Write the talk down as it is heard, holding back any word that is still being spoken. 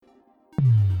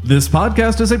This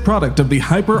podcast is a product of the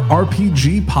Hyper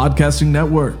RPG Podcasting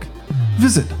Network.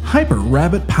 Visit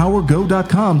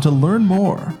hyperrabbitpowergo.com to learn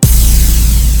more.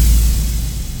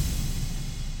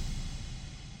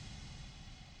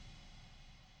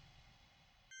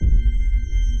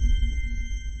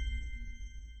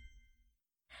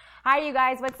 Hi you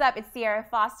guys, what's up? It's Sierra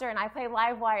Foster and I play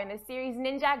Livewire in the series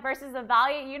Ninjak vs. the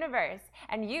Valiant Universe.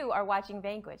 And you are watching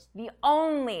Vanquish, the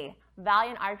only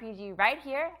Valiant RPG right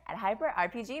here at Hyper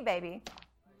RPG, baby.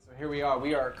 So here we are.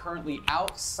 We are currently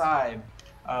outside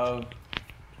of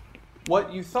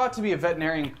what you thought to be a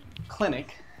veterinarian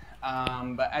clinic,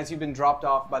 but as you've been dropped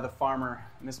off by the farmer,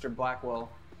 Mr. Blackwell,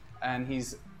 and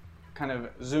he's kind of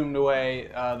zoomed away,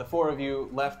 the four of you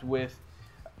left with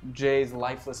Jay's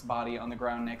lifeless body on the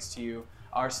ground next to you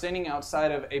are standing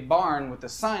outside of a barn with a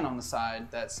sign on the side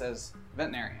that says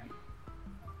veterinarian.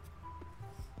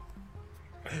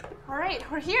 All right,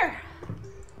 we're here.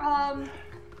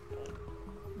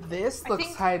 This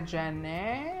looks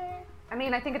hygienic. I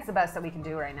mean, I think it's the best that we can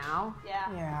do right now.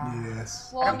 Yeah. Yes.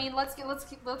 Well, I mean, let's get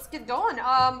going.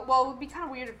 Well, it would be kind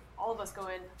of weird if all of us go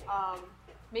in.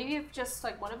 Maybe if just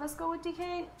like one of us go with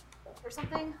DK or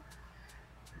something.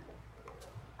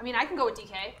 I mean, I can go with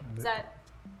DK. Is that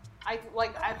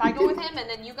if I go with him and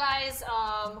then you guys,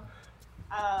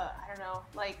 I don't know,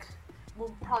 like,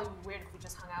 we'll probably be weird if we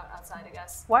just hung out outside, I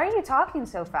guess. Why are you talking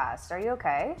so fast? Are you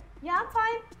okay? Yeah, I'm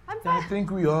fine. I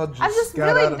think we all just I'm just got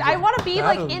really, out of the I want to be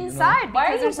battle, like you know? inside Why are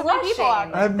because you there's so many people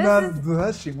out blushing? there. I'm This not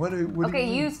blushing. What do you Okay,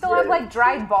 mean? you still have like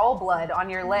dried ball blood on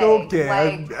your leg. Okay,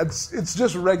 Like, it's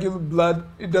just regular blood.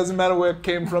 It doesn't matter where it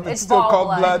came from. It's It's still ball called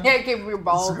blood. blood. Yeah, give me your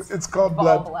balls. It's called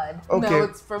ball blood. blood. Okay. No,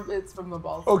 it's from the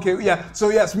balls. Okay, yeah. So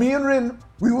yes, me and Rin,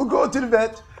 we will go to the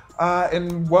vet.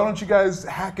 And why don't you guys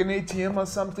hack an ATM or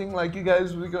something like you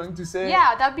guys were going to say?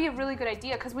 Yeah, that'd be a really good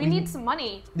idea because we need some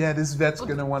money. Yeah, this vet's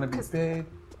gonna want to be paid.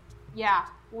 Yeah,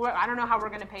 I don't know how we're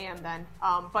gonna pay him then.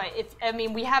 But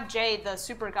we have Jay, the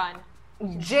super gun.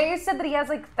 Jay said that he has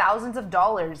like thousands of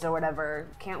dollars or whatever.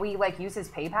 Can't we like use his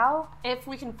PayPal? If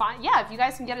we can find, if you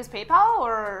guys can get his PayPal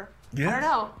or I Yes. don't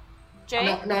know,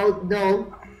 Jay.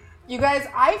 No. You guys,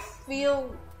 I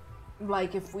feel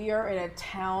like if we are in a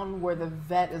town where the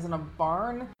vet is in a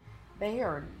barn, they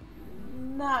are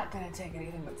not gonna take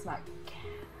anything that's not cash.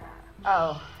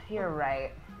 Oh, you're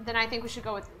right. Then I think we should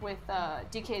go with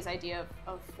DK's idea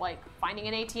of like finding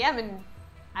an ATM and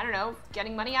I don't know,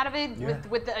 getting money out of it Yeah.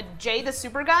 with Jay the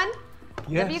super gun.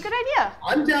 Yes. That'd be a good idea.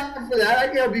 I'm down for that. I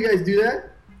can help you guys do that.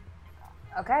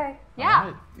 Okay. Yeah.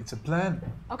 Alright, it's a plan.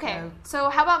 Okay. So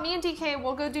how about me and DK?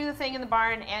 We'll go do the thing in the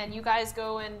barn, and you guys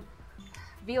go and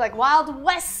be like Wild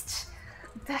West,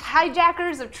 the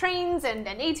hijackers of trains and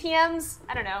ATMs.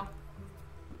 I don't know.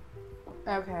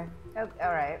 Okay. Oh,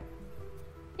 all right.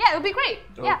 Yeah, it would be great.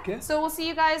 Okay. Yeah. So we'll see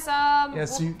you guys.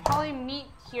 We'll probably meet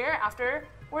here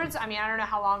afterwards. I mean, I don't know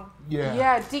how long. Yeah.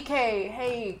 Yeah, DK,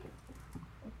 hey,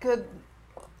 good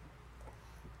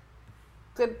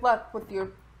luck with your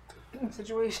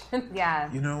situation.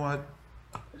 Yeah. You know what?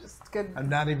 Just good. I'm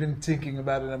not even thinking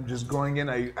about it. I'm just going in.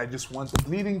 I just want the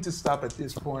bleeding to stop at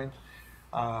this point.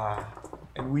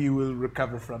 And we will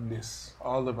recover from this.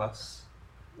 All of us.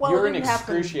 Well, You're it in didn't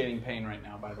happen. excruciating pain right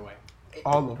now, by the way.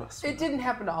 All of us. It didn't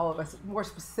happen to all of us. It more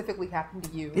specifically happened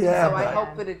to you. Yeah, so I but-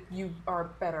 hope that you are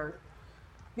better.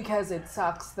 Because it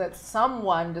sucks that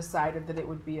someone decided that it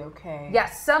would be okay.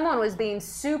 Yes, someone was being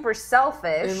super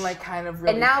selfish. And like kind of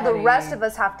really and now the petty. rest of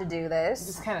us have to do this.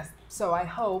 Just kind of. So I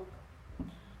hope.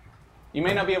 You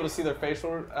may not be able to see their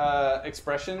facial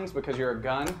expressions because you're a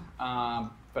gun,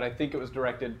 but I think it was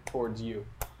directed towards you.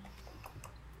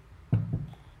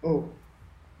 Oh.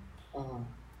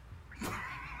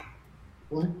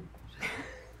 What?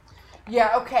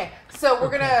 Yeah. Okay. So we're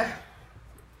gonna.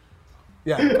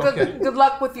 Yeah. Okay. Good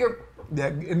luck with your. Yeah,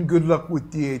 and good luck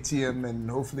with the ATM, and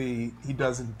hopefully he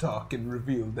doesn't talk and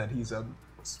reveal that he's a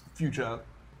future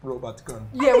robot gun.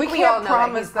 Yeah, we think we all can't know that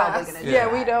promise he's probably that. gonna do Yeah,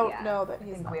 that, we don't yeah. know that I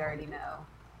he's. think Not. we already know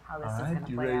how this All is right, going to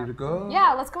you play ready out. to go?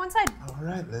 Yeah, let's go inside. All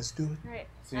right, let's do it. All right.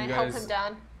 So you I guys- help him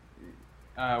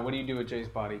down. What do you do with Jay's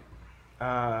body?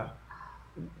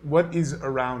 What is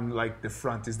around like the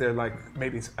front? Is there like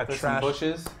maybe a There's trash? some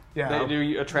bushes? Yeah.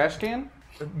 A trash can?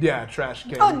 Yeah, a trash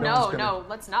can. Oh one's no, gonna- no,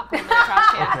 let's not put him in a trash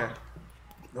can. Okay.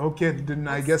 Okay, then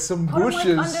I guess some Put 'em,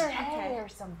 bushes. like, under hay or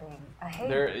something. A hay.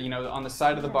 There, on the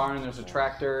side of the barn, there's a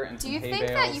tractor and Do some you hay think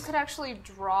bales. that you could actually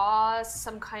draw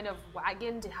some kind of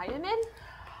wagon to hide him in?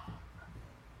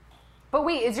 But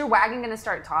wait, is your wagon going to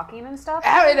start talking and stuff?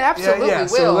 It absolutely yeah. will.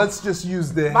 So let's just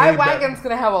use the My hay wagon's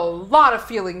gonna have a lot of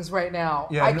feelings right now.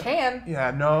 Yeah, I no- can,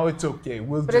 Yeah, no, it's okay.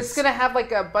 We'll but it's gonna have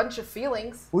like a bunch of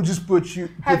feelings. We'll just put you.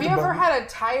 Have put you the ever button- had a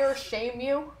tire shame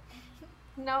you?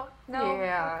 No.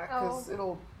 Yeah, Oh. because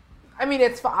it'll. I mean,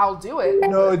 it's. I'll do it.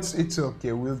 No, it's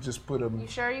okay. We'll just put them. You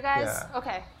sure, you guys? Yeah.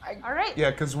 Okay. All right. Yeah,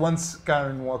 because once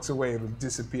Karen walks away, it'll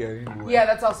disappear anyway. Yeah,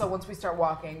 that's also once we start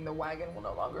walking, the wagon will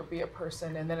no longer be a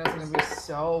person, and then it's gonna be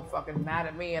so fucking mad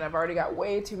at me, and I've already got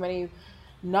way too many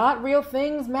not real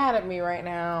things mad at me right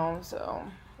now. So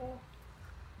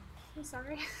I'm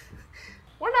sorry.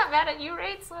 We're not mad at you,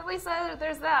 right? So at least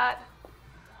there's that.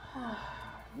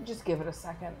 just give it a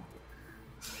second.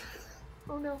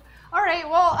 Oh no. All right.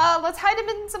 Well, let's hide him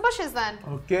in some bushes then.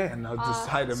 Okay, and I'll just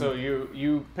hide them. So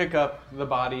you pick up the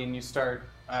body and you start.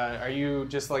 Are you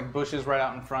just like bushes right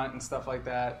out in front and stuff like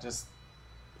that? Just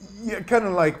Yeah, kind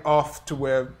of like off to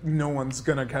where no one's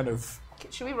gonna kind of.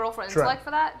 Should we roll for intellect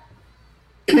for that?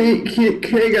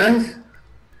 Okay, guys.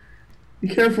 Be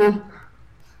careful.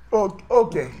 Oh,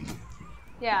 okay.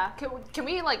 Yeah. Can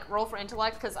we like roll for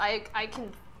intellect? Because I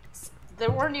can.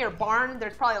 We're near a barn.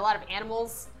 There's probably a lot of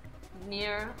animals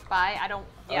nearby. I don't.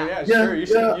 Yeah. Oh yeah, Yeah, sure.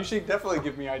 yeah. You should definitely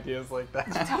give me ideas like that.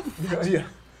 Yeah.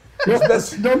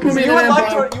 Don't put me in you would that like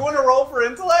bar. to? You want to roll for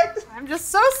intellect? I'm just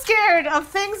so scared of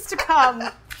things to come.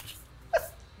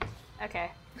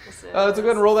 Okay. So go ahead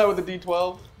and roll that with a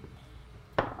d12.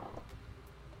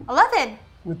 11.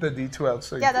 With the D12,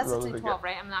 so you Yeah, can that's a roll it again. D12,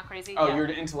 right? I'm not crazy. Oh, yeah. you're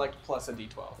the intellect plus a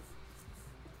d12.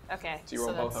 Okay. So you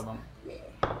roll both of them.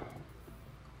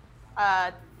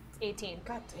 18.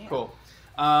 God damn. Cool.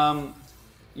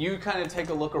 You kind of take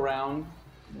a look around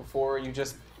before you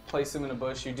just place them in a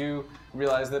bush. You do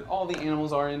realize that all the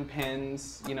animals are in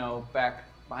pens, back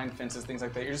behind fences, things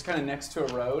like that. You're just kind of next to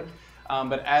a road.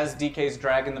 But as DK's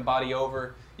dragging the body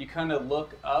over, you kind of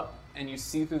look up and you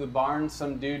see through the barn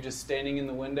some dude just standing in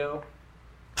the window.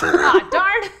 Ah,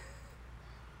 darn.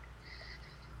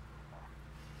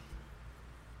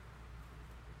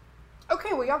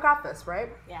 Okay, well, y'all got this, right?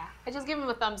 Yeah. I just give him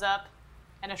a thumbs up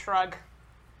and a shrug.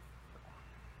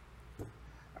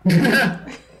 All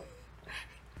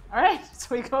right.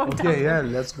 So we go down. Okay, yeah,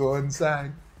 let's go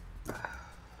inside.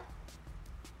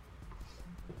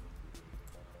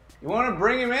 You want to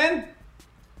bring him in?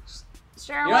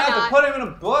 Sure, You why don't have not? to put him in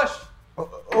a bush.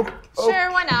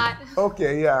 Sure, why not?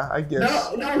 Okay, yeah, I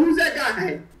guess. No, who's that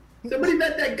guy? Somebody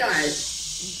met that guy.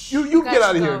 You guys get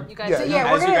out of go. here. You guys yeah, go. you- Yeah,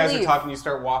 we're As you gonna guys leave. are talking, you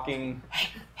start walking.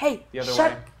 Hey, The other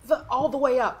shut way. all the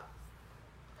way up.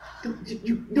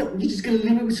 You're just gonna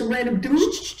leave me with some random dude?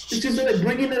 It's just like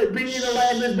bringing a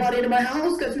lifeless body into my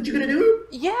house? That's what you're gonna do?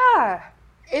 Yeah.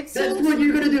 That's what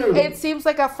you're gonna do? It seems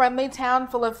like a friendly town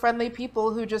full of friendly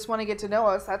people who just want to get to know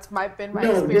us. That's been my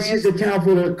No, experience. this is a town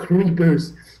full of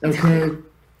creepers, okay?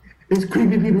 There's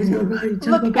creepy people with your body. touch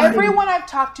my Look, body. everyone I've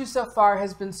talked to so far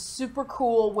has been super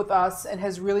cool with us and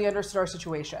has really understood our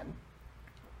situation.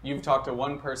 You've talked to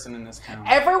one person in this town.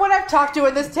 Everyone I've talked to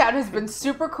in this town has been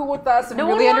super cool with us and No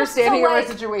one really wants to, understanding of our like,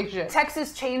 situation.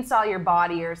 Texas chainsaw your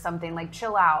body or something. Like,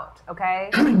 chill out, okay?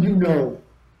 How do you know?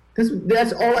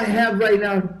 That's all I have right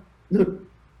now. Look,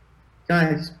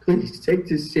 guys, please take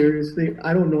this seriously.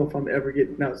 I don't know if I'm ever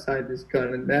getting outside this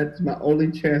gun, and that's my only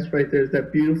chance right there is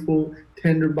that beautiful,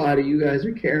 tender body you guys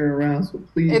are carrying around. So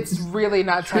please, It's really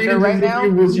not treat tender it right as if now.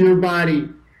 it was your body.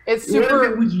 It's What if super.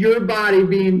 it was your body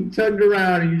being tugged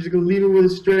around and you're just gonna leave it with a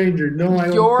stranger? No, I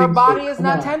don't Your think body so. is Come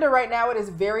not on. tender right now. It is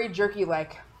very jerky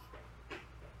like.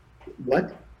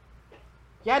 What?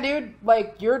 Yeah, dude.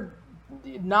 Like, you're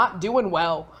not doing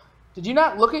well. Did you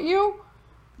not look at you?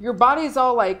 Your body's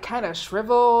all like kind of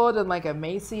shriveled and like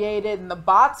emaciated, and the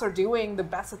bots are doing the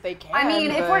best that they can. I mean,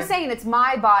 if but- we're saying it's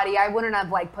my body, I wouldn't have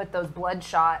like put those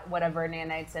bloodshot whatever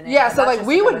nanites in it. Yeah, But so, that's like, just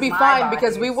we if it would was be my fine body,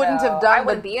 because we wouldn't so have done I the-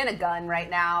 wouldn't be in a gun right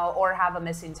now or have a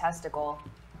missing testicle.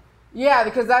 yeah,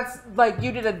 because that's like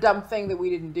you did a dumb thing that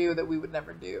we didn't do that we would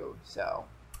never do. So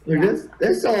Look,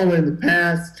 that's all in the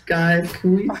past, guys.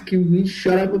 Can we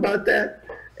shut up about that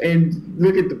and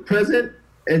look at the present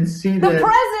and see The that?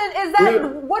 present is that Yeah.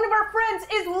 one of our friends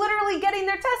is literally getting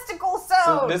their testicles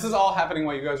So sewed. this is all happening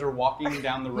while you guys are walking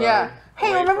down the road. yeah.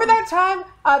 Hey, away remember from- that time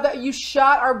that you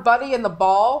shot our buddy in the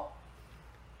ball?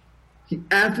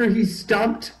 After he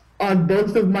stomped on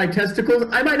both of my testicles,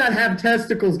 I might not have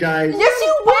testicles, guys. Yes,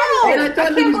 you will. And I thought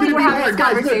I it can't was believe gonna we're be having hard, this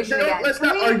guys. Look, conversation again. let's Can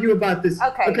not we- argue about this.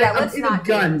 Okay, yeah, let's I'm in not a do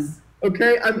gun. this.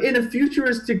 Okay, I'm in a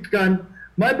futuristic gun.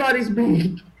 My body's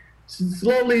being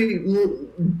slowly.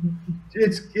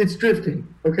 It's drifting.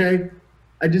 Okay,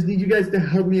 I just need you guys to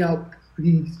help me out,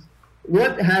 please.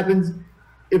 What happens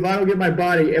if I don't get my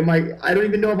body? I don't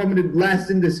even know if I'm gonna last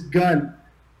in this gun.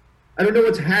 I don't know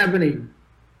what's happening.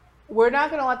 We're not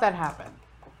gonna let that happen.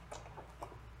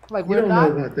 Like, You we're don't not.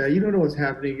 know about that. You don't know what's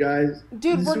happening, guys.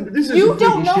 Dude, this is you some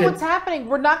don't freaky know shit. what's happening.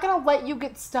 We're not gonna let you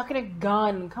get stuck in a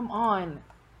gun. Come on.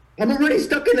 I'm already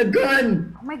stuck in a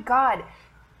gun. Oh my god.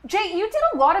 Jay, you did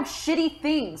a lot of shitty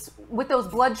things with those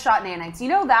bloodshot nanites. You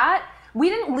know that? We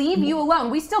didn't leave you alone.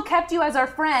 We still kept you as our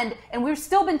friend, and we've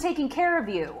still been taking care of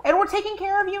you. And we're taking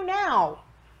care of you now.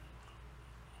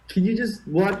 Can you just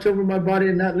watch over my body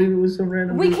and not leave it with some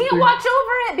random? We dude can't thing? watch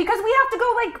over it because we have to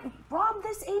go, like, rob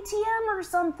this ATM or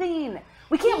something.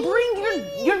 We can't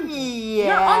bring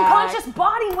your unconscious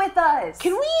body with us.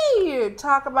 Can we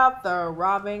talk about the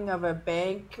robbing of a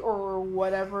bank or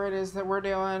whatever it is that we're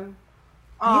doing?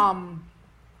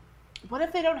 What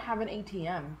if they don't have an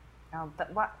ATM? No,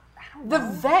 but what? I don't The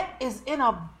know. vet is in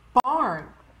a barn.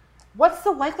 What's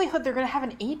the likelihood they're going to have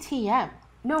an ATM?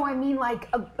 No, I mean, like,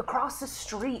 across the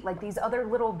street, like these other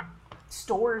little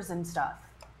stores and stuff.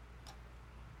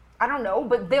 I don't know,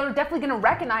 but they're definitely going to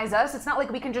recognize us. It's not like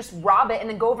we can just rob it and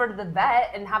then go over to the vet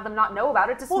and have them not know about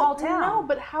it. It's a small town. No,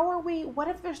 but how are we? What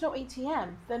if there's no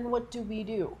ATM? Then what do we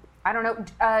do? I don't know.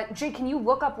 Jay, can you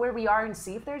look up where we are and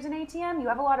see if there's an ATM? You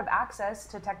have a lot of access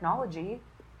to technology.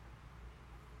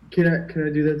 Can I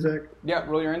do that, Zach? Yeah,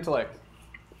 roll your intellect.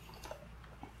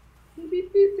 Beep,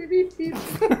 beep, beep, beep, beep.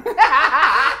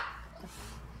 Let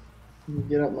me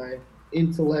get up my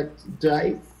intellect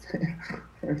dice.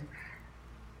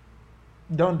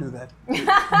 Don't do that.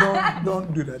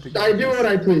 don't do that again. I do what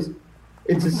I please.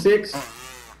 It's a 6.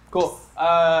 Cool.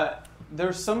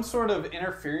 There's some sort of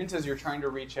interference as you're trying to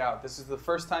reach out. This is the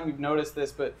first time you've noticed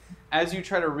this, but as you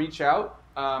try to reach out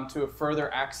to a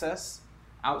further access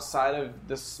outside of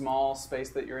the small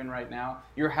space that you're in right now,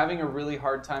 you're having a really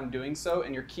hard time doing so,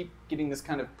 and you keep getting this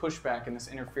kind of pushback and this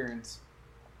interference.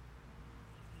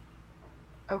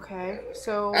 Okay,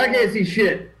 so I can't see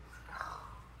shit.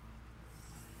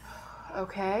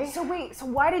 okay. So wait, so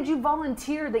why did you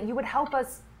volunteer that you would help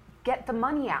us get the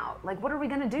money out? Like, what are we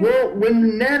going to do? Well, when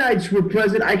the nanites were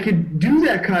present, I could do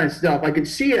that kind of stuff. I could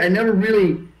see it. I never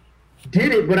really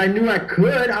did it, but I knew I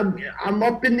could. I'm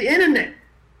up in the internet.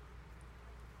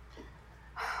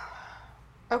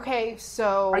 Okay,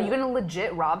 so Are you going to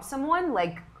legit rob someone?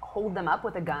 Like, hold them up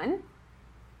with a gun?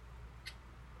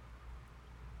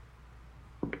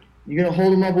 You gonna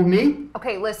hold them up with me?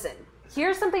 Okay, listen.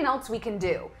 Here's something else we can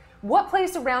do. What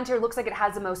place around here looks like it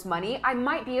has the most money? I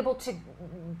might be able to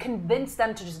convince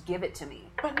them to just give it to me.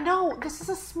 But no, this is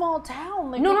a small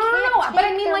town. Like, No. we can't But I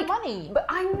take mean, their like, money. but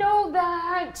I know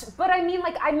that. But I mean,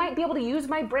 like, I might be able to use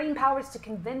my brain powers to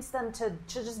convince them to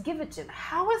just give it to me.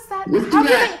 How is that? Let's How do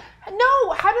do that. they?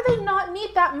 No, how do they not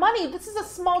need that money? This is a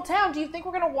small town. Do you think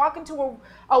we're gonna walk into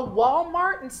a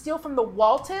Walmart and steal from the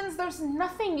Waltons? There's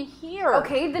nothing here.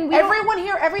 Okay, then we don't- everyone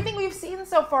here, everything we've seen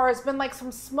so far has been like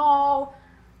some small,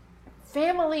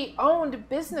 family-owned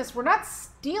business. We're not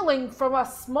stealing from a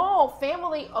small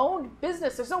family-owned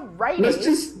business. There's no writing. Let's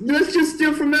just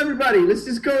steal from everybody. Let's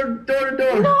just go door to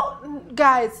door. No,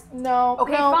 guys, no.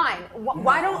 Okay, no. fine.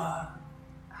 Why don't? Oh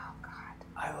God.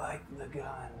 I like the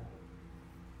gun.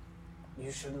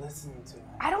 You should listen to me.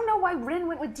 I don't know why Rin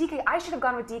went with DK. I should have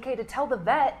gone with DK to tell the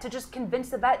vet to just convince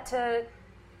the vet to.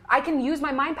 I can use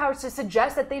my mind powers to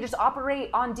suggest that they just operate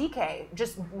on DK,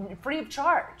 just free of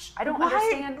charge. I don't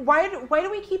understand. Why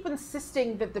do we keep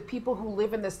insisting that the people who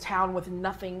live in this town with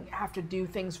nothing have to do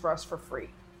things for us for free?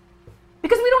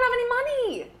 Because we don't have any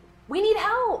money. We need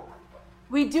help.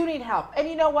 We do need help. And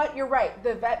you know what? You're right.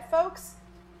 The vet folks,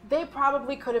 they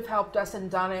probably could have helped us and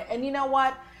done it. And you know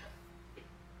what?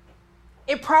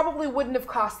 It probably wouldn't have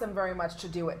cost them very much to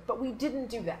do it. But we didn't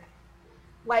do that.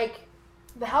 Like,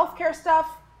 the healthcare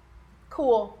stuff,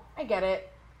 cool. I get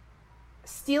it.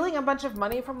 Stealing a bunch of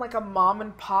money from like a mom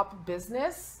and pop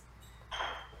business?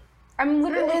 I'm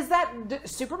literally. Is that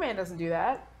Superman doesn't do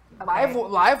that?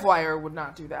 Livewire would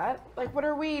not do that. Like, what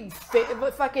are we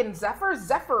fucking Zephyr?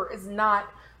 Zephyr is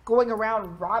not going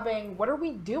around robbing. What are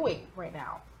we doing right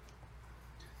now?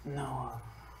 Noah,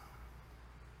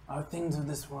 are things of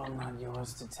this world not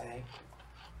yours to take?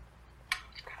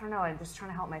 I don't know. I'm just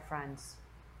trying to help my friends.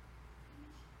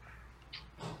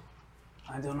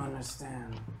 I don't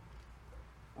understand.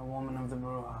 A woman of the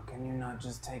Bruja, can you not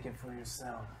just take it for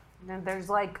yourself? And there's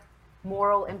like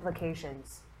moral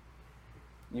implications.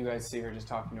 You guys see her just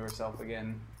talking to herself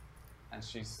again as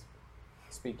she's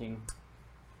speaking.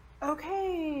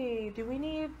 Okay, do we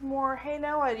need more? Hey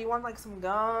Noah, do you want like some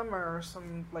gum or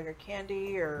some like a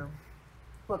candy or?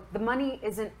 Look, the money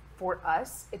isn't for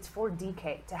us. It's for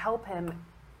DK to help him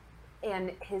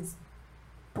and his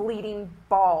bleeding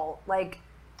ball. Like,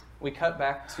 We cut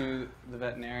back to the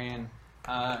veterinarian,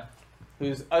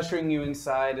 who's ushering you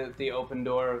inside at the open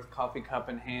door with coffee cup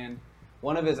in hand.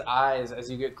 One of his eyes,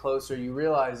 as you get closer, you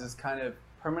realize is kind of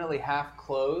permanently half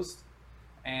closed,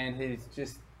 and he's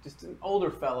just an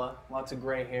older fella, lots of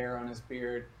gray hair on his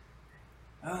beard,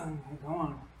 Go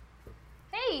on.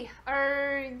 Hey,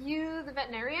 are you the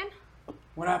veterinarian?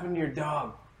 What happened to your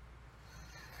dog?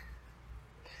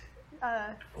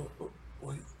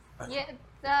 Yeah,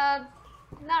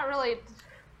 not really.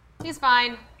 He's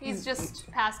fine. He's just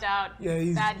passed out. Yeah,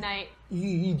 he's Bad night.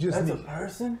 He just That's a need-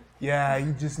 person? Yeah,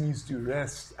 he just needs to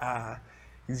rest.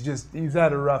 He's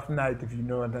had a rough night, if you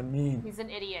know what I mean. He's an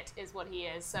idiot, is what he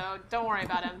is. So don't worry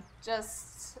about him.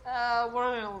 Just we're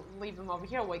gonna leave him over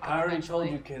here. Wake up I already eventually.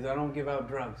 told you kids, I don't give out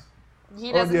drugs.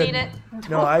 He doesn't need it.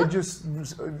 No, I just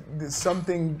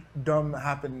something dumb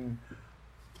happened.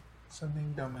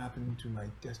 Something dumb happened to my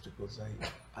testicles.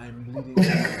 I'm bleeding.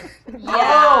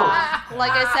 Yeah.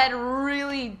 Like I said,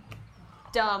 really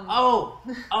dumb.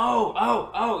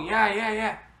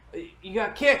 Yeah. You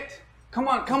got kicked. Come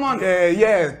on.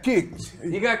 Yeah, kicked.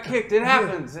 You got kicked. It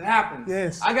happens.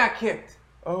 Yes. I got kicked.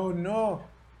 Oh no.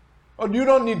 Oh, you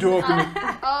don't need to open it.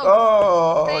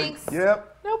 Oh, thanks. Yep.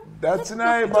 Nope. That's an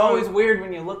eyeball. It's always weird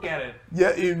when you look at it. Yeah,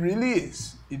 it really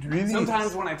is. It really Sometimes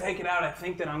is. when I take it out, I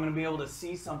think that I'm going to be able to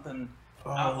see something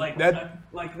out like that-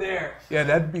 like there. Yeah,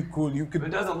 that'd be cool. You It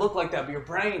could. doesn't look like that, but your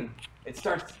brain, it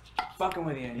starts fucking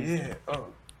with you. And you Yeah.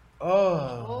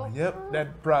 Oh. Yep.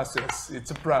 That process.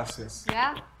 It's a process.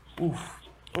 Yeah. Oof.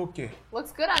 Okay.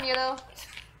 Looks good on you though.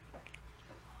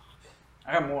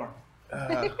 I got more.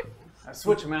 I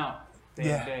switch them out day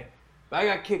Yeah. to day. But I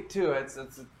got kicked too. It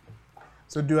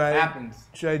So do I? happens.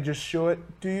 Should I just show it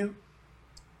to you?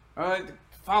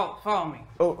 Follow me.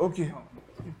 Oh, okay.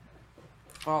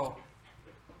 Follow.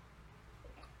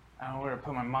 I don't know where to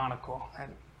put my monocle.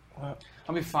 Well,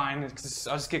 I'll be fine. I'll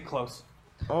just get close.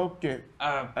 okay.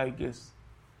 I guess.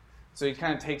 So he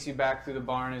kind of takes you back through the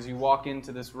barn. As you walk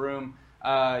into this room,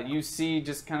 you see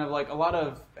just kind of like a lot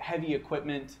of heavy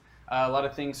equipment, a lot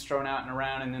of things thrown out and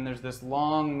around, and then there's this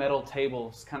long metal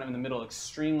table kind of in the middle,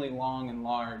 extremely long and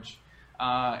large.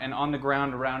 And on the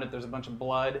ground around it, there's a bunch of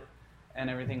blood and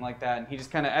everything like that. And he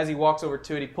just kind of, as he walks over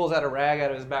to it, he pulls out a rag out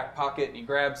of his back pocket and he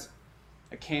grabs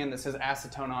a can that says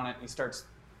acetone on it and he starts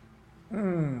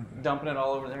dumping it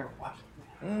all over there. Watch.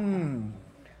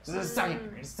 Just a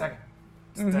second. Just a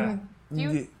second. Do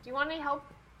you want any help?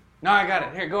 No, I got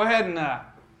it. Here, go ahead and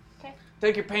Okay.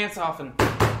 take your pants off and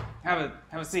have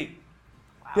a seat.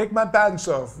 Take my pants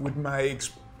off with my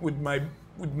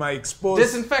exposed.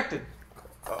 Disinfected.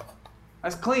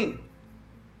 That's clean.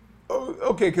 Oh,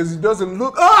 okay, because it doesn't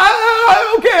look.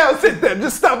 Oh, okay, I'll sit there.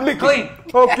 Just stop licking. Clean.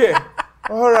 Okay.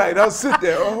 All right, I'll sit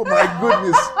there. Oh my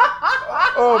goodness.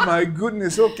 Oh my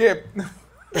goodness. Okay.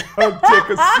 I'll take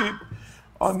a seat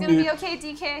on It's the. gonna be okay,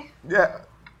 DK. Yeah.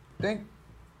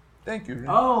 Thank you. Ren.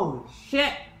 Oh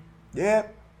shit! Yeah.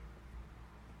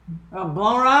 Blown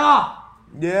right off.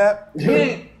 Yeah.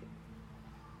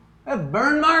 That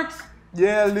burn marks.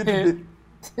 Yeah, a little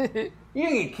bit. You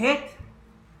didn't get kicked.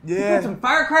 Put Yeah. some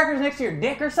firecrackers next to your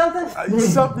dick or something.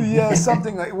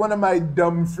 Something like one of my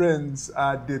dumb friends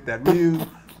did that.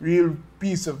 Real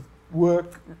piece of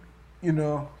work, you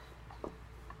know.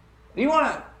 Do you want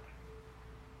to?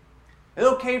 Is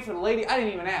it okay for the lady? I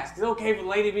didn't even ask. Is it okay for the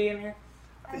lady to be in here?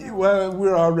 Well,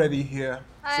 we're already here,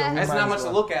 so we That's might not as much to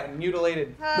well. look at.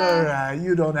 Mutilated. All right,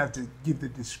 you don't have to give the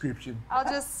description. I'll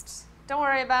just don't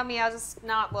worry about me. I'll just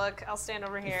not look. I'll stand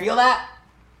over here. Feel that?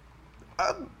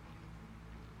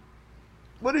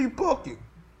 What are you poking?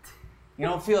 You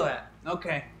don't feel that.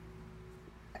 Okay.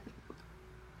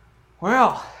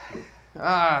 Well,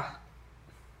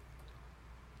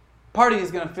 party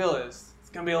is gonna feel this. It's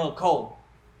gonna be a little cold.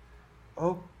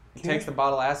 Okay. He takes the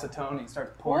bottle of acetone and he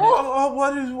starts pouring it. Oh,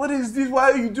 what is this?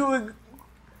 Why are you doing?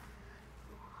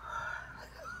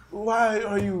 Why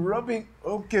are you rubbing?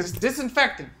 Okay. It's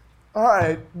disinfectant. All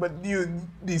right, but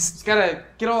Just gotta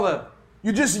get all the.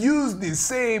 you just use the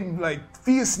same like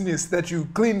fierceness that you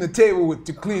clean the table with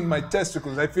to clean my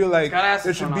testicles. I feel like got acetone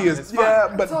there should on be it, a it's fine. yeah,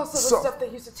 but It's also the stuff they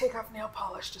used to take off nail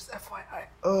polish, just FYI.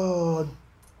 Oh,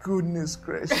 goodness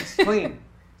gracious!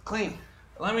 Clean.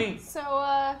 Let me. So,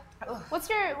 what's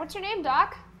your name,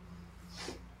 Doc?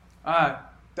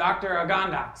 Dr.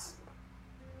 Agondox.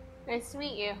 Nice to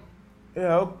meet you.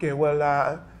 Yeah, okay.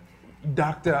 Well,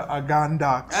 Dr.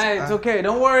 Agondox. Hey, it's okay.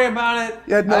 Don't worry about it.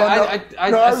 Yeah, no, I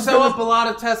I was sew gonna- up a lot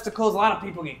of testicles. A lot of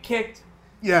people get kicked.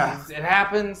 Yeah, It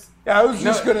happens. I was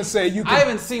just No, gonna say you. I Can,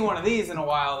 haven't seen one of these in a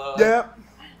while though. yeah,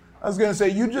 I was gonna say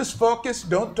you just focus.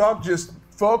 Don't talk. Just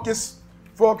focus.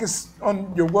 Focus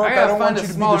on your work. I I gotta don't find want a you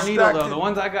to be smaller needle distracted. though. The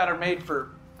ones I got are made for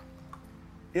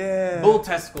Yeah. bull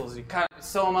testicles. You kind of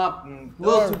sew them up and a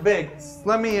little too big.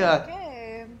 Let me.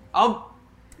 Okay. I'll.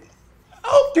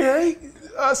 Okay.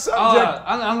 Subject.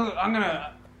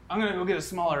 I'm I'm gonna go get a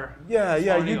smaller. Yeah,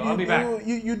 smaller needle. I'll be back.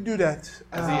 You do that.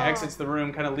 As he exits the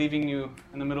room, kind of leaving you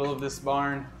in the middle of this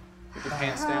barn, with your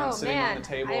pants down, sitting man, on the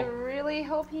table. I really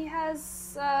hope he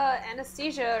has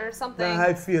anesthesia or something.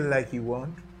 I feel like he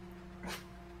won't.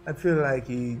 I feel like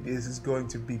this is going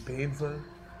to be painful.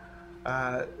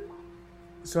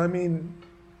 So I mean,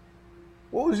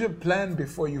 what was your plan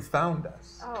before you found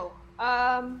us? Oh,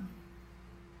 I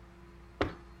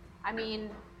mean,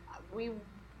 we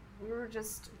were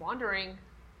just wandering.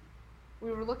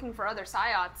 We were looking for other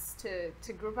Psyots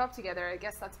to group up together. I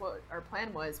guess that's what our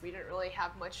plan was. We didn't really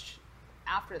have much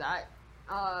after that.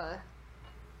 I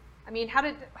mean,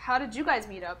 how did you guys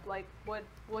meet up? Like,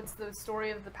 what's the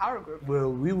story of the power group?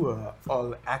 Well, we were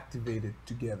all activated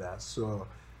together, so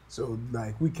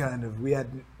like we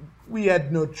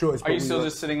had no choice. Are you still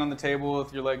just sitting on the table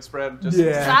with your legs spread? Just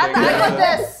Yeah. I love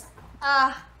this.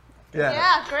 Yeah.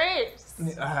 Yeah, great.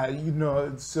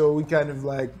 So we kind of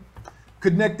like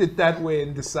connected that way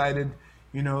and decided,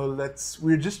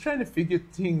 we're just trying to figure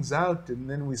things out, and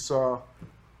then we saw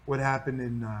what happened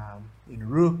in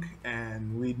Rook,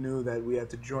 and we knew that we had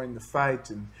to join the fight,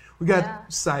 and we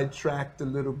got sidetracked a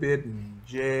little bit, and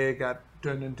Jay got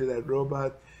turned into that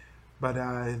robot. But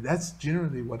that's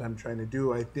generally what I'm trying to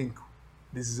do. I think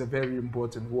this is a very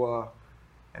important war,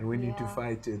 and we need to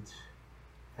fight it.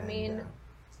 I mean,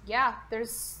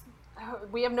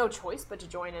 we have no choice but to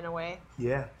join in a way.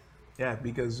 Yeah,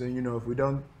 because if we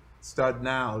don't start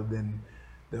now, then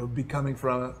they'll be coming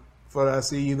for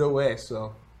us either way.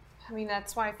 So. I mean,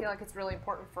 that's why I feel like it's really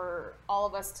important for all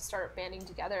of us to start banding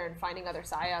together and finding other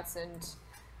Psyots and,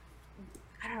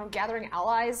 I don't know, gathering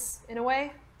allies in a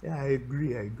way. Yeah, I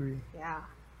agree. Yeah.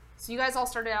 So you guys all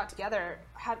started out together.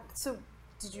 So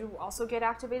did you also get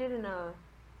activated in the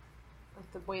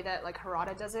way that like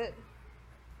Harada does it?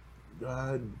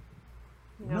 No,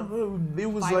 it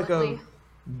was violently? like a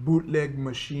bootleg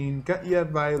machine. Yeah,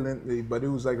 violently, but it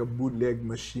was like a bootleg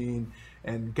machine,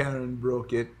 and Karen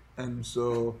broke it, and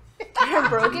so. Karen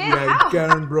broke it? Yeah, How?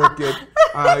 Karen broke it.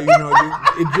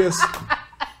 It just.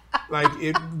 Like,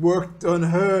 it worked on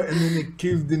her, and then it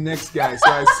killed the next guy. So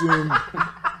I assume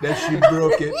that she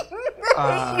broke it.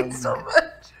 So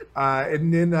much.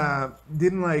 And then,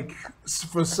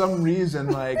 for some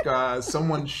reason,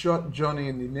 someone shot Johnny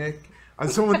in the neck.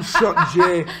 Someone shot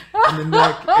Jay in the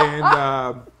neck,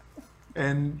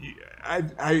 and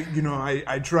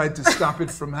I tried to stop it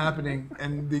from happening.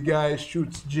 And the guy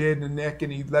shoots Jay in the neck,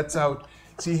 and he lets out.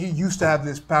 See, he used to have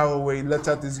this power where he lets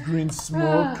out this green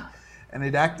smoke. And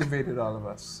it activated all of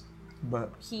us.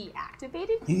 But he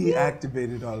activated He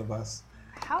activated all of us.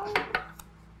 How?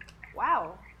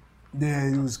 Wow. Yeah,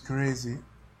 it was crazy.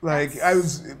 I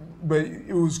was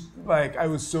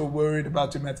so worried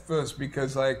about him at first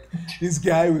because this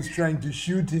guy was trying to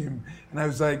shoot him, and I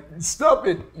was like, stop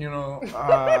it,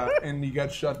 and he got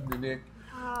shot in the neck.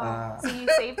 So you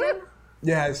saved him?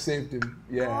 Yeah, I saved him.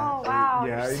 Yeah. Oh, wow.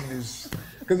 Yeah, it was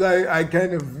because I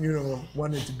kind of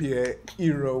wanted to be a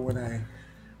hero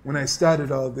when I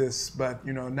started all this, but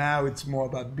now it's more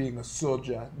about being a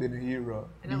soldier than a hero.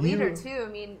 And a leader too.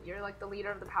 I mean, you're like the leader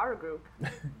of the power group.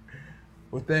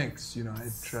 Well, thanks. I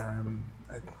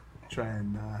try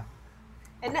and.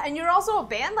 And you're also a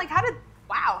band. Like, how did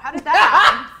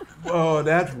that happen? Oh,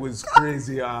 that was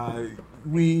crazy.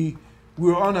 We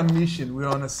were on a mission. We were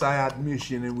on a Psyot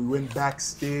mission, and we went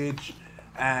backstage,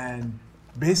 and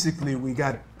basically we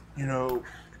got,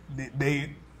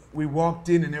 we walked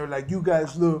in, and they were like, "You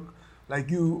guys look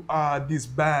like you are this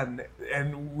band,"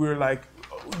 and we're like,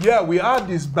 "Yeah, we are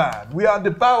this band. We are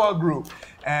the power group,"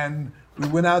 and we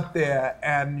went out there,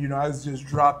 and I was just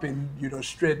dropping,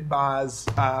 straight bars,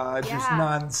 just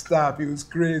nonstop. It was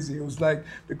crazy. It was like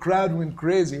the crowd went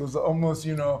crazy. It was almost,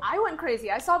 I went crazy.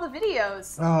 I saw the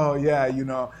videos. Oh yeah,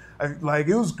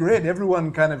 it was great.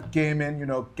 Everyone kind of came in.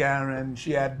 Karen,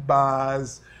 she had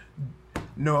bars.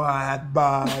 Noah had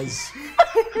bars.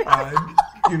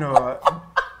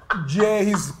 Jay,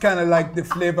 he's kind of like the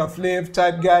Flavor Flav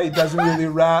type guy. He doesn't really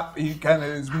rap. He kind of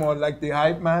is more like the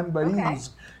hype man, but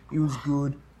he was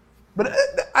good. But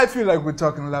I feel like we're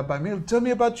talking a lot about me. Tell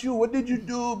me about you. What did you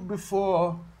do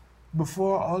before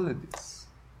all of this?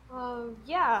 I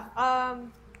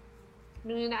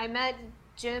mean, I met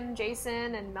Jim,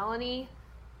 Jason, and Melanie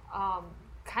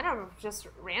kind of just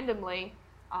randomly.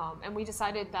 And we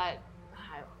decided that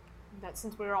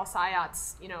since we were all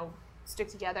Psyots, stick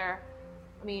together.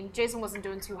 I mean, Jason wasn't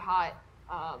doing too hot,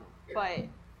 but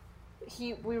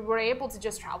we were able to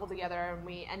just travel together, and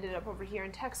we ended up over here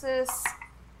in Texas,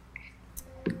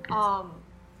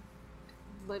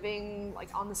 living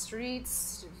on the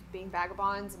streets, being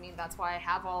vagabonds. I mean, that's why I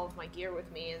have all of my gear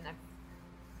with me, and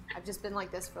I've just been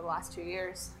like this for the last 2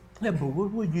 years. Yeah, but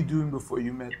what were you doing before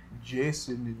you met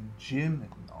Jason and Jim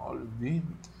and all of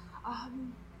them?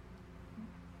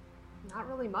 Not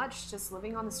really much. Just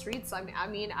living on the streets. I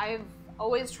mean, I've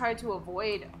always tried to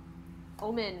avoid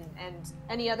Omen and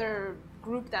any other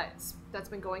group that's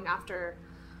been going after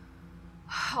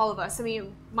all of us. I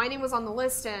mean, my name was on the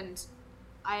list, and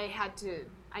I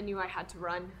knew I had to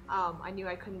run. I knew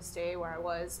I couldn't stay where I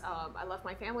was. I left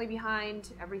my family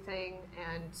behind, everything,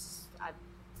 and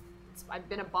I've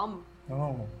been a bum.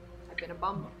 Oh. I've been a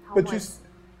bum. But Homeless.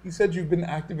 you said you've been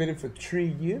activated for 3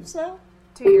 years now?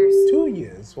 2 years. 2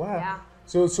 years, wow. Yeah.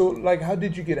 So like, how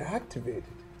did you get activated?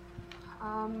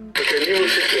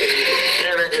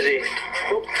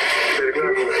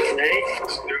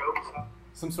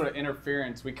 Some sort of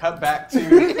interference. We cut back to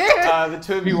the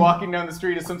two of you walking down the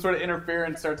street as some sort of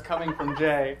interference starts coming from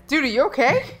Jay. Dude, are you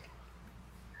okay?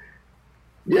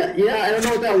 Yeah, I don't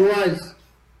know what that was.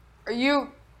 Are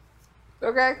you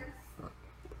okay?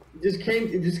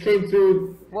 It just came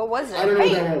through. What was it? I don't know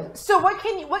what that was. So what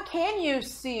can you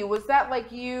see? Was that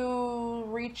like you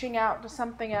reaching out to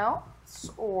something else,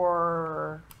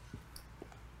 or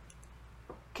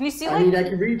Can you see I like? mean, I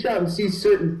can reach out and see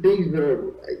certain things, but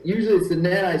usually it's the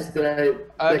net ice that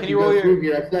Can you roll through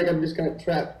here. I feel like I'm just kind of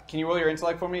trapped. Can you roll your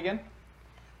intellect for me again?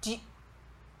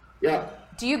 Yeah.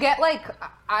 Do you get like,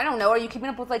 I don't know, are you keeping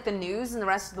up with like the news and the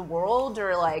rest of the world,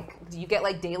 or like do you get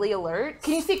like daily alerts?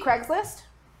 can you see Craigslist?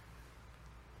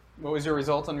 What was your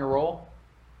result on your roll?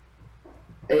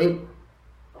 8.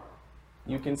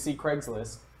 You can see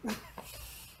Craigslist.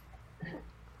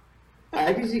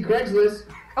 I can see Craigslist.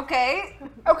 Okay.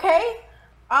 Okay.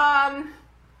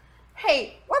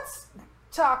 Hey, let's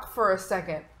talk for a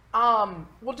second.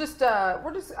 We're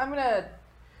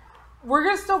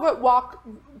gonna still walk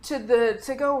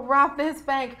to go rob this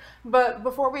bank, but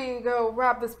before we go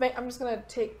rob this bank, I'm just gonna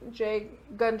take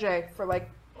Gun Jay for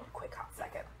like a quick hot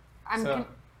second.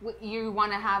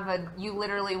 You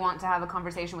literally want to have a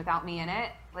conversation without me in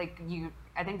it?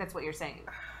 I think that's what you're saying.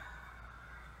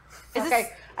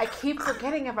 I keep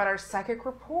forgetting about our psychic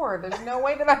rapport. There's no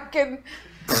way that I can.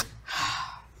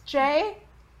 Jay,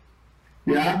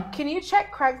 Yeah. can you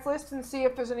check Craigslist and see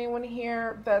if there's anyone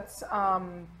here that's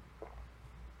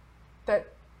that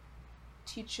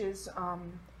teaches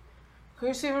can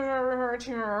you see if there's ever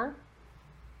here?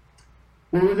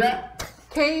 What was that?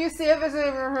 Can you see if there's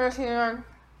ever here?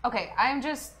 Okay,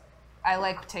 I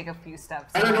like take a few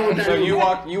steps. I don't know what that So is. you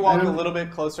walk a little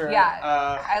bit closer. Yeah,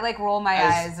 I like roll my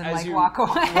eyes and as like you walk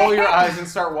away. Roll your eyes and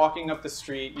start walking up the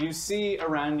street. You see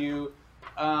around you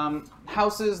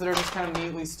houses that are just kind of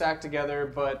neatly stacked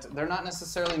together, but they're not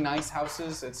necessarily nice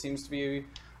houses. It seems to be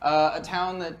a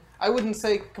town that I wouldn't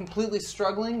say completely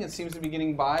struggling. It seems to be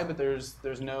getting by, but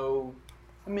there's no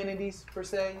amenities per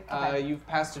se. Okay. You've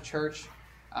passed a church.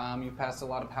 You've passed a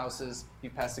lot of houses.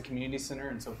 You've passed a community center,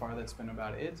 and so far that's been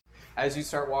about it. As you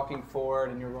start walking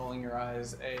forward and you're rolling your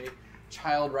eyes, a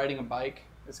child riding a bike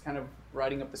is kind of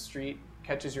riding up the street,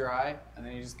 catches your eye, and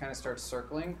then he just kind of starts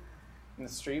circling in the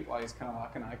street while he's kind of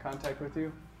locking eye contact with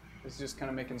you. He's just kind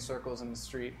of making circles in the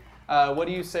street. What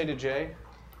do you say to Jay?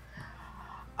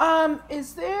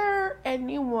 Is there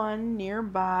anyone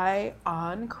nearby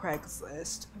on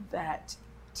Craigslist that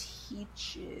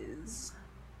teaches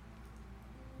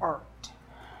art?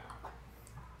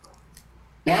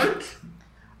 Art?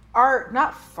 Art,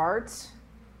 not farts.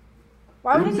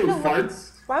 Why would I You need say to learn?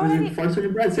 farts? Why would I need farts on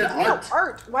your breath? I said no, art.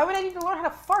 art? Why would I need to learn how to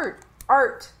fart?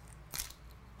 Art.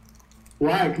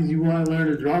 Why? Because you want to learn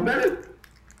to draw better?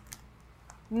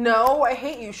 No, I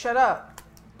hate you. Shut up.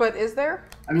 But is there?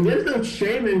 I mean, there's no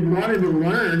shame in wanting to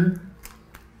learn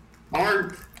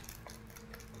art.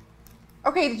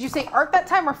 Okay, did you say art that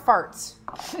time or farts?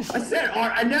 I said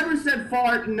art. I never said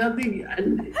fart. Nothing.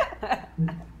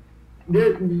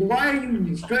 Why are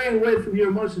you straying away from your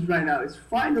emotions right now? It's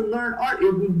fine to learn art.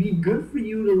 It would be good for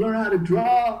you to learn how to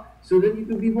draw so that you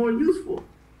can be more useful.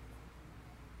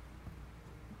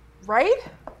 Right?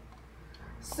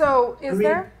 So, is I mean,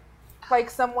 there like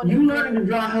someone You who learning to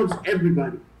draw helps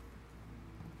everybody.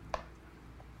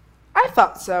 I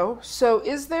thought so. So,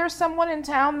 is there someone in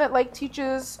town that like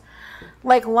teaches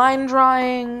like line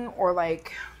drawing or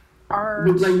like art?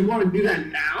 But like, you want to do that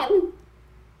now?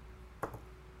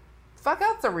 Fuck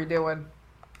else are we doing?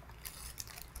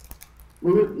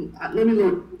 Let me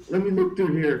look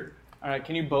through here. All right,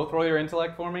 can you both roll your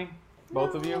intellect for me?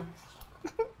 Both of you?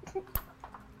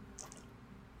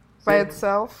 By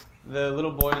itself? The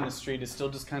little boy on the street is still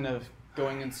just kind of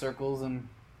going in circles and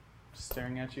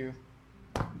staring at you.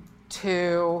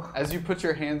 2. As you put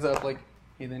your hands up, like,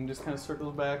 He then just kind of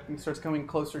circles back and starts coming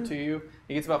closer to you.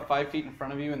 He gets about 5 feet in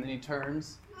front of you, and then he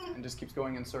turns and just keeps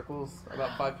going in circles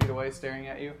about 5 feet away, staring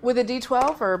at you. With a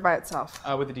D12 or by itself?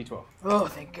 With a D12. Oh,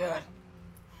 thank God.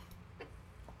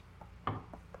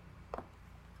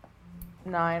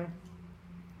 9.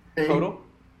 Total.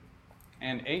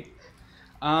 And 8.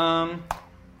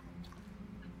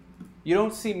 You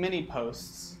don't see many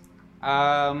posts,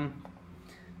 but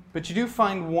you do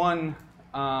find one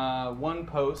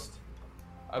post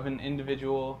of an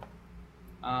individual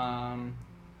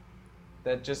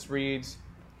that just reads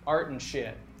art and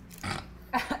shit.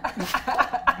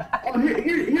 Oh,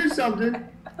 here's something.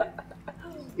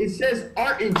 It says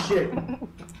art and shit.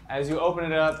 As you open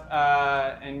it up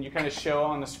and you kind of show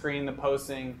on the screen the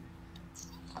posting,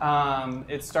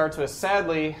 it starts with,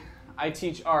 sadly, I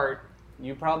teach art.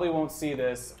 You probably won't see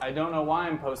this. I don't know why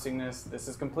I'm posting this. This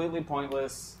is completely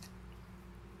pointless.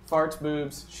 Farts,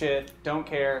 boobs, shit, don't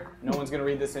care. No one's going to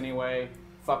read this anyway.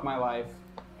 Fuck my life.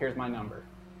 Here's my number.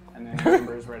 And then the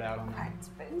number is read out on there.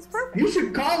 It's perfect. You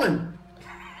should call him.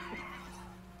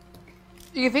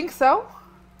 You think so?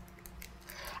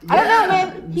 I don't know,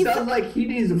 man. He sounds like he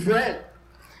needs a friend.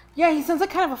 Yeah, he sounds like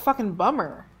kind of a fucking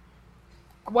bummer.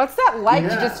 What's that like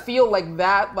to just feel like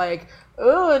that? Like,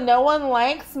 ooh, no one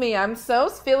likes me. I'm so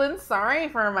feeling sorry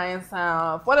for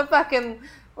myself. What a fucking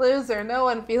loser. No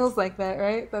one feels like that,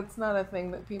 right? That's not a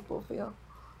thing that people feel.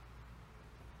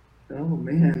 Oh,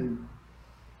 man.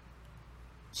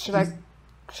 Should I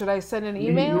send an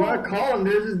email? You want to call him?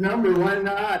 There's his number. Why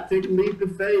not? Take a leap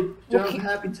of faith. Jump,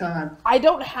 happy time. I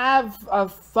don't have a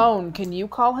phone. Can you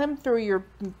call him through your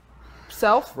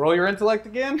self? Roll your intellect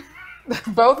again.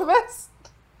 Both of us?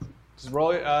 Just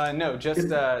roll. No, just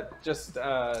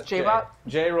J-Bot?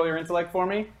 Jay, roll your intellect for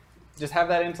me. Just have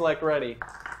that intellect ready.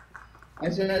 I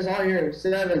said that's all here.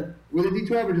 7 with a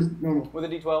D12 or just normal? With a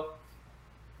D12.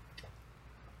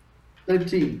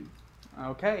 13.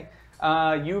 Okay.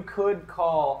 You could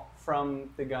call from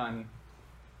the gun.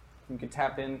 You could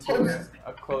tap into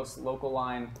a close local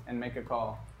line and make a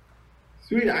call.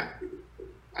 Sweet.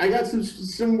 I got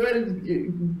some way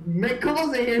to make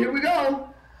calls in here. Here we go.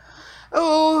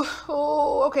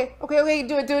 Oh, okay.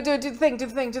 Do it. Do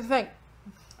the thing.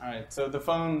 All right. So the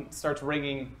phone starts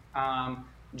ringing.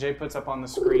 Jay puts up on the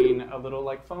screen a little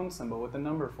like phone symbol with a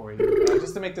number for you,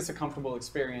 just to make this a comfortable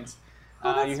experience.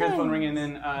 You hear the phone ring, and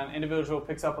then an individual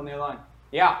picks up on the other line.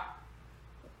 Yeah.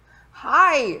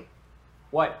 Hi.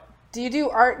 What? Do you do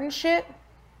art and shit?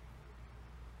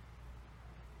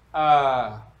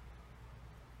 Is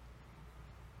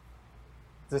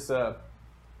this a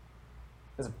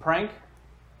prank?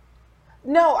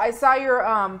 No, I saw your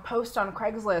post on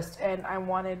Craigslist, and I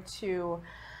wanted to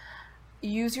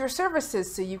use your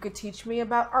services so you could teach me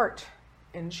about art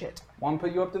and shit. Juan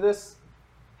put you up to this?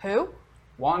 Who?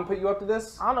 Juan put you up to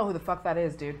this? I don't know who the fuck that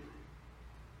is, dude.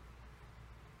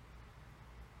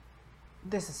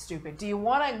 This is stupid. Do you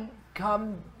want to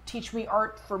come teach me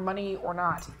art for money or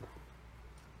not?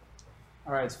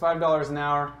 All right, it's $5 an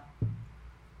hour.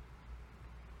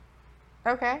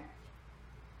 Okay.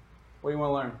 What do you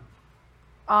want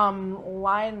to learn?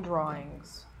 Line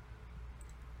drawings.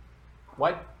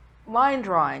 What? Line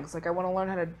drawings. Like, I want to learn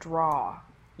how to draw.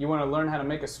 You want to learn how to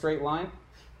make a straight line?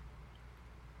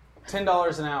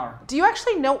 $10 an hour. Do you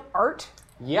actually know art?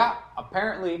 Yeah,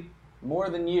 apparently more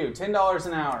than you. $10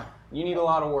 an hour. You need a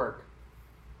lot of work.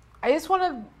 I just want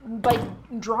to, like,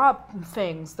 draw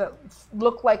things that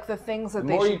look like the things that The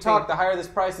they should more you talk, be. the higher this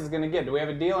price is going to get. Do we have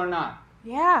a deal or not?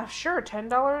 Yeah, sure.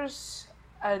 $10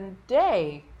 a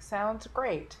day sounds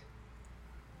great.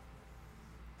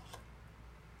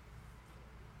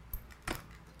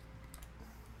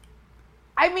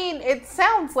 I mean, it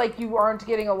sounds like you aren't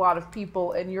getting a lot of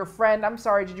people, and your friend, I'm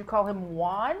sorry, did you call him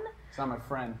Juan? It's not my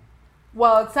friend.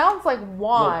 Well, it sounds like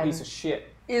Juan Little piece of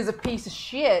shit. is a piece of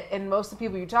shit, and most of the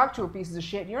people you talk to are pieces of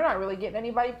shit, and you're not really getting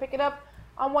anybody picking up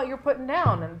on what you're putting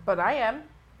down, but I am.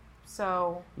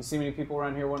 So... You see many people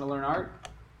around here want to learn art?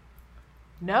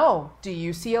 No. Do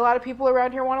you see a lot of people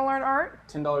around here want to learn art?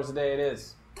 $10 a day it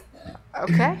is.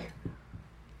 Okay.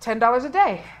 $10 a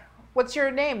day. What's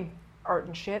your name, art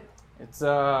and shit? It's you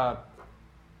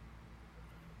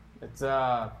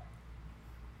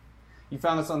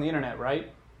found this on the internet,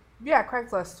 right? Yeah,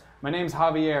 Craigslist. My name's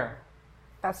Javier.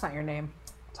 That's not your name.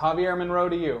 It's Javier Monroe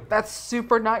to you. That's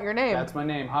super not your name. That's my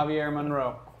name, Javier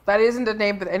Monroe. That isn't a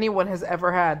name that anyone has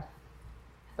ever had.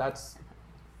 That's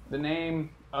the name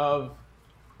of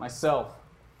myself.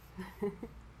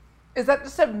 Is that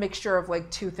just a mixture of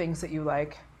like two things that you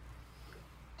like?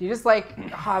 Do you just like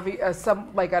some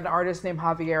like an artist named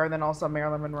Javier and then also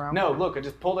Marilyn Monroe? No, look, I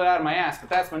just pulled it out of my ass, but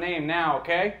that's my name now,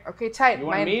 okay? Okay, tight. You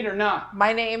want to meet or not?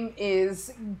 My name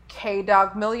is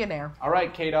K-Dog Millionaire. All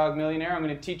right, K-Dog Millionaire, I'm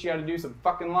going to teach you how to do some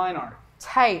fucking line art.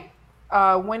 Tight.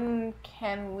 When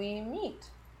can we meet?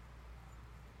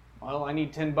 Well, I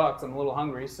need $10. I'm a little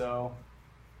hungry, so...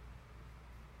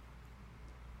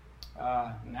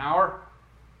 an hour?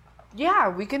 Yeah,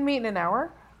 we can meet in an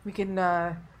hour. We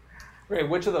can, Great,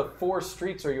 which of the 4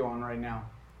 streets are you on right now?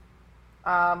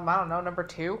 I don't know, number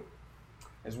 2.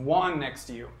 There's Juan next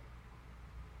to you.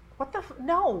 What the?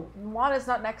 No, Juan is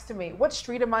not next to me. What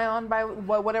street am I on? By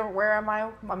whatever? Where am I?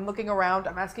 I'm looking around.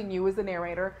 I'm asking you as the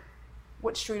narrator.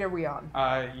 What street are we on?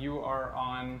 You are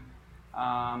on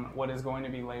what is going to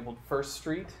be labeled First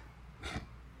Street.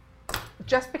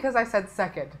 Just because I said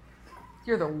second,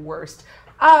 you're the worst.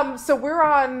 So we're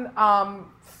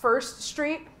on First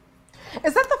Street.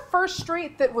 Is that the first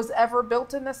street that was ever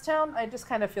built in this town? I just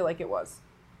kind of feel like it was.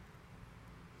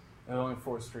 There's only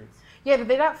 4 streets. Yeah, did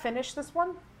they not finish this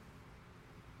one?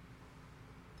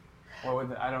 What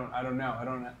would I don't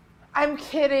know. I'm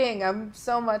kidding. I'm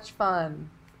so much fun.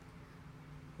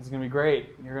 It's gonna be great.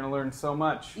 You're gonna learn so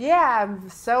much. Yeah, I'm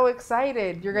so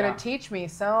excited. You're gonna Yeah. teach me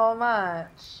so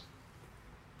much.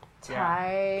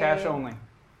 Yeah. Cash only.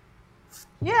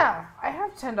 Yeah, I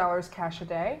have $10 cash a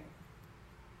day.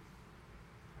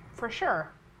 For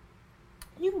sure.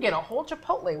 You can get a whole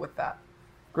Chipotle with that.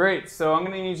 Great. So I'm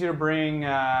gonna need you to bring,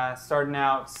 starting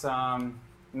out, some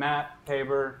matte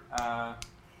paper,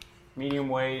 medium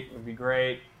weight would be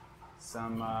great.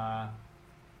 Some.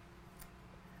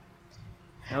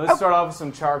 Let's start off with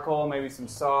some charcoal, maybe some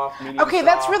soft, medium. Okay,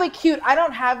 that's soft. really cute. I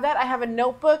don't have that. I have a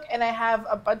notebook and I have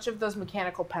a bunch of those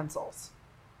mechanical pencils.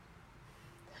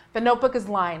 The notebook is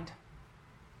lined.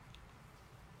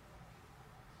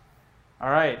 All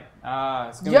right.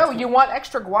 It's gonna Yo, be you want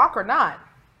extra guac or not?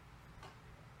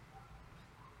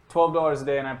 $12 a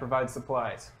day, and I provide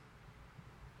supplies.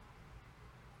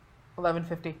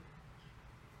 $11.50.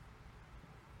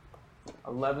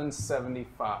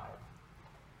 $11.75.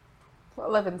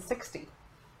 $11.60.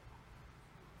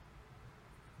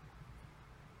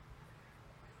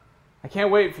 I can't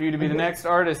wait for you to be the next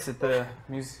artist at the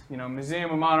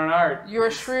Museum of Modern Art. You're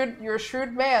a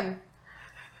shrewd man.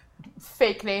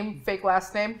 Fake name, fake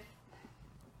last name.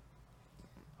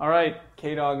 All right,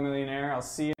 K-Dog Millionaire. I'll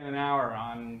see you in an hour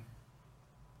on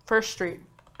First Street.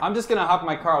 I'm just gonna hop in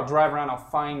my car. I'll drive around. I'll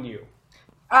find you.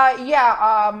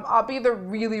 I'll be the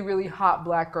really, really hot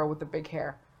black girl with the big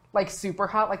hair. Like super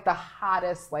hot, like the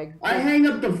hottest, like... I hang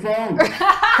up the phone.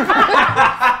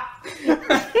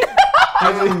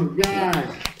 Oh, God.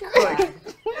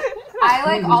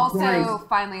 I also Christ.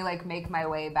 finally make my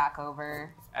way back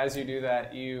over. As you do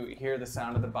that, you hear the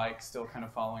sound of the bike still kind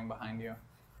of following behind you.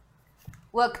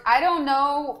 Look, I don't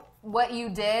know what you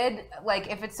did.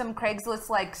 If it's some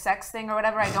Craigslist sex thing or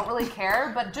whatever, I don't really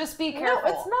care. But just be careful.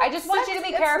 No, it's not. I just want you to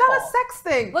be careful. It's not a sex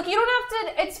thing. Look, you don't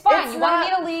have to. It's fine. It's you not-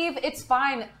 wanted me to leave. It's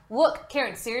fine. Look,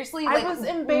 Karen, seriously, I was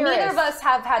embarrassed. Neither of us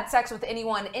have had sex with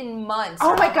anyone in months.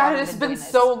 Oh or my however God, long it's we've been doing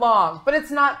this. so long. But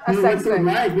it's not a sex What's it thing.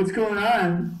 like? What's going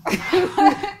on?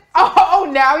 Oh,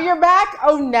 now you're back?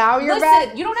 Oh, now you're back?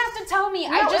 Listen, you don't have to tell me.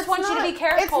 No, I just it's want you to not. be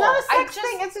careful. It's not a I sex just-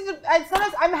 thing. It's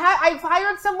not. I've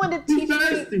hired someone to He's teach me.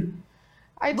 thirsty.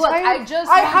 I Look, I hired- just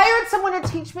I want- hired someone to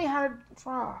teach me how to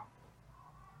draw.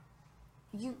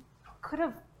 You could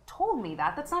have told me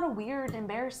that. That's not a weird,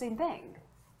 embarrassing thing.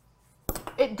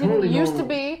 It didn't Totally used to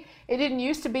normal. be. It didn't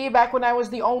used to be back when I was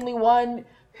the only one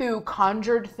who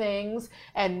conjured things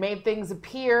and made things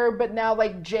appear. But now,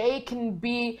 Jay can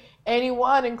be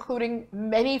anyone, including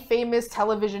many famous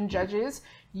television judges.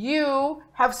 You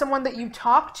have someone that you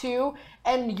talk to,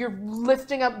 and you're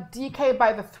lifting up DK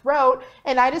by the throat,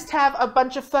 and I just have a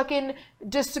bunch of fucking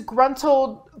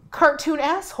disgruntled cartoon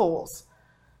assholes.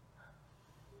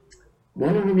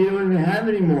 One of them you don't even have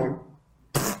anymore.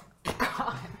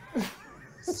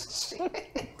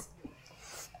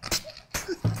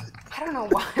 I don't know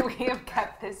why we have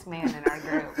kept this man in our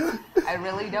group. I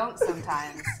really don't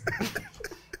sometimes.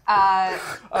 I'm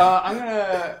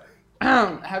gonna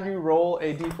have you roll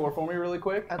a d4 for me really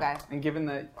quick. Okay. And given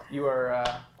that you are...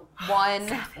 One.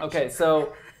 Okay,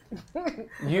 so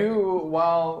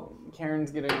while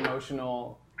Karen's getting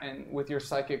emotional, and with your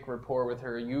psychic rapport with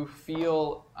her, you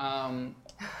feel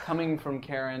coming from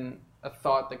Karen a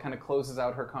thought that kind of closes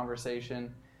out her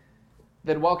conversation.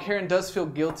 That while Karen does feel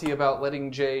guilty about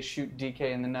letting Jay shoot DK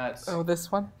in the nuts, Oh,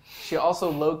 this one? she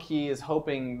also low-key is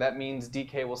hoping that means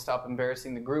DK will stop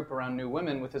embarrassing the group around new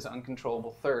women with his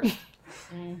uncontrollable thirst.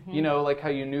 You know, like how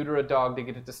you neuter a dog to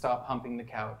get it to stop humping the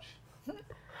couch.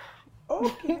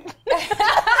 Okay.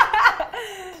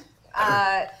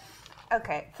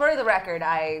 Okay. For the record,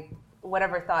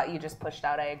 whatever thought you just pushed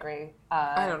out, I agree.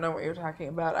 I don't know what you're talking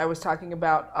about. I was talking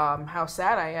about how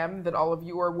sad I am that all of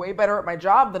you are way better at my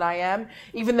job than I am,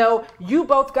 even though you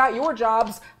both got your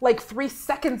jobs like 3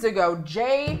 seconds ago.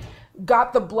 Jay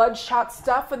got the bloodshot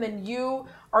stuff, and then you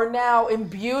are now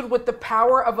imbued with the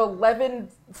power of 11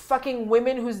 fucking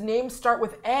women whose names start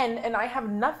with N, and I have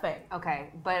nothing. Okay,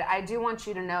 but I do want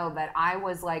you to know that I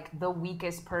was like the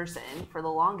weakest person for the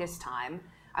longest time.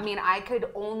 I mean, I could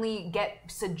only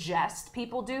suggest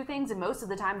people do things, and most of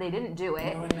the time they didn't do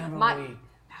it. You were never weak.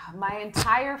 My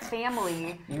entire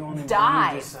family You only died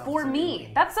believed yourself for to be me.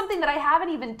 weak. That's something that I haven't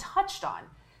even touched on.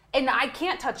 And I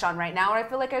can't touch on right now, or I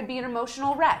feel like I'd be an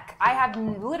emotional wreck. I have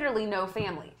literally no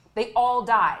family. They all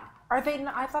died. Are they?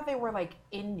 I thought they were like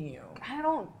in you.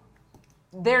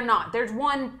 They're not. There's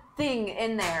one thing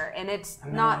in there, and it's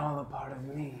And they're not all a part of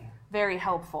me. very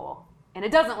helpful. And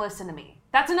it doesn't listen to me.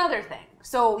 That's another thing.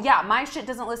 So yeah, my shit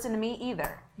doesn't listen to me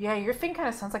either. Yeah, your thing kind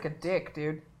of sounds like a dick,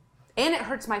 dude. And it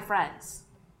hurts my friends.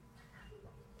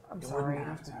 I'm You sorry. wouldn't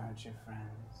have to hurt your friends.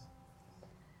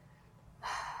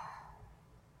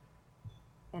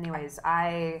 Anyways,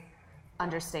 I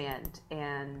understand,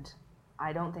 and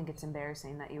I don't think it's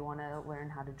embarrassing that you want to learn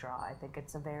how to draw. I think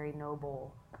it's a very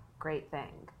noble, great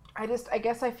thing. I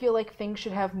guess I feel like things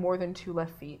should have more than 2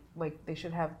 left feet. Like they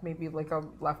should have maybe like a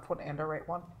left one and a right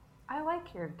one. I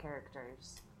like your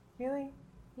characters. Really?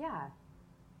 Yeah.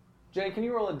 Jay, can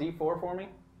you roll a d4 for me?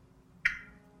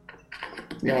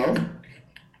 No.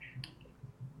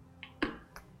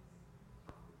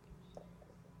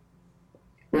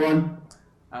 One.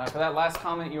 For that last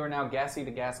comment, you are now gassy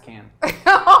to gas can.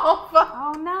 Oh fuck!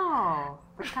 Oh no.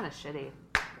 That's kind of shitty.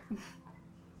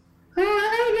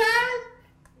 Hi guys.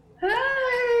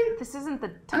 Hi. This isn't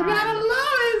the I got a time.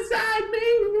 love inside me.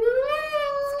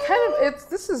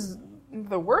 This is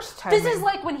the worst time. This is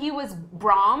like when he was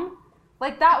Braum.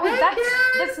 Like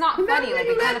that's not funny. Like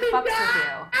it kind of fucks with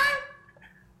you.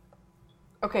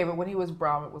 Okay, but when he was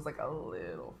Braum, it was like a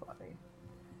little funny.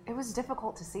 It was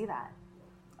difficult to see that.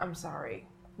 I'm sorry.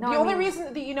 No, the I only mean-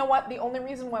 reason, you know what? The only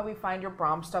reason why we find your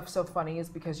Braum stuff so funny is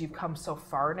because you've come so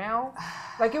far now.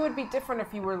 Like, it would be different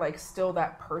if you were, like, still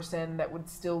that person that would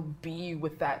still be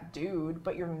with that dude,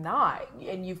 but you're not.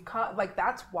 And you've come, like,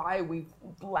 that's why we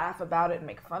laugh about it and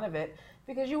make fun of it,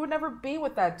 because you would never be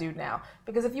with that dude now.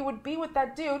 Because if you would be with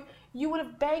that dude, you would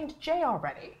have banged Jay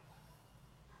already.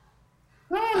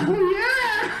 Oh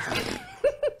yeah.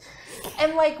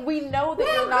 And, like, we know that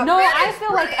you're not. No, I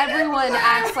feel like everyone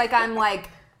acts like I'm like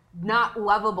not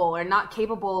lovable or not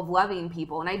capable of loving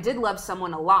people. And I did love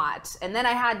someone a lot. And then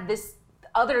I had this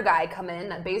other guy come in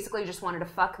that basically just wanted to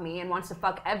fuck me and wants to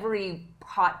fuck every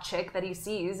hot chick that he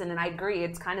sees. And then I agree,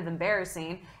 it's kind of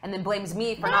embarrassing. And then blames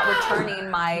me for not returning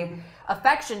my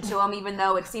affection to him, even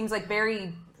though it seems like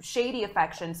very shady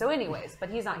affection. So anyways, but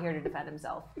he's not here to defend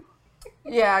himself.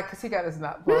 Yeah, because he got his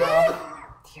nut blown off.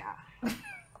 Yeah.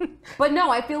 But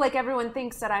no, I feel like everyone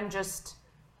thinks that I'm just,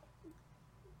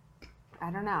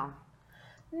 I don't know.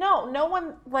 No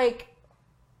one, like,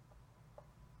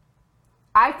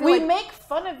 I feel we like make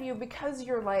fun of you because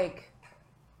you're like,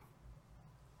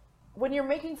 when you're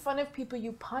making fun of people,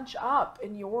 you punch up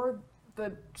and you're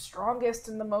the strongest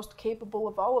and the most capable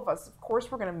of all of us. Of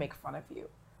course we're going to make fun of you.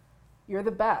 You're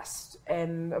the best.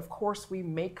 And of course we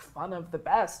make fun of the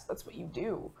best. That's what you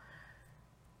do.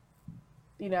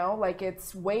 You know, like,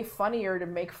 it's way funnier to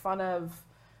make fun of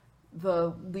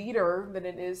the leader than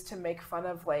it is to make fun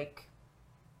of, like,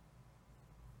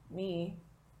 me.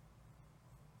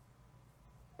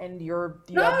 And you have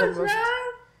the most...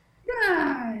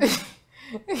 Guys,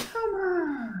 come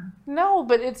on. No,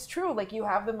 but it's true. Like, you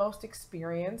have the most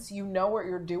experience. You know what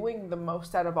you're doing the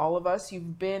most out of all of us.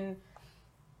 You've been...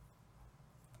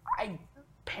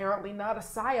 apparently not a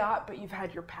psyop, but you've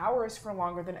had your powers for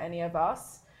longer than any of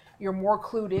us. You're more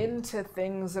clued into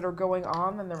things that are going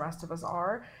on than the rest of us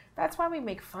are. That's why we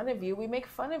make fun of you. We make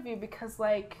fun of you because,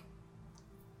 like,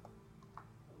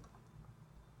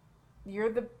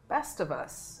 you're the best of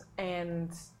us. And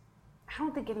I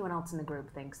don't think anyone else in the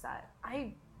group thinks that.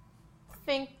 I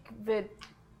think that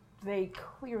they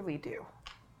clearly do.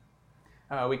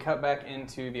 We cut back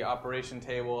into the operation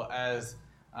table as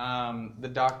the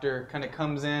doctor kind of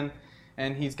comes in,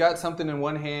 and he's got something in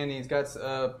one hand, he's got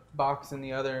a box in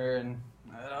the other, and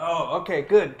okay,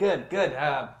 good.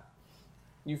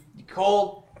 You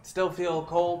cold? Still feel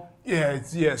cold?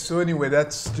 Yeah. So anyway,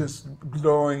 that's just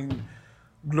glowing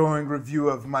review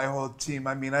of my whole team.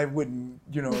 I mean, I wouldn't,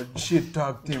 shit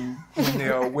talk them when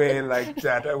they're away like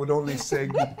that. I would only say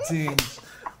good things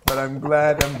but I'm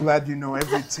glad you know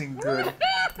everything good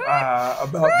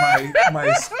about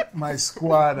my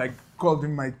squad. I called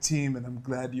in my team, and I'm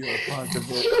glad you're a part of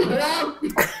it.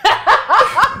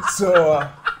 So,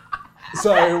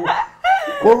 sorry,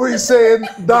 what were you saying,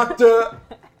 Dr.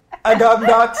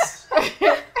 Agondox?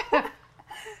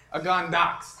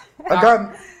 Agondox.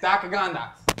 Doc Agondox.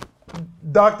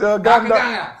 Dr.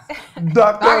 Agondox.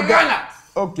 Dr.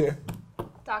 Agondox. Okay.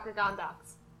 Dr.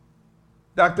 Gondox.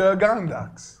 Dr.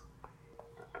 Agondox.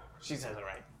 She says it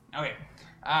right. Okay.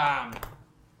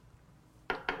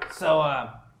 So,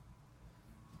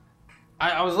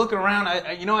 I was looking around.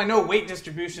 I know weight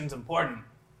distribution's important.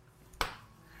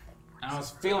 And I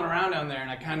was feeling around down there, and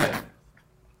I kind of.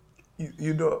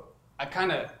 You know. I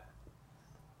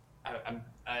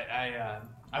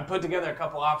put together a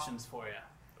couple options for you.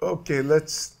 Okay,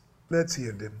 let's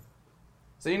hear them.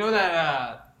 So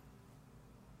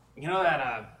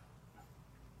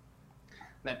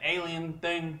that alien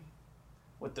thing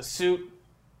with the suit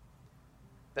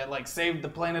that like saved the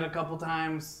planet a couple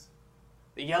times,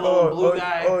 the yellow and blue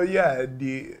guy. Oh yeah,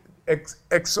 the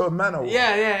Exo-Manowar.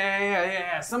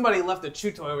 Yeah. Somebody left a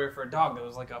chew toy over here for a dog that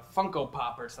was like a Funko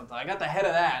Pop or something. I got the head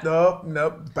of that.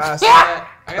 Nope. Pass. I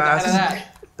got the head of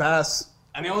that. Pass.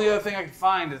 And the only other thing I could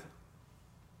find is.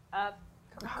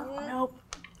 Nope.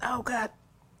 Oh god.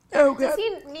 Does he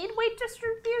need weight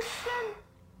distribution?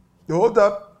 Hold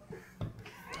up.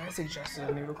 I suggested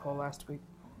a noodle call last week.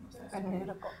 A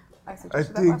noodle. I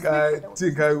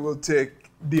think I will take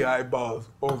the eyeball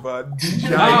over the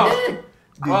giant,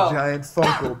 giant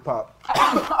Funko Pop.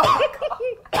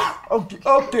 Okay.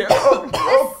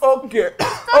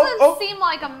 Doesn't seem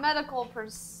like a medical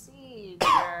procedure.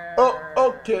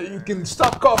 Okay. You can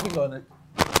stop coughing on it.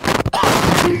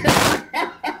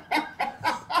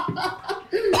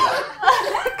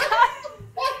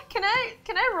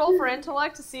 Can I roll for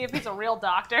intellect to see if he's a real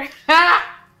doctor?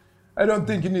 I don't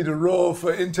think you need a roll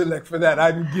for intellect for that.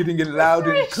 I'm getting it loud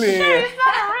and clear. Sure, he's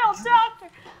not a real doctor.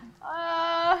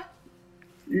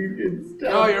 You can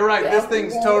stop. No, you're right. This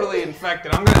thing's totally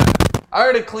infected. I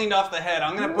already cleaned off the head.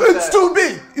 I'm gonna put It's too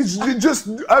big. It's just.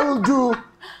 I will do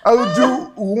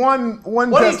one.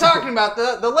 What are you talking about?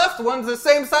 The left one's the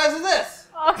same size as this.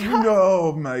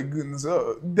 Oh my goodness.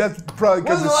 That's probably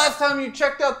When was because the last time you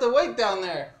checked out the weight down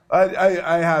there?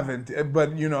 I haven't,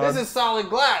 but you know. This is solid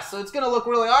glass, so it's gonna look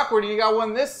really awkward. You got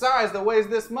one this size that weighs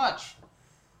this much.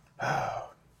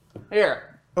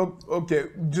 Here. Oh, okay.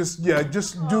 Just do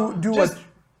what.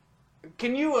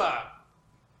 Can you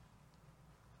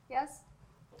Yes?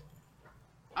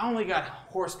 I only got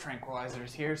horse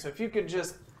tranquilizers here, so if you could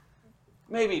just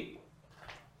maybe.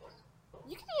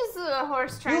 You can use the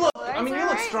horse You look. tranquilizer. I mean, you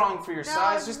look right? strong for your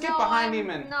size. Just get behind him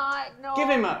and give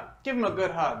him a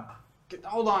good hug.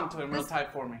 Hold on to him real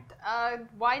tight for me.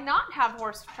 Why not have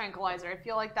horse tranquilizer? I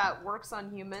feel like that works on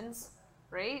humans,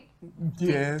 right?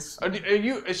 Yes.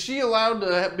 Is she allowed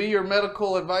to be your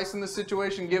medical advice in this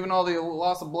situation, given all the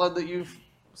loss of blood that you've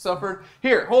suffered?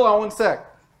 Here, hold on one sec.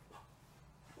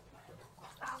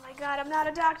 Oh my god, I'm not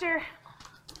a doctor.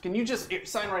 Can you just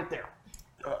sign right there?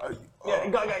 Yeah.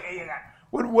 Go.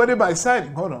 What am I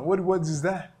signing? Hold on. What is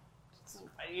that?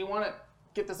 You want to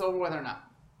get this over with or not?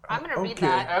 I'm gonna read Okay.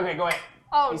 that. Okay, go ahead.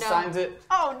 Oh He no. signs it.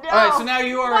 Oh no. All right, so now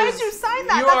you are. Why did you sign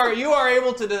that? You are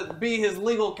able to be his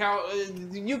legal counsel.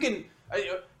 You can.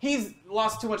 He's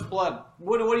lost too much blood.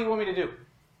 What do you want me to do?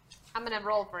 I'm gonna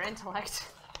roll for intellect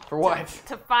For what?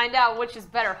 to find out which is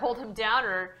better: hold him down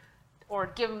or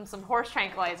give him some horse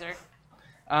tranquilizer.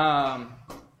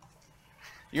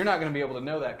 You're not going to be able to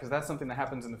know that because that's something that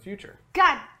happens in the future.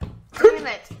 God damn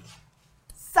it!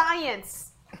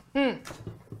 Science.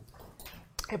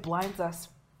 It blinds us.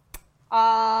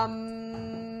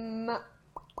 I'm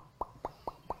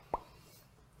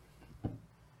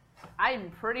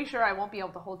pretty sure I won't be able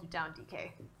to hold you down,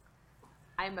 DK.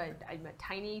 I'm a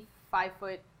tiny 5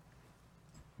 foot.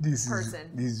 This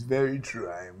person. is very true.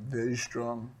 I am very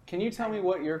strong. Can you tell me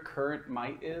what your current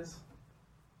might is?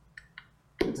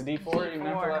 It's a D4 even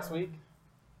after last week?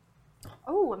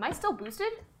 Oh, am I still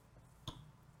boosted?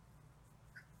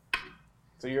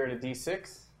 So you're at a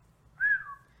D6?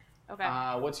 Okay.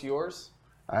 What's yours?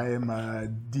 I am a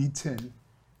D10.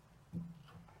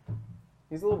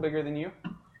 He's a little bigger than you.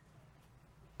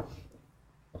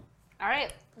 All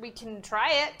right, we can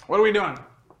try it. What are we doing?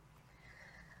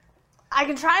 I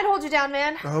can try and hold you down,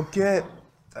 man. Okay.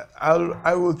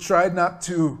 I will try not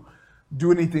to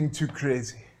do anything too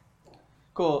crazy.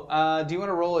 Cool. Do you want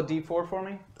to roll a D4 for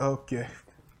me? Okay.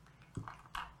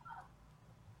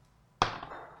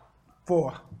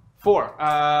 4. 4.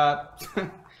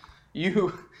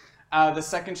 You The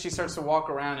second she starts to walk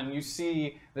around and you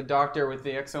see the doctor with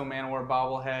the Exo Manowar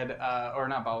bobblehead, or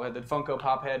not bobblehead, the Funko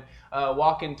Pop head,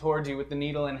 walking towards you with the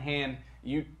needle in hand,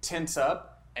 you tense up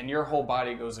and your whole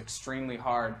body goes extremely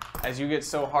hard. As you get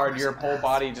so hard, your whole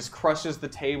body just crushes the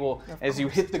table as you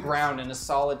hit the ground in a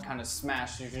solid kind of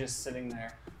smash. You're just sitting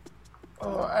there.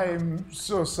 Oh, I'm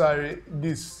so sorry.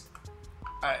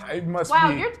 I must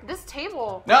Wow, be. this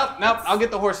table. Nope. I'll get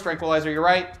the horse tranquilizer. You're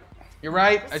right.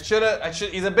 I should.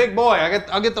 He's a big boy.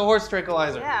 I'll get the horse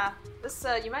tranquilizer. Yeah, this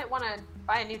you might want to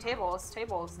buy a new table. This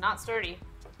table is not sturdy.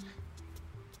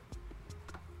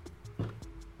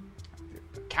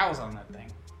 The cow's on that thing.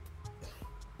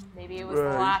 Maybe it was the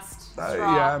last straw.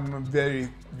 Yeah, I'm very,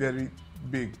 very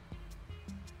big.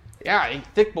 Yeah, a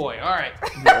thick boy. All right.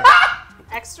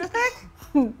 Extra thick?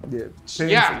 Yeah.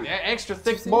 Yeah, extra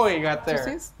thick boy you got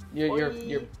there.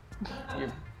 Your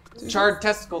charred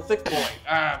testicle thick boy.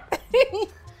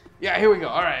 Yeah, here we go.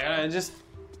 All right, just.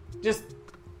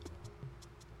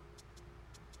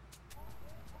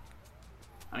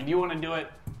 I mean, you want to do it?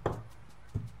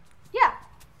 Yeah,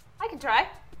 I can try.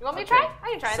 You want me to Okay. try? I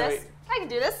can try So this. I can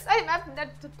do this. I've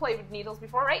played with needles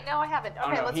before, right? No, I haven't.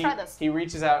 Okay, no, let's try this. He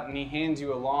reaches out and he hands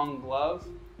you a long glove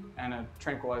and a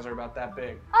tranquilizer about that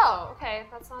big. Oh, okay.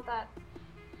 That's not that.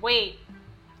 Wait.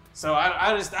 So I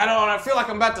don't want to feel like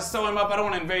I'm about to sew him up. I don't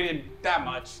want to invade him that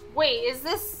much. Wait, is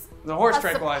this The horse a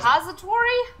tranquilizer. suppository?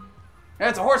 Yeah,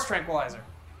 it's a horse tranquilizer.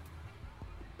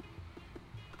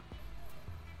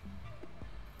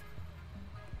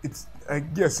 I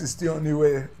guess it's the only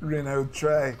way, Rin, I would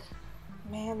try.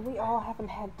 Man, we all haven't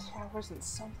had showers in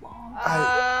so long.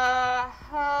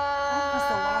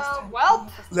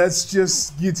 Well, Let's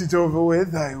just get it over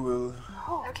with. I will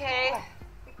okay.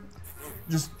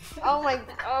 just. Oh my.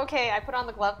 Okay, I put on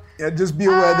the glove. Yeah, just be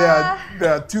aware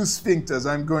there are two sphincters.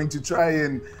 I'm going to try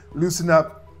and loosen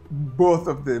up both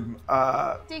of them.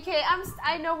 DK,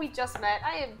 I know we just met.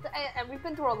 And we've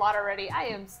been through a lot already. I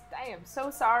am so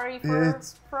sorry for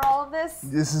all of this.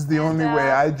 This is the only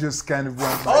way. I just kind of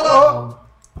went. Hold on.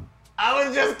 I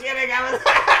was just kidding. I was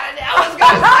gonna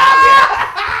stop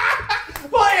you.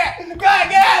 Boy, go ahead,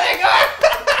 get out of there. Go ahead.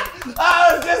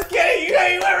 I was just kidding. You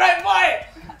went right for it.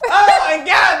 Oh my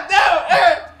God, no.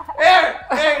 Here,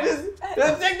 just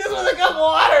take this with a cup of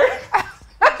water.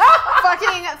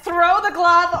 Fucking throw the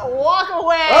glove, walk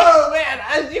away. Oh man,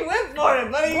 as you went for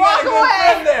it, buddy, you got a good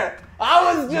friend there.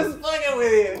 I was just fucking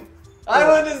with you. I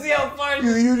wanted to see how far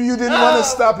You didn't want to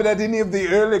stop it at any of the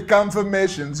early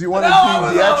confirmations. You wanted No, to I do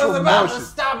was the actual about motion. to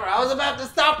stop her. I was about to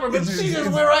stop her, but It's- she just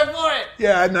it's- went right for it.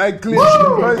 Yeah, and I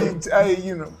clinched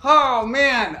it. Oh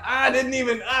man, I didn't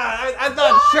even. I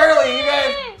thought Shirley, you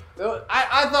guys.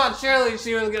 I thought Shirley,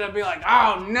 she was gonna be like,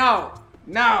 oh no.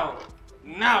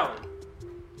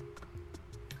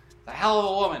 A hell of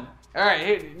a woman. All right,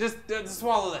 here, just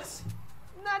swallow this.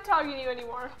 I'm not talking to you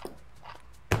anymore.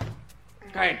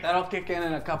 Great, that'll kick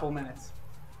in a couple minutes.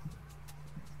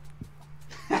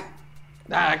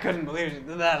 I couldn't believe you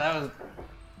did that. That was.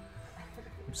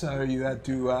 I'm sorry you had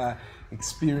to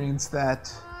experience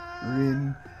that,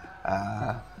 Rin.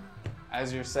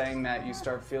 As you're saying that, you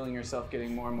start feeling yourself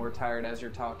getting more and more tired as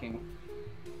you're talking.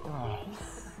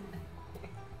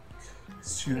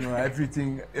 So,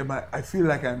 everything. I feel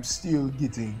like I'm still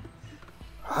getting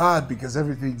hard because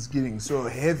everything's getting so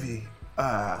heavy.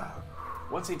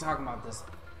 What's he talking about? This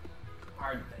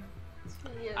hard thing.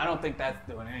 I don't think that's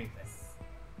doing anything.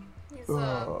 He's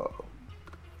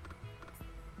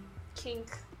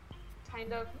kink,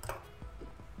 kind of.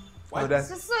 What? It's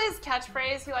just his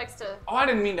catchphrase. He likes to. Oh, I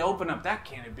didn't mean to open up that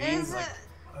can of beans. Is Like, it?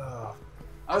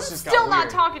 I was just Still got not weird.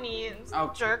 talking to you,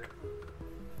 Oh. jerk.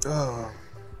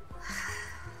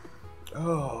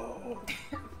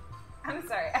 I'm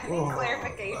sorry. I need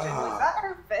clarification. Was that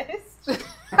her fist?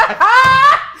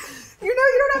 You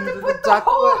don't have to put the Duck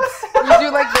whole. lips. You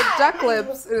do like the duck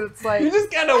lips, and it's like. You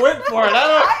just kind of went for it.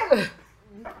 I don't.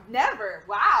 Never.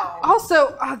 Wow.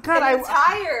 Also, oh God,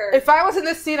 Entire. if I was in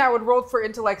this scene, I would roll for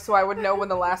intellect so I would know when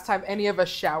the last time any of us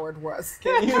showered was.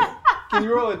 Can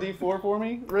you roll a d4 for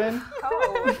me, Rin?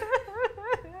 Oh.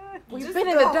 We've Just been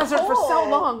in the go desert for so cold.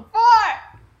 long.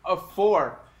 A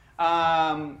 4.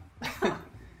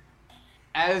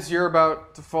 As you're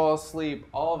about to fall asleep,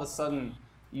 all of a sudden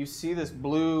you see this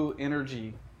blue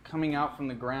energy coming out from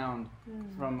the ground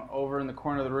from over in the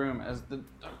corner of the room. As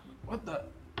what the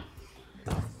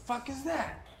fuck is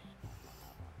that?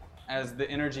 As the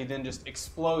energy then just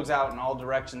explodes out in all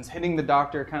directions, hitting the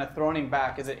doctor, kind of throwing him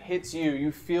back. As it hits you,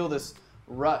 you feel this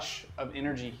rush of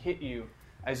energy hit you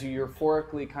as you're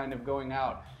euphorically kind of going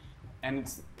out. And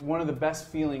it's one of the best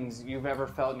feelings you've ever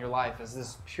felt in your life, is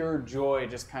this pure joy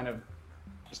just kind of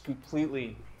just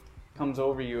completely comes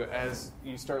over you as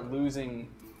you start losing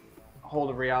hold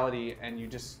of reality and you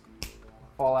just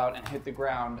fall out and hit the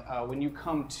ground. When you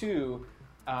come to,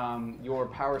 your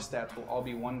power stats will all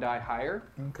be 1 die higher.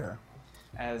 Okay.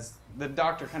 As the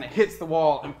doctor kind of hits the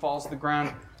wall and falls to the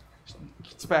ground,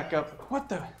 gets back up. What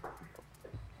the?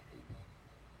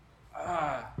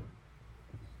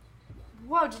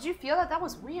 Whoa, did you feel that? That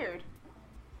was weird.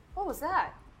 What was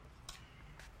that?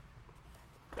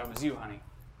 That was you, honey.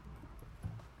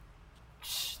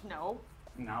 Shh, no.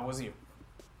 No, it was you.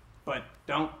 But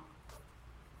don't.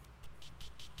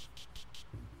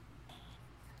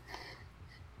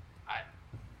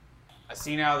 I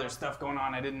see now there's stuff going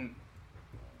on. I didn't.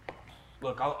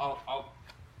 Look,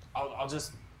 I'll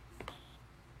just.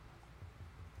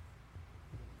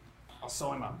 I'll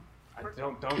sew him up.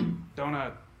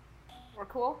 Don't. We're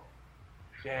cool?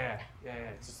 Yeah.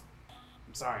 It's just,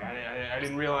 I'm sorry. I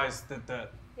didn't realize that the.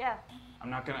 Yeah. I'm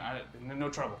not gonna. No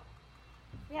trouble.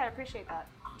 Yeah, I appreciate that.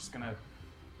 I'm just gonna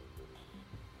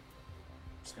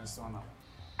sew him up.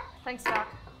 Thanks, Doc.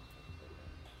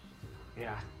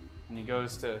 Yeah. And he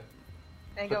goes to.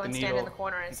 I put go the and needle. stand in the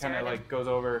corner and He stare kind at of him. like goes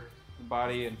over the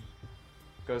body and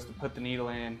goes to put the needle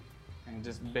in and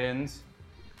just bends.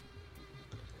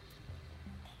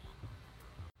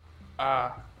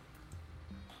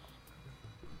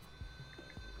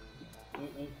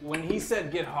 When he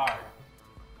said get hard,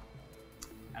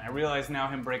 and I realize now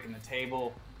him breaking the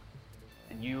table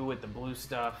and you with the blue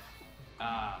stuff,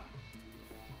 are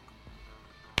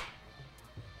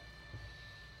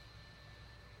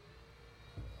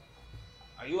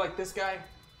you like this guy?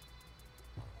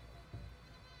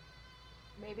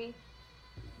 Maybe.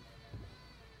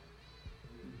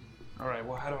 All right.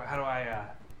 Well, how do I?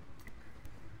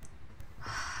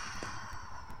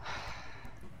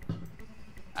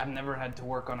 I've never had to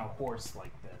work on a horse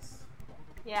like this.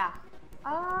 Yeah.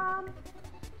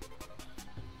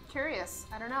 Curious.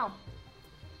 I don't know.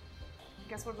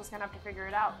 Guess we're just gonna have to figure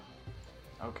it out.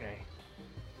 Okay.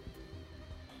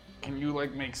 Can you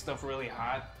like make stuff really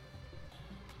hot?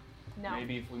 No.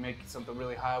 Maybe if we make something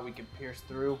really hot, we could pierce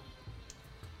through.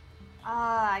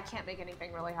 I can't make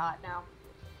anything really hot now.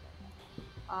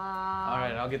 All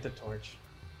right, I'll get the torch.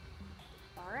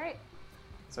 All right.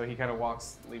 So he kind of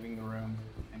walks, leaving the room,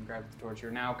 and grabs the torch.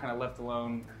 You're now kind of left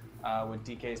alone with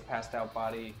DK's passed out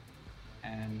body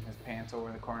and his pants over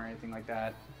in the corner, anything like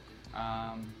that.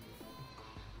 I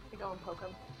go and poke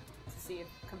him to see,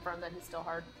 confirm that he's still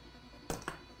hard.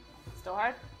 Still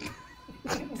hard?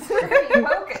 You're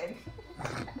poking.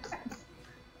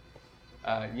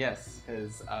 Yes,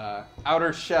 his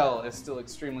outer shell is still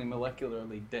extremely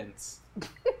molecularly dense.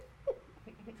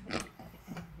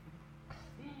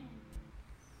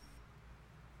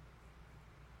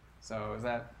 So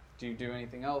do you do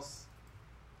anything else?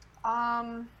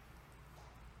 I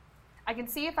can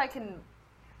see if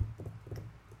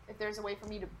there's a way for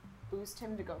me to boost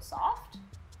him to go soft.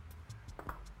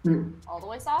 All the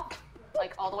way soft?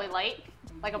 Like all the way light?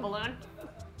 Like a balloon?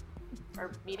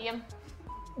 Or medium?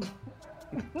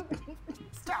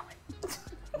 Stop it.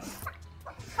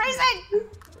 Freezing!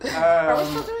 Are we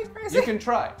still doing crazy? You can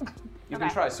try. You can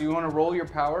Okay. try. So you want to roll your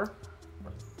power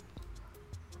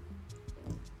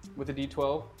with a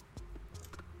d12?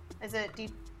 Is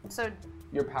it so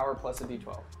Your power plus a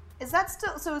d12. is that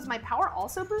still so is my power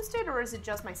also boosted or is it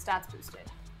just my stats boosted?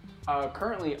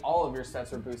 Currently, all of your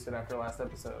stats are boosted after last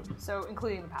episode. So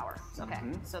including the power. Okay.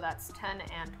 Mhm. So that's 10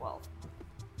 and 12.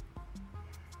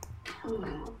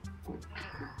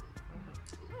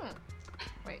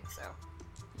 Wait, so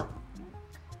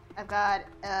I've got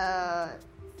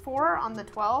 4 on the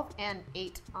 12 and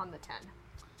 8 on the 10.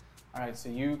 All right, so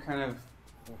you kind of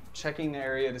checking the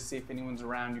area to see if anyone's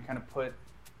around. You kind of put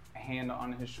a hand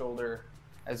on his shoulder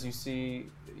as you see,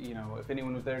 if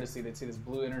anyone was there to see, they'd see this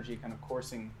blue energy kind of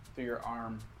coursing through your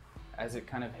arm as it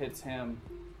kind of hits him.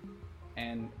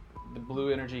 And the blue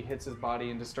energy hits his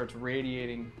body and just starts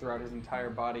radiating throughout his entire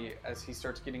body as he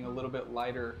starts getting a little bit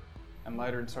lighter and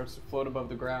lighter and starts to float above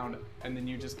the ground. And then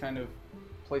you just kind of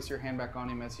place your hand back on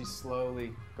him as he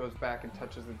slowly goes back and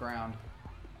touches the ground.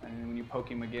 And then when you poke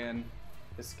him again,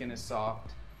 his skin is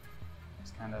soft.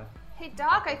 It's kind of... Hey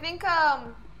Doc, I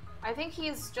think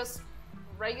he's just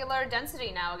regular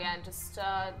density now again, just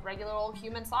regular old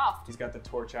human soft. He's got the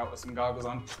torch out with some goggles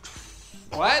on.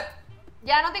 What?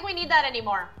 Yeah, I don't think we need that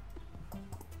anymore.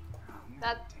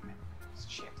 That Damn it.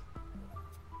 Shit.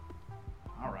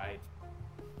 All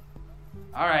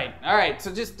right.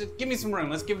 So just give me some room.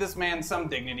 Let's give this man some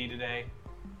dignity today.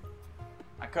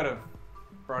 I could have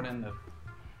brought in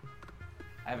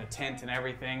I have a tent and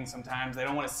everything. Sometimes they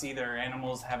don't want to see their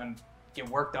animals get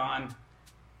worked on.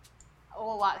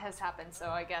 whole lot has happened, so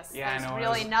I guess Yeah, I there's know,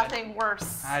 really nothing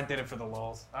worse. I did it for the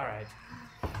lulz. All right.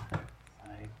 I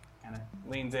kind of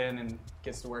leans in and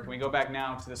gets to work. We go back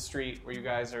now to the street where you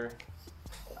guys are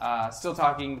still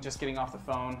talking, just getting off the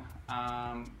phone,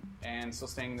 and still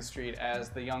staying in the street as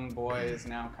the young boy is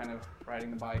now kind of riding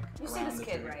the bike You see around this the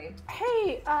kid, street. right?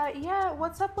 Hey, yeah,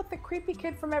 what's up with the creepy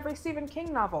kid from every Stephen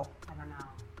King novel? I don't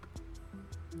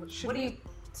know. Should What do we you?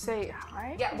 say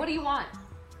hi? Yeah. What do you want?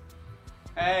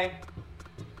 Hey,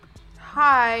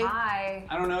 Hi. Hi.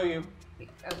 I don't know you.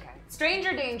 Okay.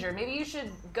 Stranger danger. Maybe you should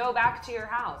go back to your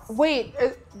house. Wait,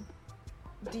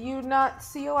 do you not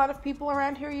see a lot of people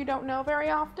around here you don't know very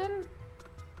often?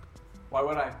 Why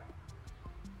would I?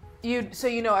 So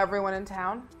you know everyone in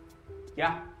town,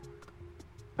 Yeah.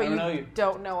 but I don't know you.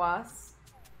 don't know us.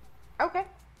 Okay.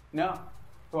 No.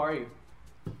 Who are you?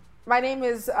 My name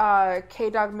is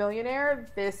K-Dog Millionaire.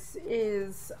 This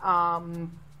is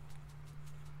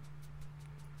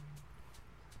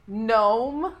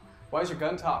Gnome. Why is your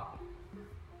gun top?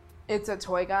 It's a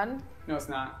toy gun. No, it's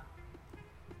not.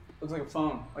 Looks like a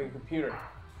phone, like a computer.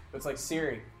 But it's like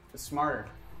Siri. It's smarter.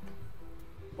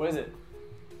 What is it?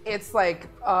 It's like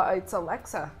it's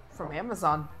Alexa from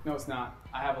Amazon. No, it's not.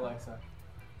 I have Alexa.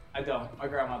 I don't. My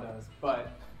grandma does.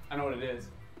 But I know what it is.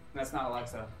 And that's not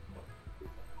Alexa.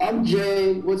 I'm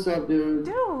Jay. What's up, dude?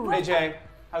 Dude. Hey, Jay.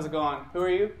 How's it going? Who are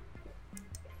you?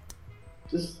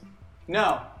 Just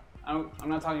No. I'm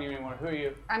not talking to you anymore. Who are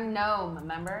you? I'm Gnome.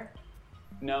 Remember?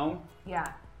 Gnome?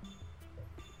 Yeah.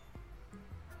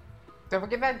 Don't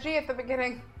forget that G at the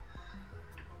beginning.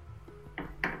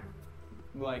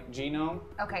 Like Genome?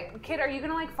 Okay, kid, are you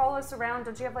gonna like follow us around?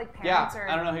 Don't you have like Yeah, parents or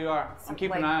I don't know who you are. I'm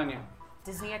keeping an like- eye on you.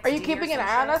 Disney XD Are you or keeping an some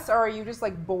eye on shit? us, or are you just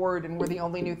like bored and we're the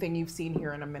only new thing you've seen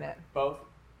here in a minute? Both?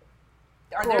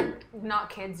 Are there not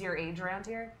kids your age around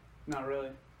here? Not really.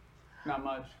 Not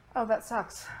much. Oh, that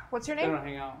sucks. What's your They name? don't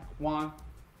hang out. Juan,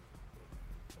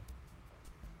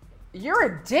 You're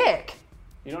a dick.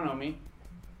 you don't know me.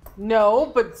 No,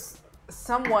 but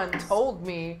someone told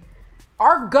me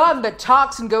our gun that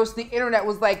talks and goes to the internet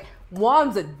was like,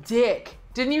 Juan's a dick.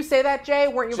 Didn't you say that, Jay?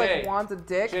 Weren't you Jay. like, Juan's a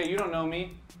dick? Jay, you don't know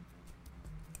me.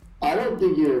 I don't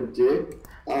think you're a dick.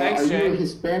 Thanks, are Jay. you a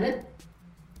Hispanic?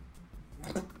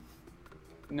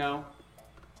 No.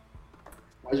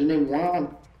 Why's your name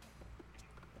Juan?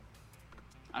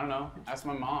 I don't know. Ask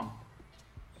my mom.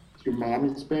 Is your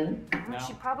mom Hispanic? No.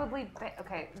 She probably.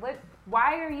 Okay,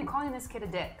 why are you calling this kid a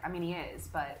dick? I mean, he is,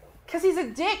 but. Because he's a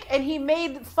dick and he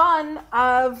made fun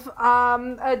of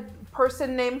a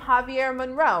person named Javier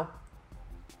Monroe.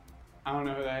 I don't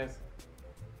know who that is.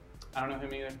 I don't know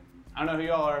him either. I don't know who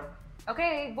y'all are.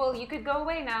 Okay, well, you could go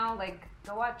away now. Like,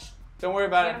 go watch. Don't worry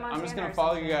about it. Hannah I'm just Montana gonna or follow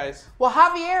something. you guys. Well,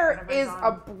 Javier Whatever's is on.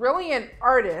 a brilliant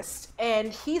artist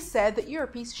and he said that you're a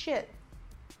piece of shit.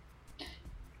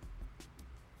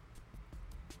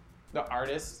 The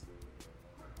artist.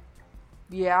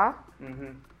 Yeah?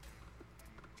 Mm-hmm.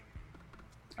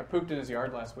 I pooped in his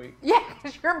yard last week. Yeah,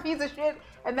 because you're a piece of shit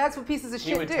and that's what pieces of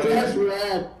He shit would do. tell That's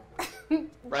rad.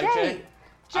 Right, Jay?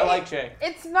 I like Jay.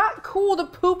 It's not cool to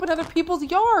poop in other people's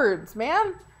yards,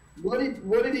 man. What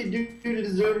did he do to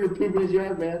deserve your poop in his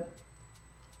yard, man?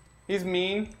 He's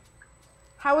mean.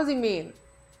 How is he mean?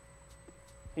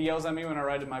 He yells at me when I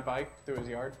ride my bike through his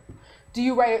yard. Do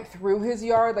you ride it through his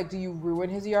yard? Like, do you ruin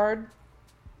his yard?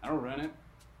 I don't ruin it.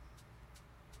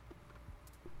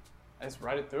 I just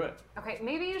ride it through it. Okay,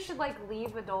 maybe you should like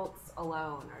leave adults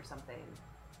alone or something.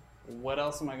 What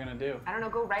else am I gonna do? I don't know.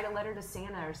 Go write a letter to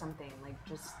Santa or something. Like,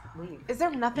 just leave. Is there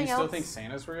Do nothing you still else? think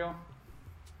Santa's real?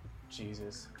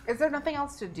 Jesus. Is there nothing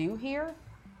else to do here?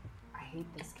 I hate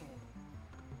this kid.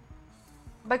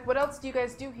 Like, what else do you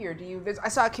guys do here? I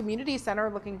saw a community center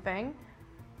looking thing.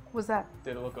 What was that?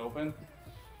 Did it look open?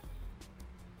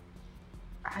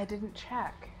 I didn't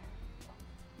check.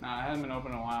 Nah, it hasn't been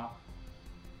open in a while.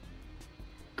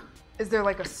 Is there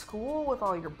like a school with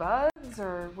all your buds,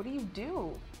 or what do you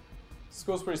do?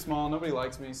 School's pretty small. Nobody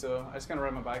likes me, so I just kind of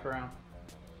ride my bike around.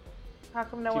 How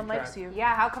come no Keep one likes track. you?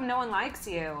 Yeah, how come no one likes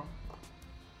you?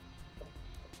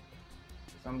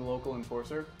 'Cause I'm the local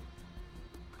enforcer.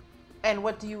 And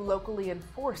what do you locally Is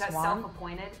enforce, that Juan?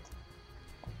 self-appointed?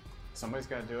 Somebody's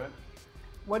got to do it.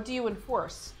 What do you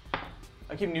enforce?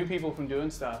 I keep new people from doing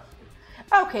stuff.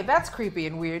 Okay, that's creepy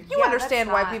and weird. You Yeah, understand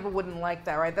that's why not- people wouldn't like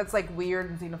that, right? That's like weird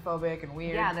and xenophobic and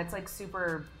weird. Yeah, that's like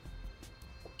super.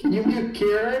 Can you mute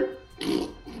Karen?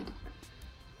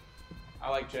 I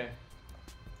like Jay.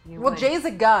 Well, Jay's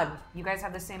a gun. You guys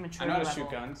have the same I maturity know how to level.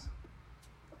 shoot guns.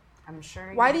 I'm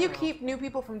sure. Why do you keep new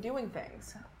people from doing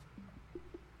things?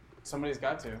 Somebody's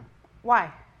got to.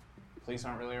 Why? Police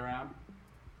aren't really around.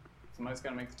 Somebody's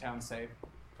got to make the town safe.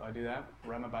 Do I do that?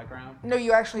 Ride my bike around? No,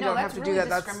 you actually No, don't that's have to really do that.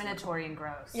 That's discriminatory and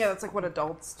gross. yeah, that's like what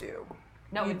adults do.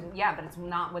 No, yeah, but it's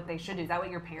not what they should do. Is that what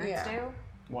your parents Yeah. do?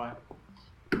 What?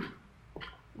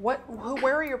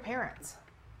 Where are your parents?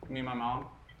 Me and my mom?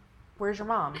 Where's your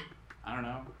mom? I don't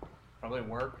know. Probably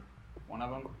work. One of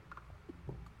them.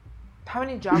 How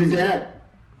many jobs? Who's that?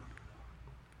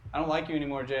 I don't like you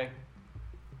anymore, Jay.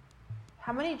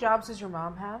 How many jobs does your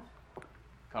mom have?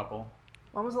 Couple.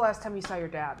 When was the last time you saw your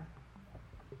dad?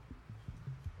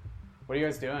 What are you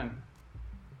guys doing?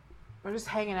 We're just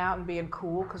hanging out and being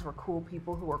cool because we're cool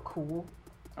people who are cool.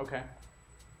 Okay.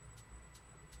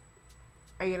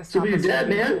 Are you gonna So stop be us your dad, from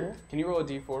being man. cool? Can you roll a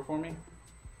d4 for me?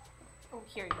 Oh,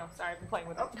 here you go. Sorry, I've been playing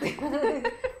with it.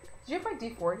 Did you have my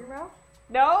D4 in your mouth?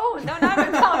 No, not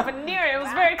even close, but near it. It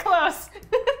was very close.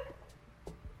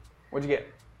 What'd you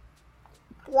get?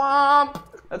 Womp.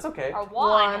 That's okay. A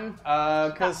one.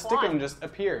 Because Got one. Stickum just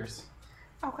appears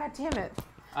Oh god damn it.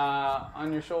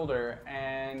 on your shoulder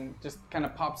and just kind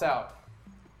of pops out.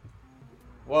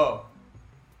 Whoa.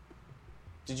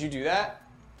 Did you do that?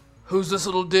 Who's this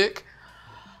little dick?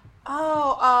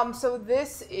 Oh, so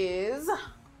this is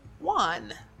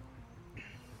one.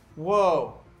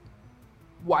 Whoa.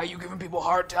 Why are you giving people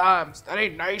hard times? That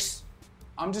ain't nice.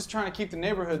 I'm just trying to keep the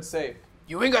neighborhood safe.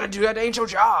 You ain't gotta do that, that ain't your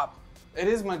job. It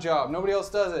is my job. Nobody else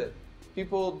does it.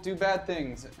 People do bad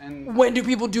things and When do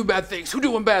people do bad things? Who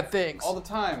doing bad things? all the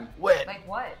time. When? Like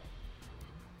what?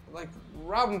 Like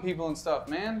robbing people and stuff,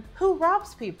 man. Who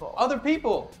robs people? Other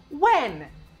people. When?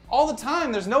 All the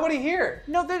time. There's nobody here.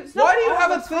 No, there's Why do you all have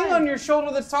the a thing time. on your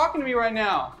shoulder that's talking to me right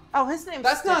now? Oh, his name's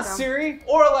That's not Stickum. Siri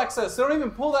or Alexa, so don't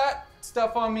even pull that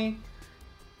stuff on me.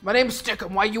 My name's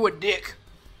Stickum. Why you a dick?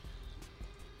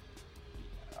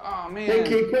 Oh, man. Hey,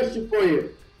 Kate, question for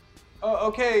you. Oh,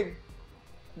 okay,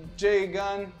 Jay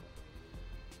Gunn.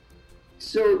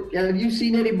 So, have you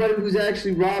seen anybody who's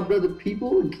actually robbed other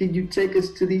people? And can you take us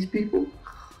to these people?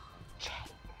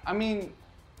 I mean,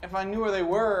 if I knew where they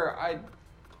were,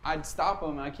 I'd stop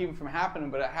them and I'd keep them from happening,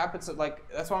 but it happens, like,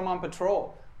 that's why I'm on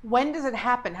patrol. When does it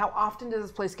happen? How often does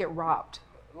this place get robbed?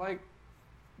 Like,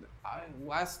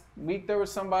 last week there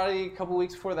was somebody, a couple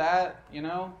weeks before that, you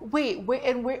know? Wait,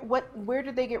 where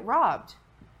did they get robbed?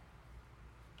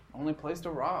 Only place to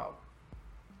rob.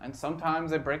 And sometimes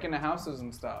they break into houses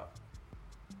and stuff.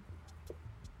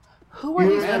 Who are You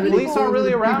these don't have Man, any police aren't clue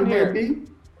really who the around people here. might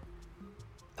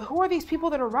be? Who are these people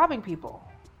that are robbing people?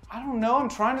 I don't know, I'm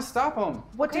trying to stop them.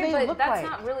 What do Okay, they but look that's like?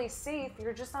 not really safe.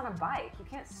 You're just on a bike. You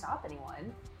can't stop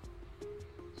anyone.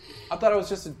 I thought I was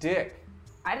just a dick.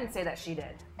 I didn't say that she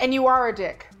did. And you are a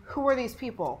dick. Who are these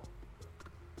people?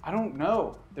 I don't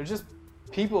know. They're just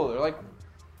people. They're like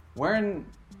wearing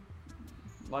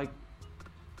like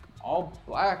all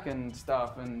black and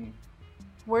stuff, and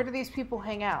Where do these people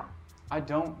hang out? I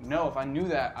don't know. If I knew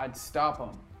that, I'd stop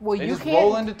them. Well, they you just can't-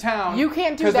 roll into town. you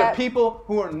can't do because that. they're people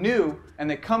who are new, and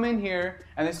they come in here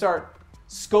and they start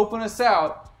scoping us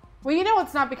out. Well, you know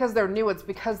it's not because they're new, it's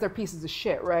because they're pieces of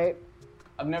shit, right?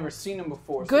 I've never seen them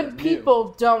before. So Good they're new.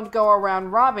 people don't go around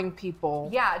robbing people.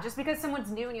 Yeah, just because someone's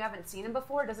new and you haven't seen him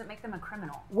before doesn't make them a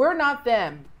criminal. We're not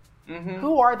them. Mm-hmm.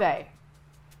 Who are they?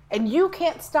 And you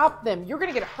can't stop them. You're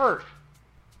gonna get hurt.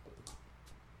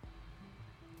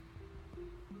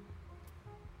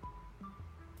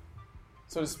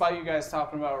 So despite you guys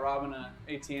talking about robbing an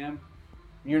ATM,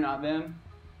 you're not them.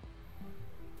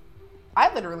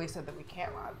 I literally said that we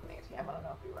can't rob an ATM. I don't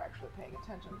know if you were actually paying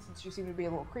attention since you seem to be a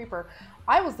little creeper.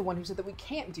 I was the one who said that we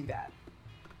can't do that.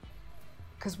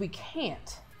 Because we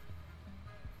can't.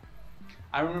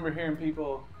 I remember hearing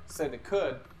people say they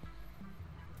could.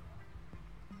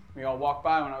 We all walked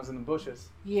by when I was in the bushes.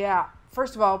 Yeah.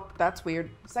 First of all, that's weird.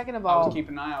 Second of I all, was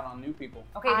keeping an eye out on new people.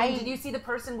 Okay, then did you see the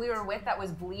person we were with that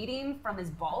was bleeding from his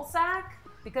ball sack?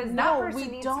 Because that no, person we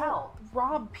needs don't help.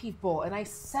 rob people. And I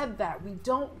said that. We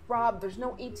don't rob. There's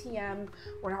no ATM.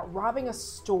 We're not robbing a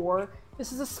store.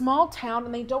 This is a small town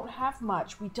and they don't have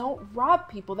much. We don't rob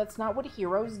people. That's not what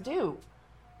heroes do.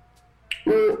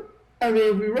 Well, I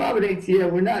mean, if we rob an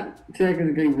ATM, we're not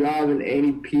technically robbing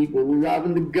any people. We're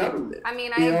robbing the government. I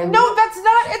mean, You know? No, that's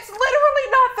not. It's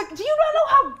literally not. Do you not know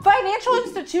how financial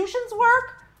institutions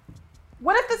work?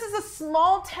 What if this is a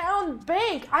small town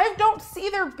bank? I don't see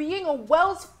there being a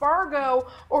Wells Fargo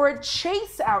or a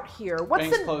Chase out here. What's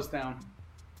Bank's the closed down.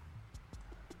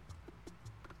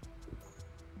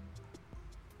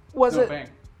 was No it? bank.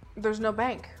 There's no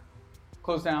bank.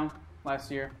 Closed down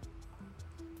last year.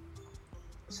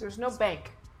 So there's no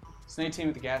bank. It's an ATM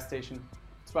at the gas station.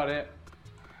 That's about it.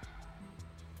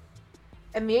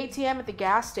 And the ATM at the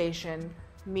gas station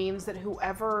means that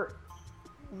whoever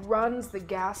runs the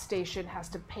gas station has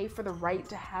to pay for the right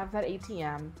to have that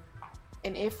ATM.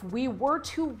 And if we were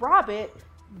to rob it,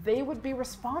 they would be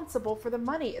responsible for the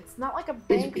money. It's not like a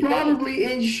bank. It's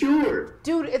probably insured.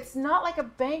 Dude, it's not like a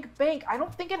bank. I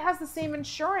don't think it has the same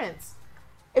insurance.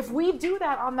 If we do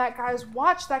that on that guy's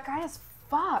watch, that guy is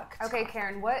fucked. Okay,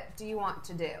 Karen, what do you want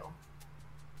to do?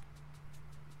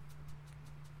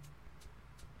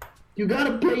 You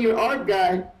gotta pay your art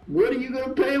guy. What are you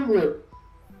gonna pay him with?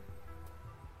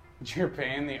 You're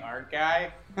paying the art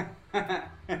guy?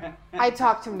 I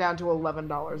talked him down to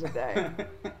 $11 a day.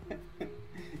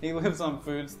 He lives on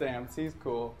food stamps. He's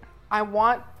cool. I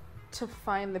want to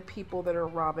find the people that are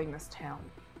robbing this town.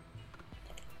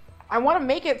 I want to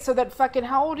make it so that fucking,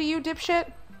 how old are you,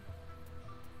 dipshit?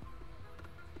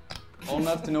 Old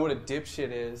enough to know what a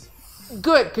dipshit is.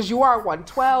 Good, because you are one.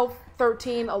 12,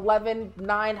 13, 11,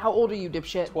 9. How old are you,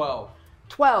 dipshit? 12.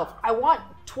 12. I want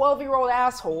 12-year-old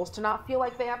assholes to not feel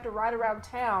like they have to ride around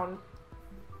town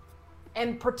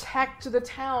and protect the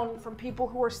town from people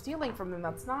who are stealing from them.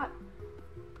 That's not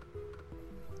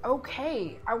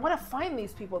okay. I want to find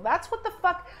these people. That's what the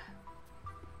fuck...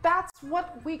 That's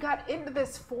what we got into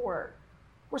this for.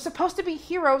 We're supposed to be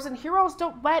heroes, and heroes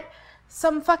don't let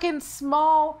some fucking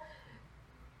small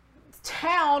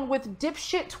town with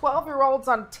dipshit 12-year-olds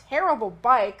on terrible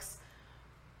bikes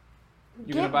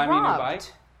You gonna buy me a new bike?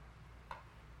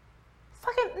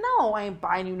 Fucking no, I ain't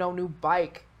buying you no new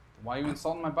bike. Why are you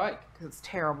insulting my bike? Because it's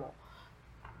terrible.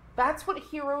 That's what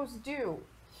heroes do.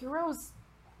 Heroes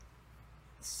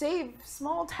save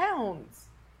small towns.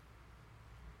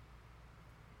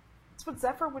 That's what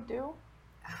Zephyr would do.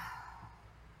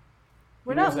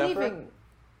 We're You know not Zephyr? leaving.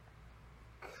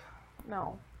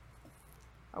 No.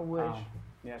 I wish. Oh,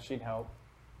 yeah, she'd help.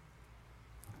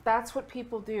 That's what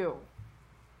people do.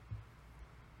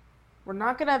 We're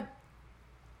not gonna...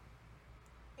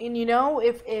 And you know,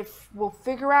 if we'll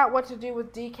figure out what to do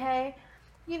with DK...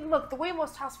 Look, the way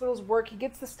most hospitals work, he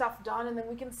gets the stuff done and then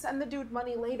we can send the dude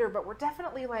money later, but we're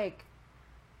definitely like...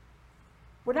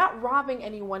 We're not robbing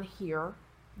anyone here.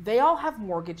 They all have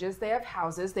mortgages, they have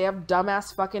houses, they have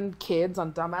dumbass fucking kids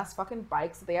on dumbass fucking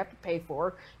bikes that they have to pay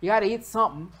for. You gotta eat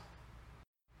something.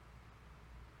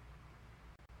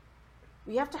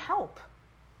 We have to help.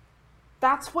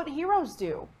 That's what heroes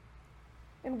do.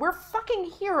 And we're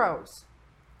fucking heroes.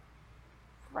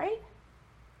 Right?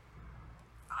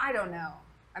 I don't know.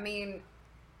 I mean,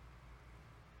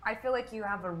 I feel like you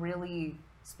have a really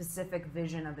specific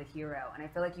vision of a hero, and I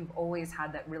feel like you've always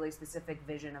had that really specific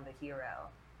vision of a hero.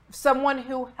 Someone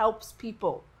who helps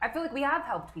people. I feel like we have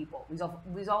helped people. We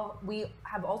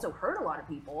have also hurt a lot of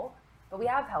people, but we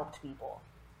have helped people.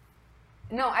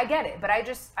 No, I get it, but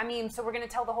I mean, so we're going to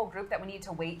tell the whole group that we need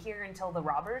to wait here until the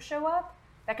robbers show up?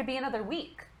 That could be another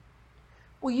week.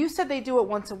 Well, you said they do it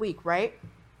once a week, right?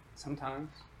 Sometimes.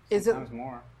 Is Sometimes it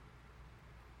more.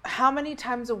 How many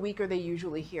times a week are they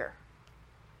usually here?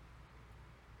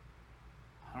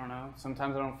 I don't know.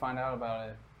 Sometimes I don't find out about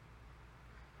it.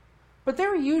 But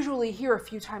they're usually here a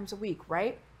few times a week,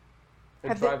 right? They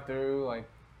Have drive through, like,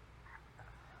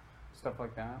 stuff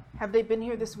like that. Have they been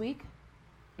here this week?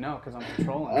 No, because I'm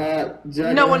patrolling.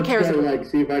 Zach, No I'm one cares. trying to, like,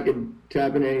 see if I can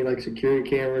tap in any, like, security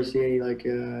cameras, see any, like,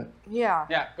 Yeah.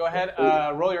 Yeah, go ahead.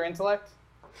 Roll your intellect.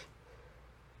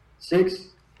 6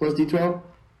 plus D12?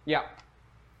 Yeah.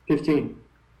 15.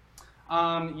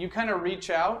 You kind of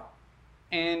reach out,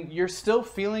 and you're still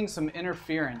feeling some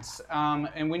interference.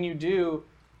 And when you do,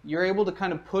 you're able to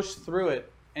kind of push through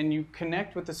it, and you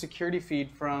connect with the security feed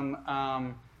from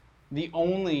the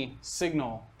only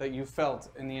signal that you felt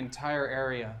in the entire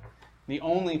area. The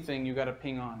only thing you got to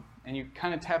ping on. And you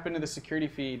kind of tap into the security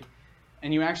feed,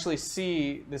 and you actually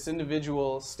see this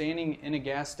individual standing in a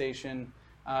gas station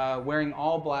wearing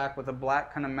all black with a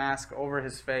black kind of mask over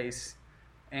his face.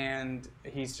 And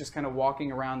he's just kind of walking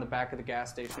around the back of the gas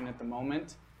station at the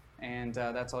moment, and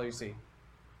that's all you see.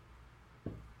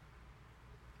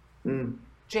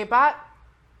 J-Bot,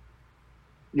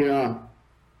 Yeah.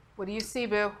 what do you see,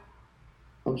 boo?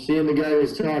 I'm seeing the guy he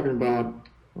was talking about.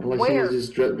 All I see Where? is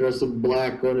just dressed in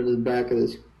black going into the back of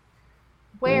this.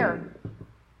 Where?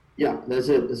 Yeah, that's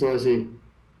it. That's all I see.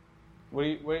 What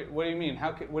do you mean?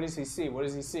 What does he see? What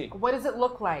does he see? What does it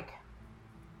look like?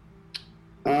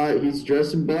 He's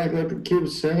dressed in black like the kid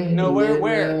was saying. No, and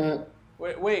where? then,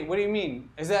 Wait, what do you mean?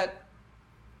 Is that...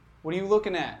 What are you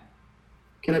looking at?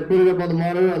 Can I put it up on the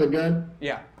monitor on the gun?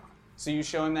 Yeah. So you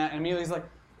show him that, and immediately he's like,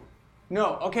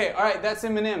 no, okay, all right, that's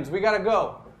M&M's. We gotta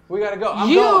go. We gotta go. I'm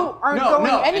You going. aren't no, going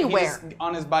no. anywhere. And he just,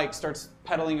 on his bike, starts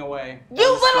pedaling away. You down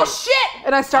the little street. shit!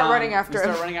 And I start running after you him.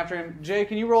 start running after him. Jay,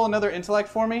 can you roll another intellect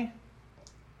for me?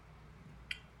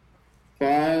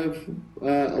 5,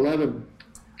 11.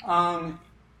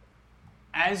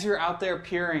 As you're out there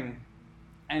peering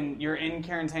and you're in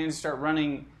Karen's hands, start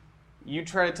running, you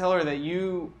try to tell her that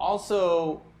you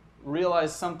also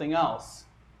realize something else,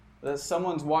 that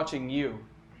someone's watching you.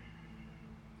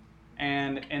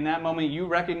 And in that moment, you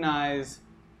recognize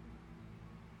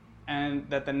and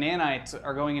that the nanites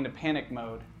are going into panic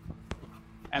mode,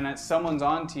 and that someone's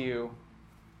onto you,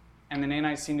 and the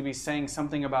nanites seem to be saying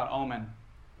something about Omen.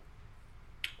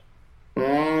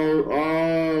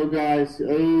 Oh, guys.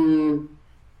 Things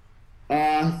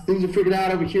are freaking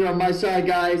out over here on my side,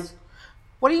 guys.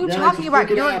 What are you Nanites talking are about?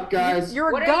 freaking You're out, guys. you're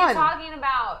a What gun. are you talking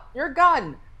about? You're a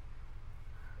gun.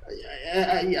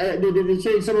 They're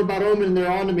saying something about Omen and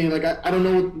they're on to me. Like, I don't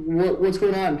know what's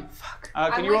going on.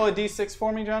 Can you roll a d6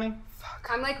 for me, Johnny?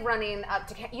 I'm like running up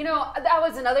to you know, that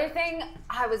was another thing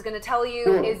I was going to tell you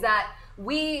Cool. is that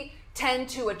we tend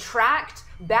to attract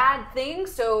bad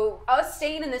things, so us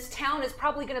staying in this town is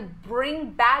probably going to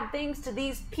bring bad things to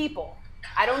these people.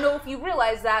 I don't know if you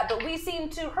realize that, but we seem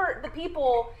to hurt the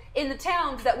people in the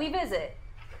towns that we visit.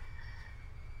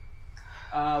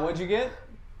 What'd you get?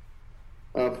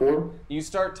 4. You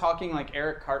start talking like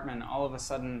Eric Cartman all of a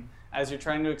sudden as you're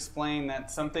trying to explain that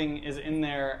something is in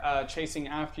there chasing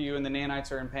after you and the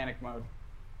nanites are in panic mode.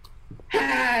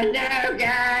 No,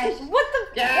 guys. What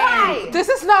the? Why? This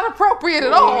is not appropriate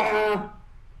at all.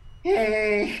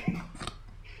 Hey.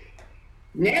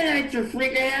 Nanites are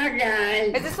freaking out,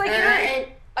 guys. Is this like your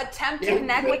attempt to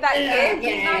connect with that kid?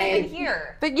 He's not even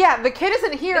here. But yeah, the kid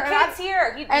isn't here. The and kid's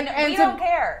here. to- We don't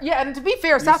care. Yeah, and to be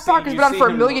fair, South Park has you been on see for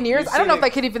a him- million years. you I don't see know if the-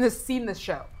 that kid even has seen this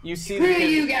show. You see Screw the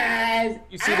kid. you guys.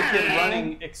 You see the kid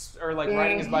running,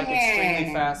 riding his bike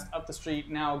extremely fast up the street,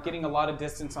 now getting a lot of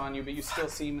distance on you, but you still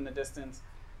see him in the distance.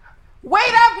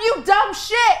 Wait up, you dumb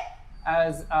shit!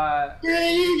 As, Screw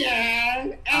you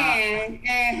guys.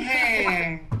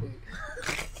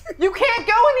 You can't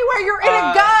go anywhere. You're in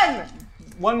a gun.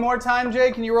 one more time,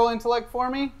 Jay, can you roll intellect for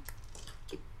me?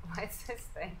 What is this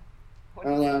thing? What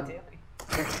Hold is on. it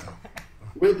doing?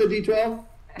 With the D12?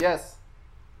 Yes.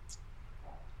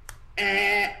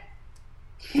 10.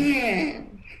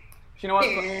 You know what?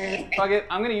 Fuck it.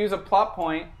 I'm going to use a plot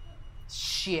point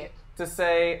Shit. to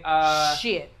say,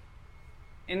 Shit.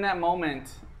 in that moment,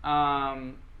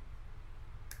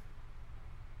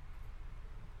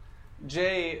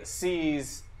 Jay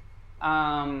sees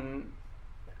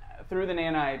through the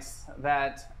nanites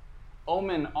that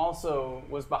Omen also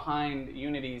was behind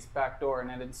Unity's back door and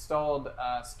had installed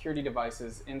security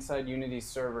devices inside Unity's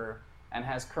server and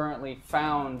has currently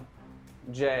found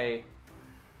Jay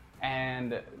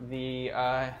and the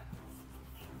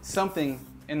something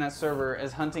in that server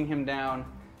is hunting him down,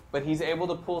 but he's able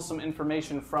to pull some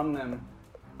information from them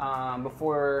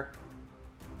before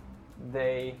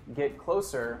they get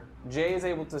closer. Jay is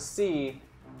able to see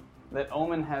that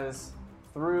Omen has,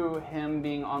 through him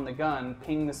being on the gun,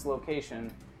 pinged this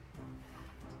location.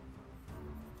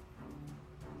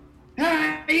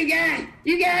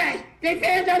 You guys, they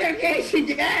found our location,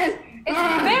 guys. It's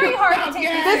very hard to take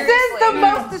guys. This is the seriously.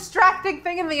 most distracting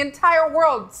thing in the entire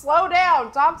world. Slow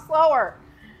down. Talk slower.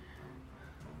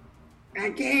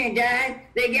 I can't, guys.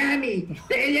 They got me.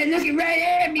 They're looking right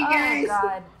at me, guys. Oh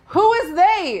God. Who is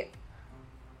they?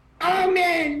 Oh,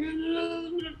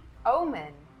 man. Omen.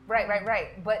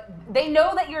 Right. But they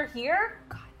know that you're here?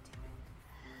 God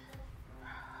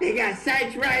They got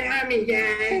sights right on me,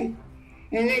 guys.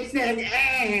 And they said,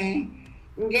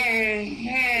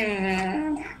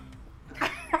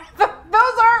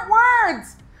 Those aren't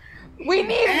words. We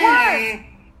need words.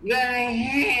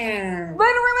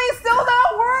 Literally, still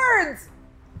not words.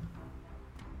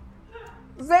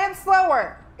 Say it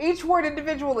slower. Each word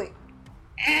individually.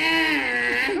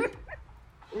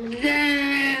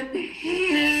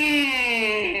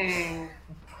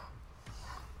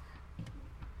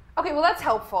 Okay, well that's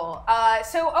helpful.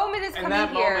 So Omen is In coming that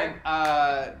here.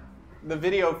 moment, the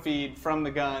video feed from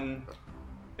the gun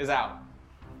is out.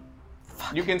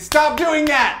 You can stop doing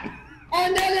that!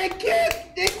 Another kid!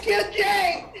 They killed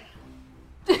Jay!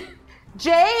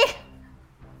 Jay?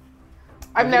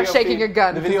 I'm The now video shaking feed- a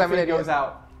gun The because video I'm an feed idiot. goes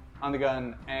out on the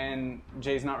gun, and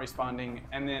Jay's not responding.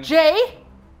 And then Jay?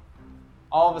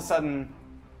 all of a sudden,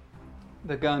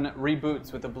 the gun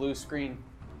reboots with a blue screen.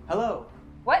 Hello,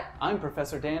 What? I'm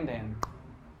Professor Dandan.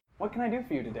 What can I do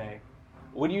for you today?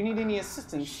 Would you need any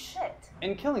assistance Shit.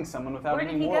 in killing someone without Where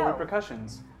did any he more go?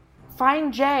 repercussions?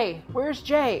 Find Jay. Where's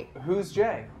Jay? Who's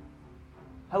Jay?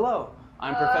 Hello,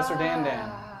 I'm Professor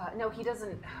Dandan. No, he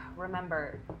doesn't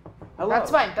remember. Hello.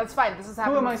 That's fine. This has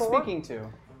happened Who am I before. speaking to?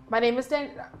 My name is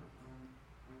Dan.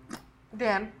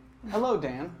 Dan. Hello,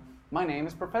 Dan. My name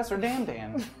is Professor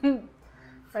Dandan.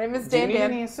 My name is Do you Dan need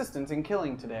Dan. any assistance in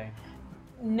killing today?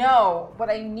 No, what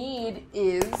I need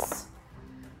is...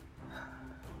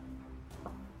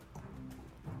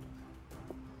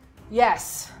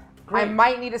 Yes. Great. I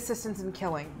might need assistance in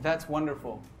killing. That's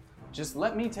wonderful. Just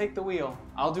let me take the wheel.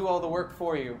 I'll do all the work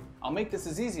for you. I'll make this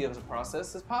as easy of a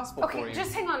process as possible for Okay, you.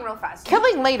 just hang on real fast.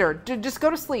 Killing later. Just go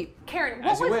to sleep. Karen,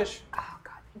 what As you was? wish. Oh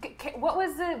God.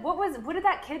 What did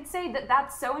that kid say?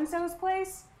 That's so and so's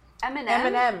place? M&M.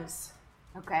 M&M's.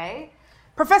 Okay.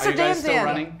 Professor Are you guys Dan still Dan.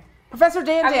 running? Professor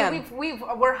Dan I Dan. mean,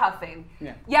 we're huffing.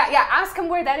 Yeah. Yeah. Ask him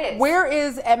where that is. Where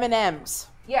is M&M's?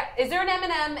 Yeah. Is there an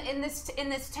M&M in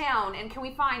this town? And can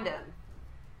we find him?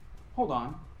 Hold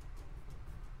on.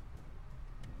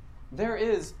 There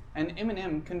is an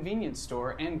M&M convenience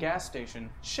store and gas station,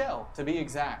 Shell to be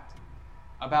exact,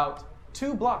 about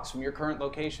 2 blocks from your current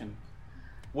location.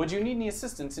 Would you need any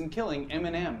assistance in killing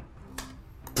M&M?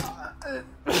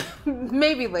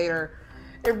 Maybe later.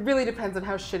 It really depends on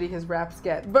how shitty his raps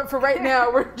get. But for right now,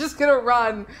 we're just gonna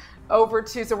run over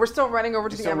to. So we're still running over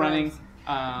to the Still M&Ms.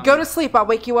 running. Go to sleep. I'll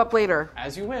wake you up later.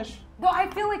 As you wish. Though I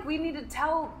feel like we need to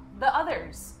tell the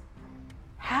others.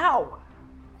 How?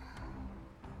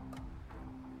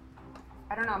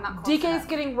 I don't know. I'm not close DK's enough.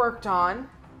 getting worked on.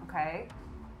 Okay.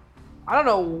 I don't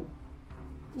know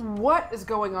what is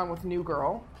going on with New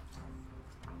Girl.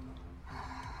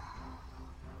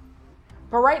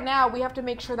 But right now, we have to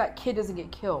make sure that kid doesn't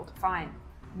get killed. Fine.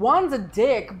 Juan's a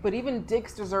dick, but even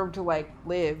dicks deserve to,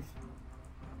 live.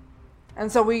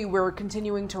 And so we're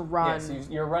continuing to run. Yes,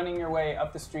 you're running your way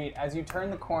up the street. As you turn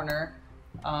the corner,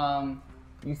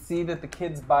 you see that the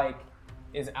kid's bike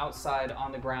is outside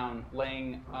on the ground,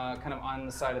 laying kind of on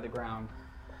the side of the ground.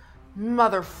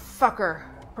 Motherfucker.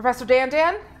 Professor Dan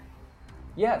Dan?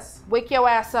 Yes, Wake your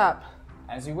ass up.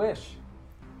 as you wish.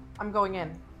 I'm going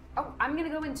in. Oh, I'm gonna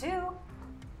go in too.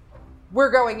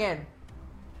 We're going in.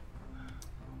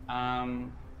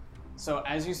 So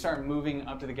as you start moving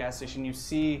up to the gas station, you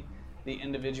see the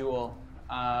individual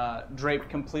draped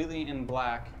completely in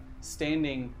black,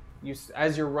 standing.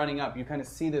 As you're running up, you kind of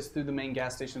see this through the main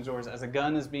gas station doors as a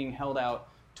gun is being held out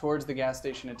towards the gas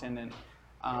station attendant.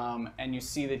 And you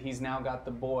see that he's now got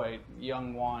the boy,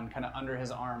 young Juan, kind of under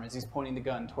his arm as he's pointing the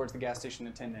gun towards the gas station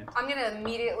attendant. I'm gonna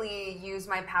immediately use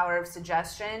my power of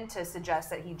suggestion to suggest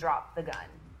that he drop the gun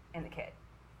in the kid.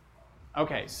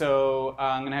 Okay, so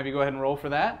I'm going to have you go ahead and roll for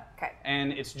that. Okay.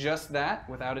 And it's just that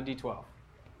without a d12.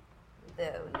 Oh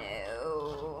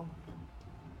no.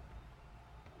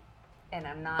 And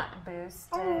I'm not boosted.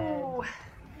 Oh.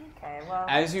 Okay, well.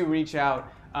 As you reach out,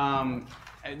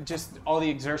 just all the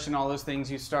exertion, all those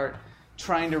things, you start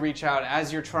trying to reach out.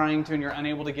 As you're trying to and you're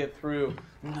unable to get through,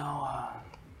 Noah,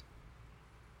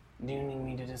 do you need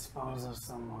me to dispose of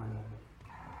someone?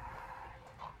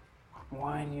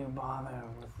 Why do you bother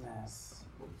with this?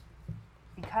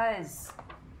 Because.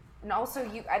 And also,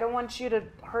 I don't want you to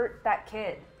hurt that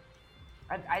kid.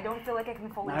 I don't feel like I can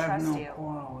fully I have trust no you.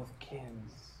 quarrel with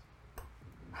kids.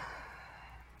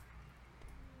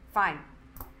 Fine.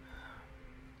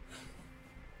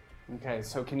 okay,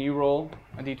 so can you roll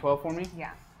a d12 for me?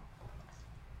 Yeah.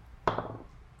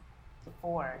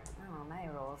 4. Oh, my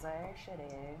rolls are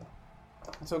shitty.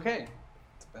 It's okay.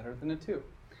 It's better than a 2.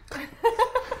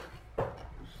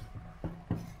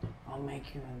 I'll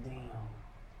make you a deal.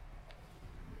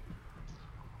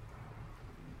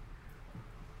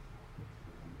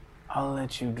 I'll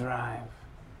let you drive.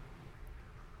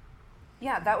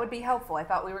 Yeah, that would be helpful. I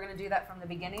thought we were going to do that from the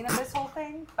beginning of this whole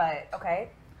thing, but okay.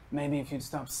 Maybe if you'd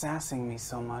stop sassing me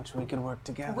so much, we could work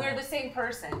together. We're the same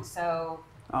person, so.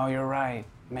 Oh, you're right.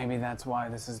 Maybe that's why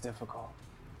this is difficult.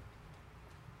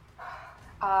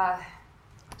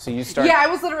 So you start. Yeah, I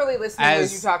was literally listening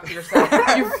as you talk to yourself.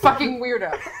 You fucking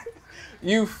weirdo.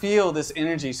 You feel this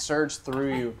energy surge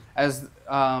through you as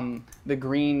the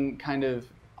green kind of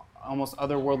almost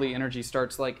otherworldly energy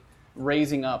starts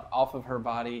raising up off of her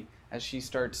body as she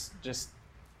starts just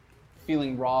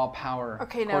feeling raw power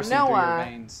Okay, now coursing through your Noah,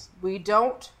 veins. we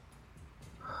don't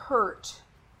hurt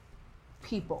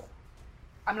people.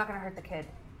 I'm not going to hurt the kid.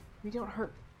 We don't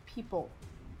hurt people.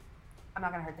 I'm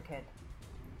not going to hurt the kid.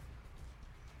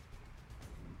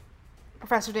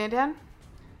 Professor Dan Dan,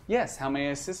 Yes, how may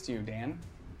I assist you, Dan?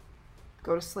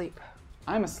 go to sleep.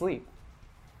 I'm asleep.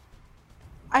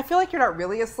 I feel like you're not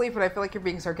really asleep, but I feel like you're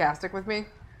being sarcastic with me.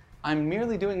 I'm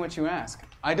merely doing what you ask.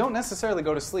 I don't necessarily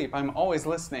go to sleep. I'm always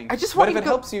listening. I just but want if you it to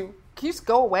go- helps you, Can you just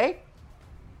go away?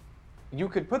 you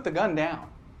could put the gun down.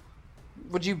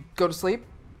 Would you go to sleep?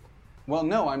 Well,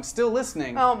 no, I'm still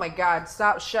listening. Oh my God!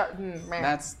 Stop shutting, man.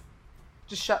 That's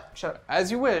Just shut.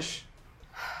 as you wish.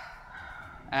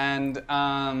 And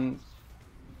I'm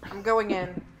going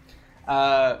in.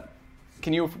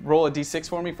 Can you roll a d6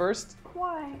 for me first?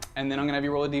 Why? And then I'm going to have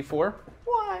you roll a d4.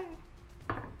 Why?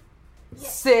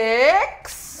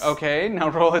 6. Okay, now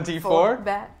roll a d4. For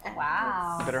that.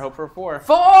 Wow. Better hope for a 4.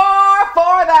 4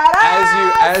 for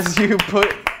that. As you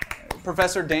put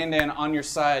Professor Dandan on your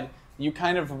side, you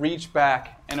kind of reach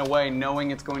back in a way,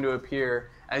 knowing it's going to appear.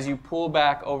 As you pull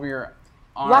back over your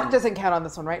arm. Luck doesn't count on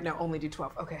this one, right? No, only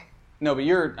D12. Okay. No, but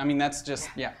that's just,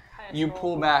 yeah. You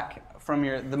pull back from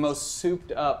the most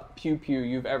souped up pew-pew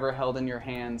you've ever held in your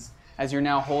hands, as you're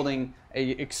now holding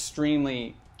a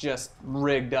extremely just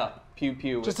rigged up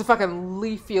pew-pew. Just a fucking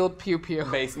Leafield pew-pew.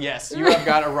 Base. Yes, you have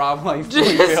got a Rob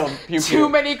Leafield pew-pew. Too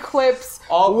many clips,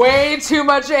 way too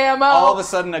much ammo. All of a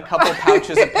sudden, a couple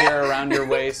pouches appear around your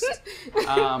waist,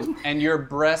 and your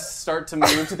breasts start to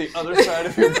move to the other side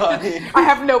of your body. I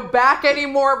have no back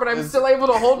anymore, but I'm still able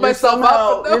to hold myself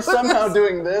up. You're somehow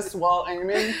doing this while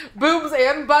aiming. Boobs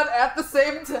and butt at the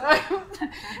same time.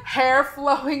 Hair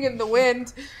flowing in the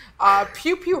wind.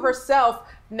 Pew Pew herself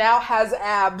now has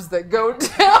abs that go down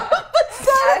the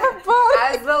side of her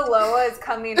body. As the Loa is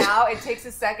coming out, it takes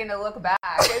a second to look back.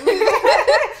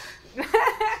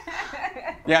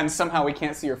 Yeah, and somehow we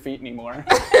can't see your feet anymore.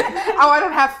 Oh, I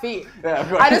don't have feet. Yeah,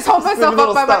 I just hold myself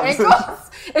up by my ankles.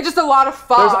 It's just a lot of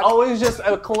fog. There's always just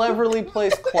a cleverly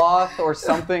placed cloth or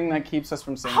something that keeps us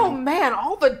from seeing Oh them. man,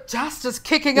 all the dust is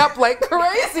kicking up like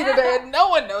crazy today, and no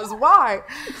one knows why.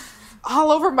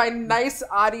 All over my nice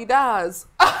Adidas.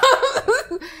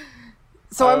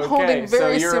 So I'm holding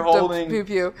very souped up Pew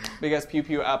Pew. Big ass Pew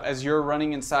Pew up as you're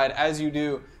running inside. As you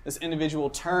do, this individual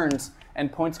turns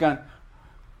and points a gun.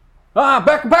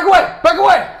 Back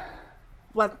away!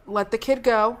 Let the kid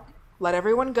go. Let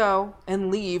everyone go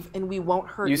and leave, and we won't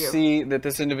hurt you. You see that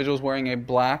this individual is wearing a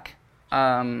black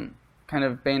kind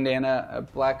of bandana, a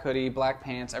black hoodie, black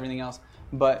pants, everything else,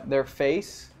 but their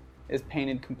face is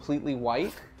painted completely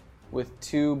white with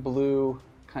 2 blue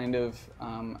kind of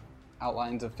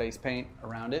outlines of face paint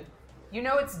around it. You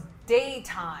know it's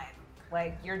daytime.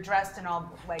 Like, you're dressed in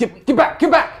all, like... Get back!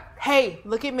 Hey,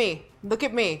 look at me.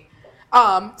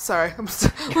 Sorry.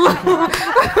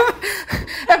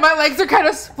 And my legs are kind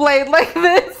of splayed like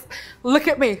this. Look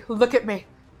at me.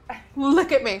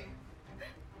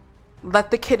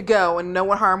 Let the kid go and no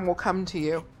harm will come to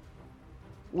you.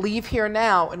 Leave here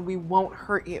now and we won't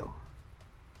hurt you.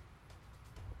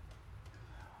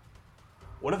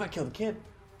 What if I kill the kid?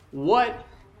 What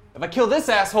if I kill this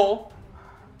asshole?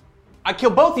 I kill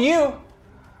both of you.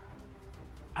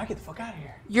 I get the fuck out of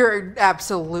here. You're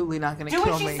absolutely not going to kill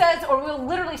me. Do what she says or we'll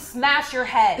literally smash your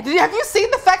head. Have you seen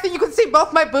the fact that you can see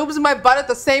both my boobs and my butt at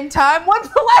the same time? When's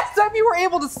the last time you were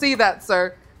able to see that,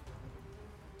 sir?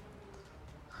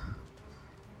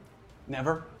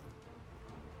 Never.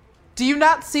 Do you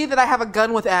not see that I have a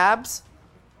gun with abs?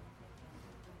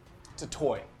 It's a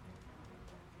toy.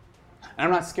 And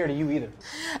I'm not scared of you either.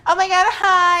 Oh my god,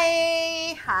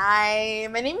 hi,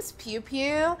 my name's Pew Pew,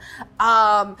 and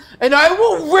I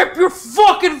will rip your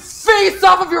fucking face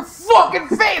off of your fucking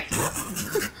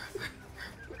face!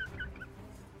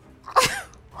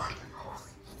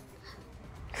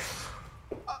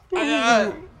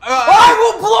 I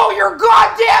will blow your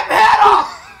goddamn head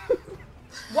off!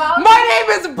 My name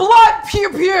is Blood Pew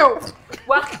Pew!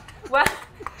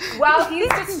 While he's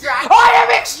distracted... I am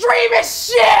extreme as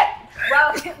shit!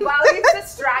 While he's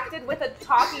distracted with a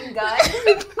talking gun,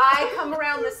 I come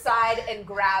around the side and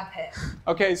grab him.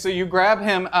 Okay, so you grab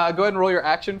him. Go ahead and roll your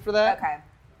action for that. Okay.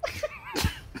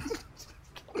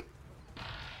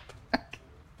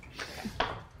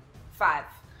 5.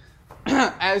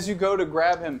 As you go to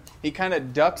grab him, he kind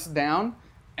of ducks down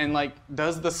and like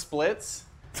does the splits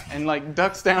and like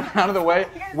ducks down out of the way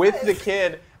with the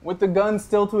kid, with the gun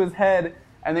still to his head,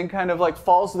 and then kind of like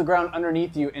falls to the ground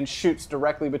underneath you and shoots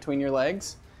directly between your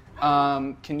legs.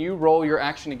 Can you roll your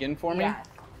action again for me? Yeah.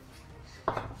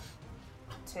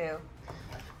 2.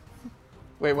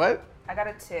 Wait, what? I got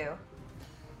a 2.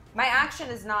 My action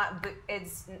is not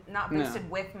boosted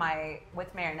with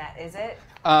Marinette, is it?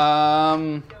 You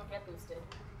don't get boosted,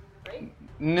 right?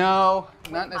 No,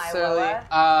 not necessarily.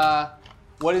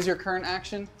 What is your current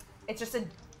action? It's just a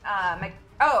my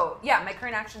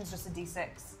current action is just a D6.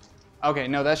 Okay,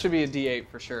 no, that should be a D8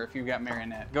 for sure if you've got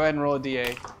Marionette. Go ahead and roll a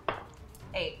D8.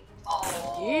 8.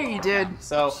 Yeah, you did.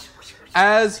 So,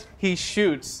 as he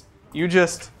shoots, you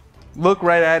just look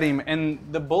right at him, and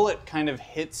the bullet kind of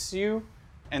hits you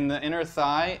in the inner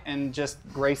thigh and just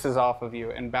graces off of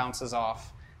you and bounces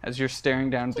off as you're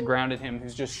staring down at the ground at him,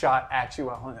 who's just shot at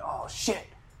you. Oh, shit.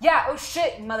 Yeah, oh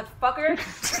shit, motherfucker.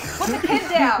 Put the kid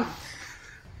down.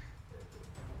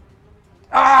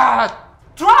 Ah!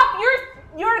 Drop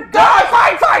your gun.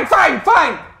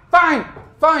 Fine. Fine.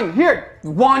 Here,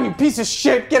 Juan, you piece of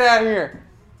shit, get out of here.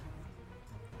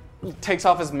 He takes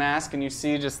off his mask, and you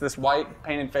see just this white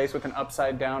painted face with an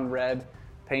upside down red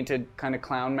painted kind of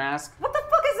clown mask. What the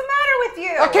fuck is the matter with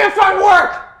you? I can't find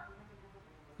work!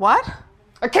 What?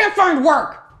 I can't find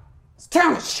work! This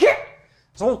town is shit!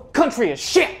 This whole country is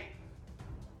shit!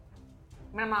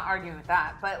 I mean, I'm not arguing with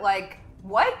that, but like,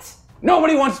 what?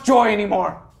 Nobody wants joy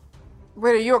anymore!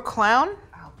 Wait, are you a clown?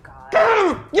 Oh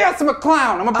god. Yes, I'm a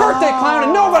clown! I'm a birthday clown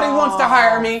and nobody wants to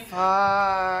hire me!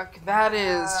 Fuck, that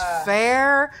is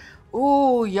fair.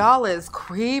 Ooh, y'all is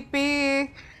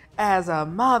creepy as a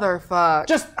motherfucker.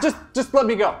 Just let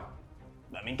me go.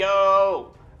 Let me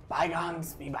go.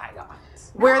 Bygones be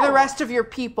bygones. Where are the rest of your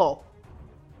people?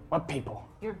 What people?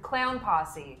 Your clown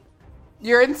posse.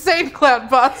 Your insane clown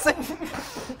posse.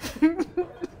 I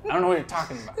don't know what you're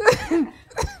talking about.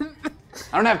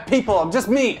 I don't have people, I'm just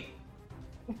me.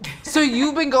 So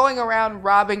you've been going around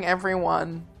robbing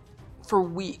everyone for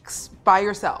weeks by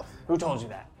yourself. Who told you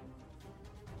that?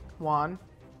 Juan.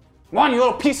 Juan, you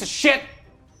little piece of shit!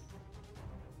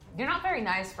 You're not very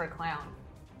nice for a clown.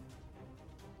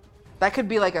 That could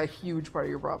be like a huge part of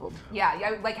your problem.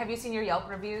 Yeah, like, have you seen your Yelp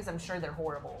reviews? I'm sure they're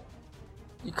horrible.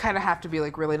 You kind of have to be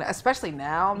like really, especially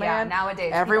now, man. Yeah,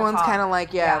 nowadays. Everyone's kind of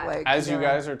like, like. As you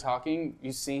guys are talking,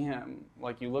 you see him,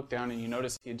 like you look down and you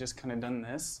notice he had just kind of done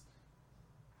this.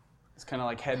 It's kind of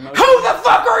like head motion. Who the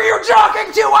fuck are you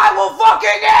talking to? I will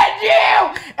fucking end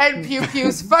you! And Pew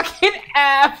Pew's fucking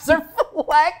abs are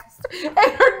flexed and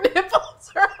her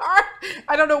nipples are hard.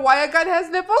 I don't know why a gun has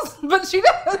nipples, but she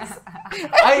does.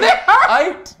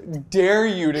 I dare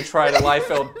you to try to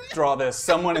Liefeld draw this.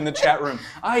 Someone in the chat room.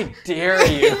 I dare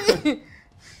you.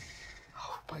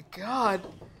 Oh my god.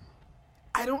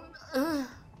 I don't. All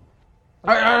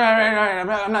right.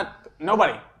 I'm not.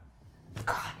 Nobody.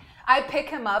 I pick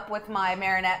him up with my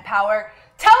marionette power.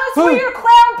 Tell us who your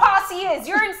clown posse is.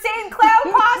 Your insane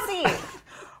clown posse.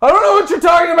 I don't know what you're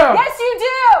talking about. Yes, you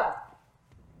do.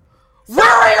 Where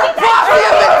are your posse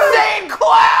of insane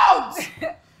clowns?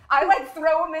 I like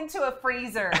throw him into a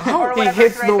freezer. Or He whatever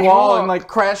hits right the there. wall and like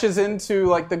crashes into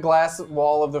like the glass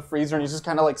wall of the freezer, and he's just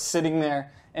kind of like sitting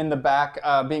there in the back,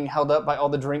 being held up by all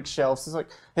the drink shelves. It's like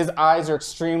his eyes are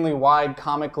extremely wide,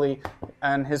 comically,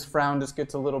 and his frown just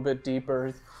gets a little bit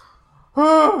deeper.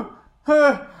 All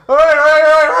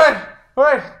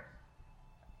right.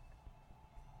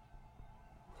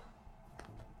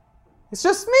 It's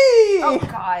just me. Oh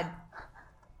God.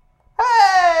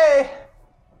 Hey.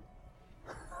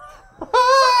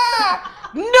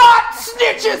 Not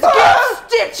snitches, get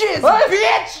stitches,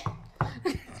 bitch!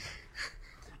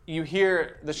 You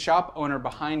hear the shop owner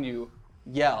behind you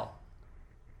yell,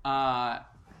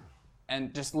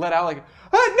 and just let out like,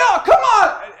 hey, no, come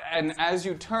on! And as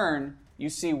you turn, you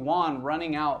see Juan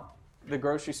running out the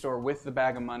grocery store with the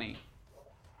bag of money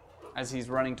as he's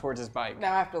running towards his bike.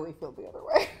 Now I have to Liefeld the other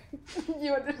way.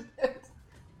 You understand?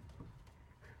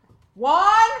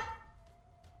 Juan?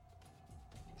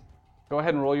 Go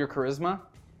ahead and roll your charisma.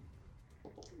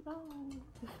 No,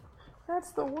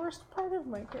 that's the worst part of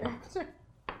my character.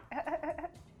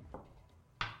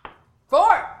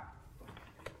 4.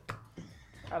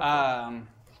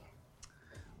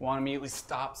 Juan immediately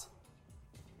stops.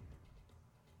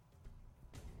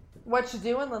 What you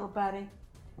doing, little buddy?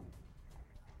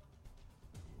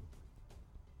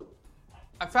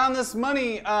 I found this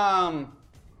money.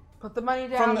 Put the money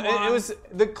down. From it was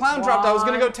the clown dropped. I was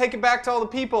gonna go take it back to all the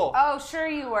people. Oh, sure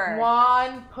you were.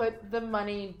 Juan, put the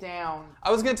money down.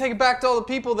 I was gonna take it back to all the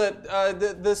people that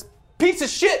this piece of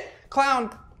shit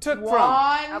clown took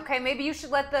from. Okay, maybe you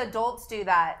should let the adults do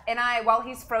that. And while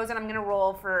he's frozen, I'm gonna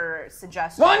roll for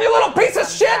suggestions. Juan, you little piece of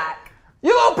shit!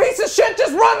 You little piece of shit!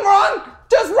 Just run, Ron!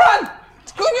 Just run!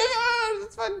 It's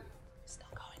fine. Still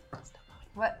going.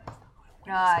 What?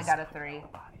 I got a 3.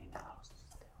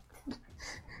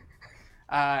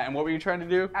 And what were you trying to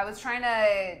do? I was trying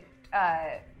to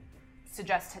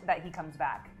suggest that he comes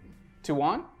back. To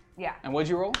Juan? Yeah. And what'd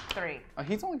you roll? 3.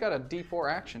 He's only got a D4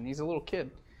 action. He's a little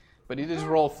kid. But he did just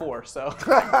roll 4, so.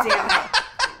 Damn it.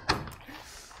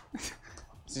 So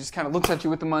he just kind of looks at you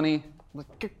with the money.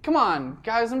 Like, come on,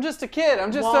 guys, I'm just a kid.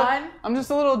 I'm just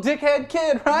a little dickhead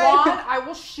kid, right? Juan, I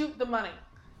will shoot the money.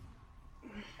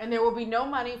 And there will be no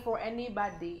money for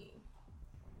anybody.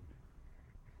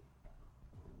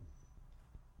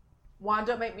 Juan,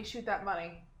 don't make me shoot that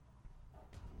money.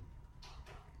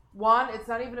 Juan, it's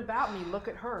not even about me. Look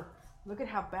at her. Look at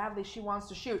how badly she wants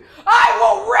to shoot. I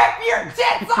will rip your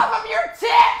tits off of your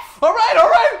tits! All right. I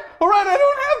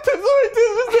don't have tits.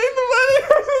 Just take the money.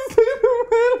 Just take the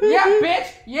money. Yeah, bitch.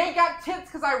 You ain't got tits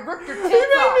because I ripped your tits He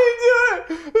made off. me do it.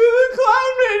 The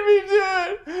clown made me do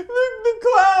it.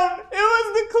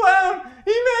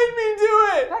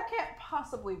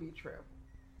 possibly be true?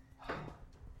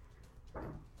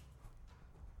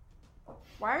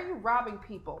 Why are you robbing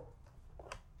people?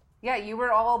 Yeah, you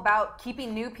were all about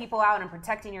keeping new people out and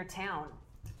protecting your town.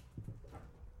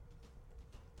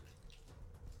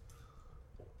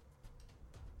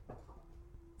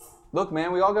 Look,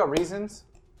 man, we all got reasons.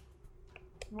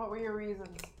 What were your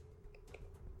reasons?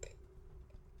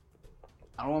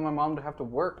 I don't want my mom to have to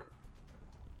work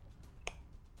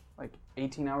like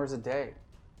 18 hours a day.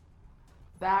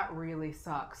 That really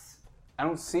sucks. I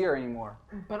don't see her anymore.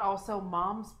 But also,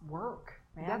 moms work,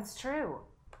 man. That's true.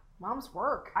 Moms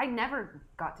work. I never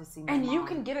got to see my And mom. you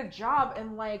can get a job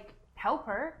in like help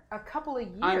her. a couple of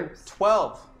years. I'm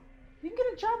 12. You can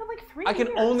get a job in like 3 I years.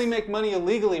 can only make money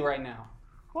illegally right now.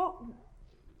 Well,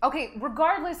 okay,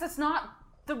 regardless, that's not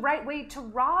the right way to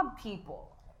rob people.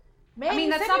 Man, I mean,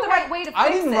 you that's said not you the had- right way to fix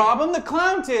I didn't it. rob him, the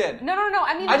clown did. No.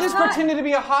 I mean, I that's just not, pretended to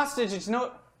be a hostage. It's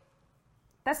no.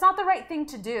 That's not the right thing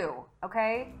to do,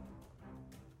 okay?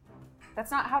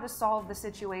 That's not how to solve the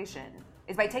situation,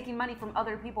 is by taking money from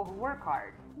other people who work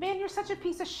hard. Man, you're such a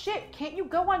piece of shit. Can't you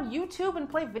go on YouTube and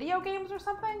play video games or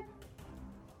something?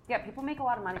 Yeah, people make a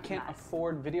lot of money I from can't that.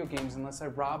 afford video games unless I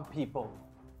rob people.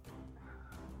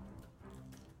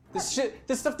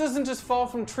 This stuff doesn't just fall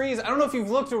from trees. I don't know if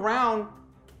you've looked around.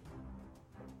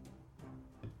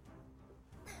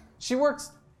 She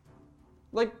works,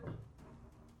 like,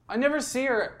 I never see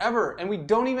her ever, and we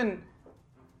don't even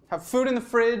have food in the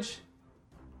fridge.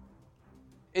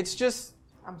 It's just,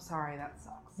 I'm sorry, that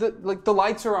sucks. the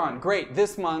lights are on. Great,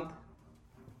 this month.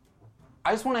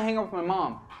 I just want to hang out with my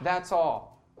mom. That's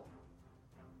all.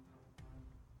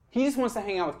 He just wants to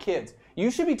hang out with kids. You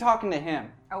should be talking to him.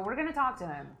 Oh, we're gonna talk to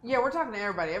him. Yeah, we're talking to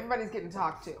everybody. Everybody's getting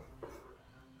talked to.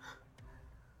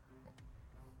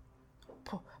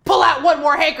 Pull out one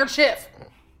more handkerchief!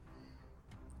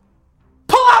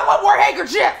 Pull out one more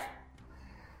handkerchief!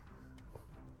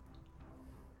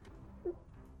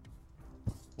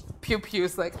 Pew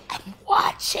Pew's like, I'm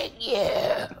watching you.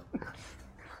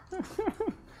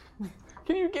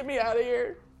 Can you get me out of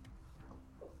here?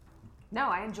 No,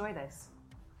 I enjoy this.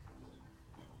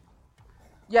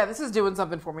 Yeah, this is doing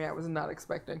something for me I was not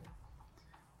expecting.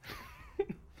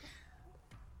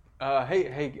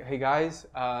 Hey guys.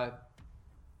 Hi.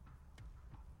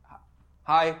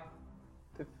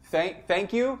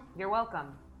 Thank you. You're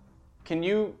welcome. Can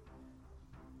you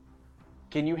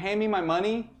hand me my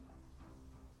money?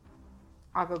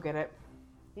 I'll go get it.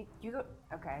 You go.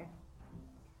 Okay.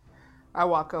 I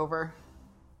walk over.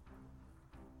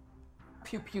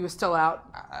 Pew Pew is still out.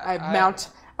 I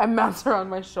mount her on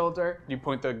my shoulder. You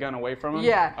point the gun away from him?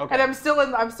 Yeah, Okay. and I'm still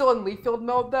in Leafield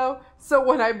mode though. So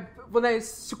when I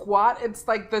squat, it's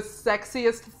like the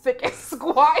sexiest, thickest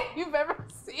squat you've ever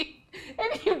seen,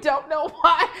 and you don't know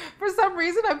why. For some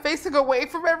reason, I'm facing away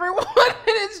from everyone, and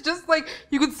it's just like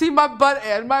you can see my butt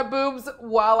and my boobs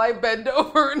while I bend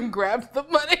over and grab the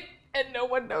money, and no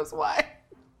one knows why.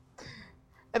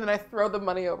 And then I throw the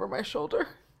money over my shoulder.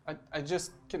 Can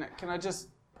I just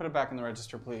put it back in the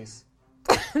register, please?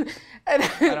 And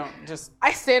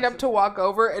I stand up to walk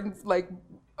over, and like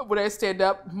when I stand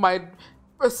up,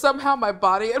 somehow my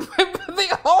body and they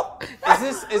all.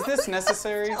 Is this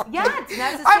necessary? Yeah, it's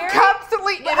necessary. I'm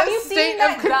constantly in Have a you seen state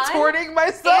that of gun contorting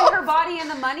myself. And her body and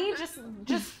the money.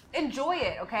 Just enjoy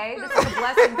it, okay? This is a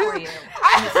blessing for you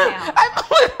in this town. I'm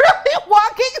literally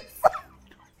walking.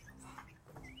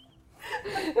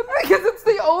 Because it's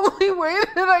the only way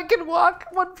that I can walk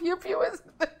when Pew Pew is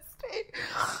in this state.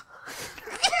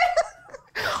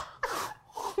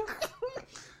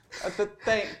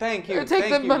 Thank you. I take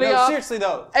thank the you. money No, off. seriously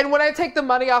though. And when I take the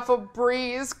money off, a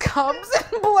breeze comes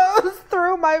and blows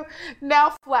through my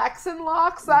now flaxen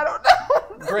locks. I don't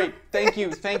know. Great. Thank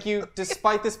you.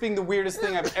 Despite this being the weirdest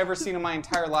thing I've ever seen in my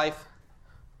entire life,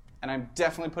 and I'm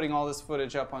definitely putting all this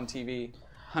footage up on TV,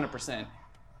 100%.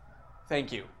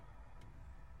 Thank you.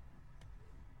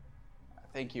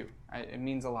 Thank you. It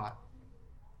means a lot.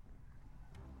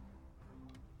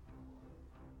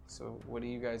 So what are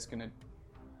you guys gonna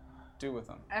do with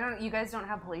them? You guys don't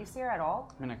have police here at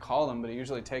all? I'm gonna call them, but it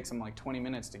usually takes them like 20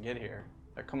 minutes to get here.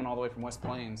 They're coming all the way from West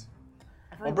Plains.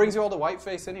 What brings you all to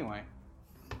Whiteface anyway?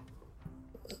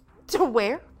 To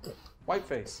where?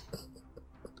 Whiteface.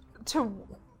 To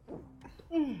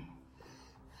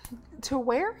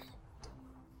where?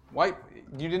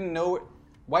 You didn't know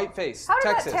Whiteface, How did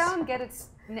Texas. that town get its...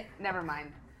 never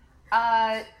mind.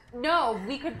 No,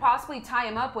 we could possibly tie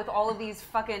him up with all of these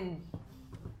fucking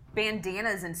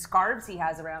bandanas and scarves he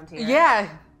has around here. Yeah.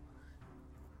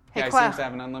 Hey, He clown. seems to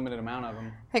have an unlimited amount of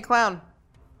them. Hey, clown.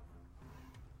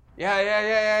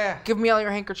 Yeah. Give me all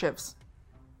your handkerchiefs.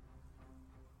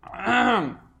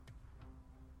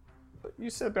 You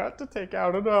said not to take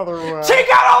out another one. Take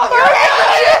out all of your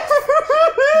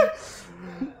handkerchiefs!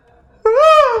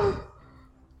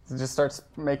 It just starts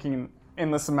making an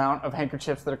endless amount of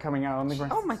handkerchiefs that are coming out on the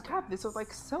ground. Oh my god, these are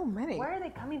like so many. Where are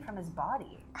they coming from his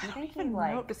body? Do you think he No,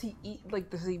 like? does he eat? Like,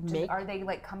 does he make? Are they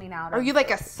like coming out? Are of, you like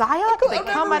a psyop? They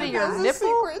come out of your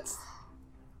nipple?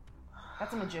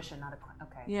 That's a magician, not a.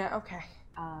 Okay. Yeah. Okay.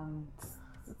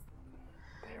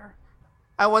 There.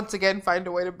 I once again find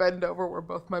a way to bend over where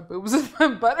both my boobs and my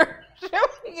butt are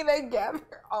showing, and I gather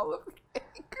all of the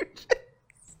handkerchiefs.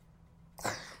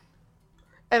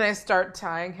 And I start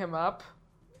tying him up.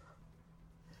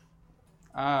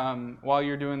 While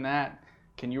you're doing that,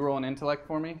 can you roll an intellect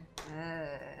for me?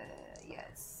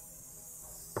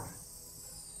 Yes.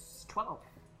 12.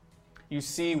 You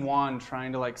see Juan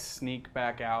trying to like sneak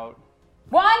back out.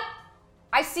 Juan,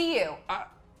 I see you.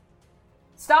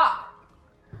 Stop.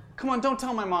 Come on, don't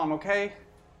tell my mom, okay?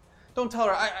 Don't tell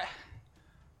her.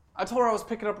 I told her I was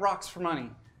picking up rocks for money.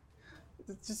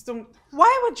 Just don't.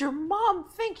 Why would your mom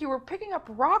think you were picking up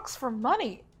rocks for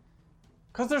money?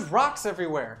 Because there's rocks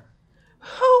everywhere.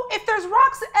 If there's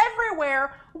rocks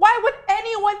everywhere, why would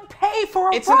anyone pay for a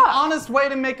rock? It's an honest way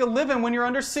to make a living when you're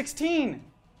under 16.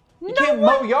 You can't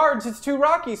mow yards, it's too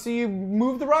rocky, so you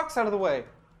move the rocks out of the way.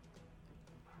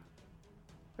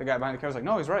 The guy behind the counter's like,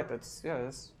 no, he's right. That's.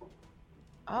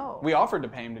 Oh. We offered to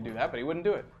pay him to do that, but he wouldn't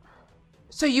do it.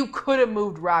 So you could have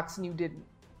moved rocks and you didn't.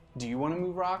 Do you want to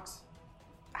move rocks?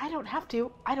 I don't have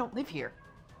to. I don't live here.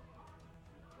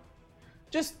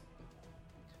 Just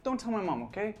don't tell my mom,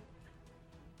 okay?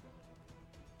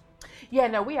 Yeah,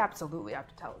 no, we absolutely have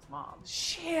to tell his mom.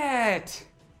 Shit!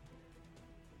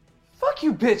 Fuck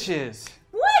you bitches!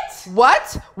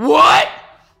 What? What?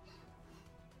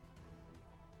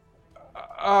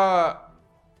 I'm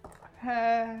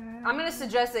gonna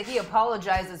suggest that he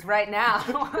apologizes right now.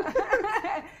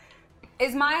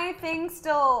 Is my thing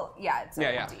still? Yeah, it's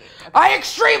Yeah. D8. Okay. I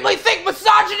extremely think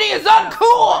misogyny is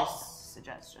uncool!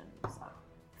 Suggestions.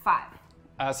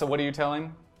 5. So what are you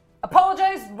telling?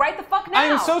 Apologize right the fuck now. I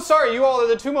am so sorry. You all are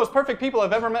the two most perfect people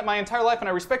I've ever met in my entire life, and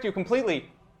I respect you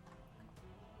completely.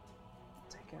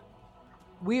 Take it.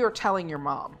 We are telling your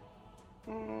mom.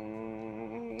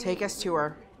 Take us to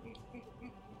her.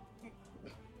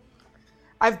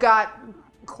 I've got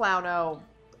Clowno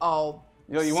all.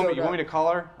 You want me to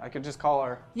call her? I could just call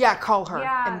her. Yeah, call her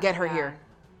Yeah, and get her yeah. here.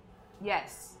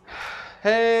 Yes.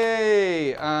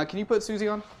 Hey, can you put Susie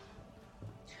on?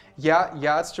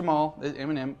 Yeah, it's Jamal.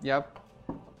 Eminem. Yep.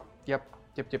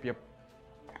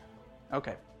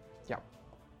 Okay. Yeah.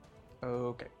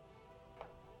 Okay.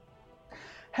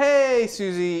 Hey,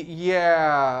 Susie.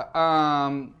 Yeah.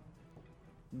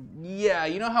 Yeah,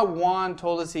 you know how Juan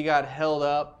told us he got held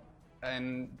up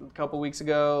a couple weeks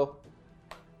ago?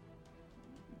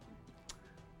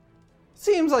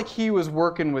 Seems like he was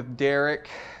working with Derek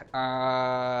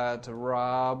to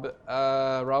rob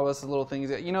us of little things.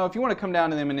 You know, if you want to come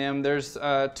down to the M&M, there's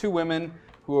 2 women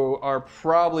who are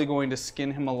probably going to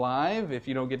skin him alive if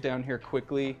you don't get down here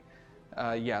quickly.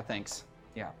 Yeah, thanks.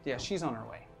 Yeah, she's on her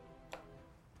way.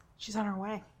 She's on her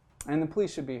way. And the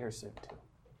police should be here soon, too.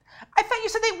 I thought you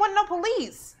said they want no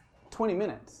police. 20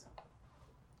 minutes.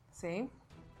 See?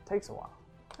 Takes a while.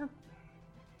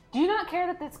 Do you not care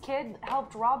that this kid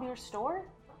helped rob your store?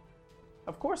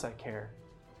 Of course I care.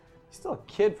 He's still a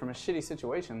kid from a shitty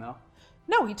situation, though.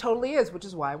 No, he totally is, which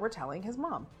is why we're telling his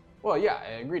mom. Well, yeah,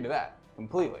 I agree to that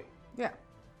completely. Yeah.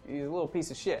 He's a little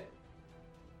piece of shit.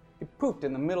 He pooped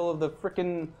in the middle of the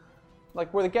frickin',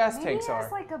 like where the gas tanks Maybe are.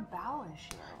 it's like a bowel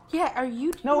issue. Yeah, are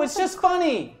you... No, it's just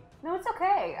funny. No, it's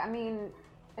okay. I mean,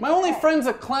 it's My only okay. friend's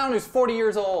a clown who's 40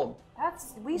 years old.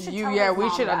 We should You, tell yeah, his we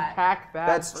mom should that. unpack that.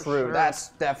 That's for true. sure. That's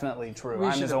definitely true. We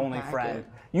I'm should his only unpack friend. it.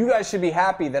 You guys should be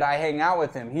happy that I hang out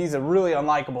with him. He's a really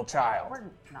unlikable child. We're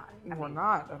not. We're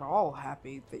not at all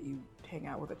happy that you hang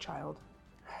out with a child.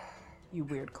 You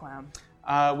weird clown.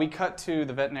 We cut to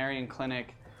the veterinarian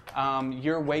clinic.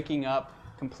 You're waking up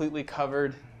completely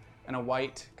covered in a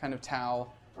white kind of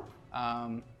towel.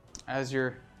 As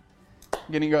you're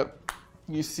getting up,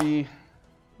 you see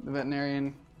the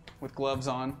veterinarian with gloves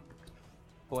on,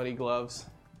 bloody gloves,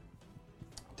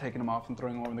 taking them off and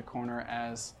throwing them over in the corner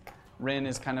as Rin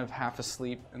is kind of half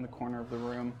asleep in the corner of the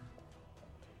room.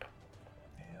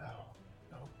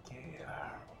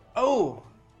 Oh,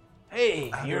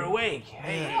 hey, you're awake.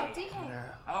 Hey. Oh, DK.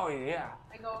 Oh yeah.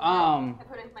 I go over, Um, I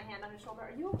put my hand on his shoulder.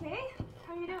 Are you okay?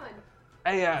 How are you doing?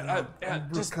 Hey,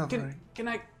 I'm just recovering. can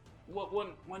I,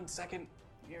 one second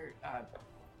here, I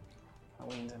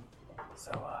leans in.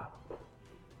 So,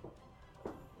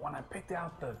 when I picked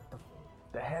out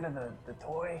the head of the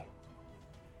toy,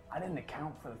 I didn't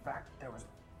account for the fact that there was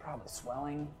probably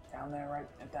swelling down there right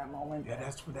at that moment. Yeah,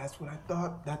 that's what I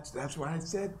thought. That's what I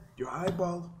said. Your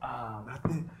eyeball, not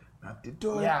the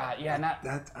toy. Yeah, not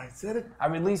that. I said it. I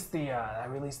released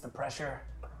the pressure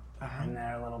in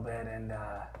there a little bit, and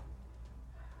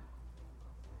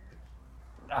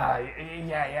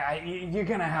you're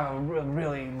gonna have a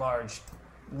really large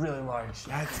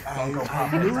I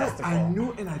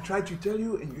knew, and I tried to tell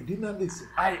you, and you did not listen.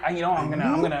 I'm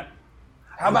gonna.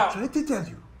 How about? I tried to tell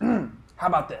you. How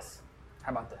about this?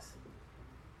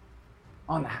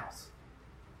 On the house.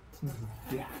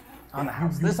 Yeah. On the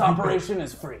house. This operation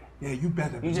is free. Yeah, you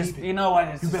better believe it. You know what?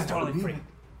 It's You better totally believe free. it.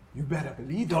 You better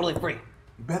believe it. Totally free.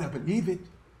 You better believe it.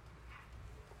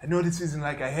 I know this isn't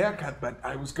like a haircut, but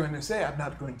I was going to say I'm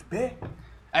not going to pay.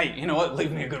 Hey, you know what?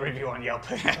 Leave me a good review on Yelp.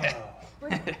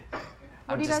 What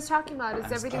are you guys talking about?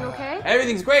 Is everything okay?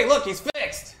 Everything's great. Look, he's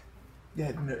fixed.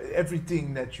 Yeah, no,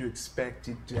 everything that you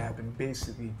expected to happen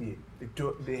basically did.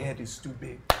 The head is too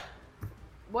big.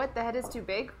 What? The head is too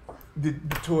big? The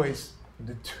toys.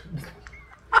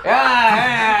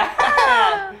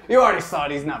 Yeah. You already saw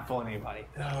it. He's not fooling anybody.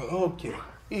 Okay.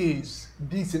 He's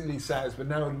decently sized, but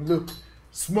now look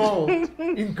small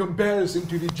in comparison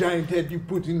to the giant head you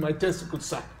put in my testicle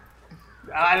sock.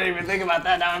 I didn't even think about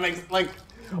that. Now it makes when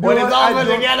it's all put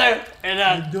together.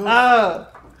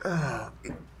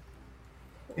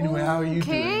 Anyway, how are you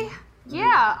doing?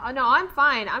 Yeah. No, I'm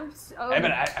fine. Hey,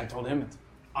 but I told him it's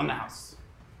on the house.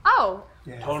 Oh.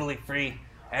 Yeah. Totally free.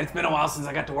 And it's been a while since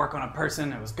I got to work on a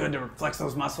person. It was good to flex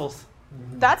those muscles.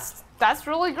 That's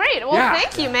really great. Well, Yeah.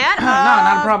 thank you, man. No,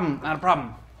 not a problem. Not a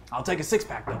problem. I'll take a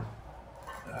 6-pack though.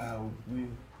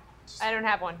 I don't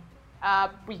have one.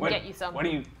 We can get you some. Are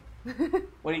you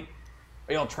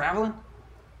all traveling?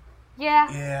 Yeah.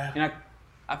 Yeah. You know,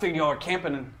 I figured y'all were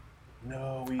camping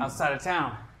No, outside of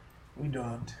town. we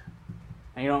don't.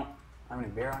 And you don't have any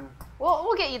beer on you?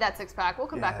 We'll get you that 6-pack. We'll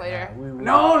come back later.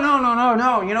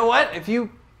 No. You know what? If y'all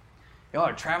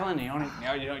are traveling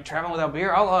and you don't traveling without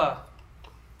beer, I'll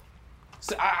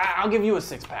give you a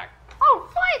 6-pack. Oh,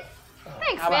 what?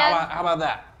 Thanks, man. How about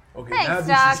that? Okay, Thanks, now this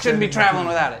Doc. is Shouldn't be turning traveling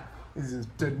into- without it. This is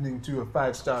turning into a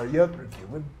 5-star Yelp review.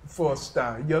 What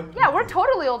 4-star Yelp? Yeah, we're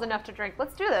totally old enough to drink.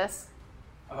 Let's do this.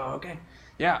 Oh, okay.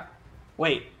 Yeah.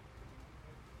 Wait.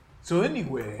 So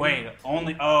anyway. Wait.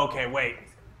 Only. Oh, okay. Wait.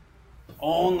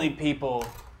 Only people.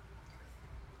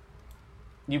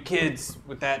 You kids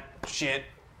with that shit.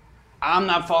 I'm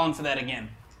not falling for that again.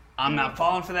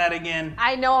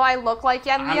 I know I look like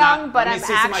I'm I'm young, not- but let me I'm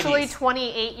see some actually IDs.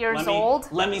 28 years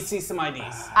old. Let me see some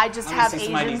IDs. I just Let me have see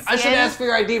some Asian IDs. I should skin. ask for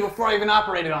your ID before I even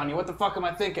operated on you. What the fuck am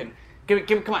I thinking? Give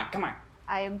it. Come on.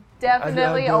 I am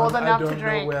definitely old enough to I don't know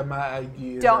drink. where my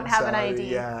ID is. Don't I'm have an sorry. ID.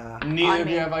 Yeah. Neither of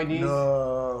me. you have IDs.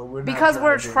 No, we're not Because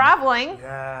we're driving. traveling.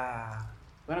 Yeah.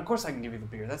 Then of course I can give you the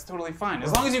beer. That's totally fine.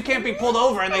 As long as you can't be pulled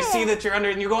over and they see that you're under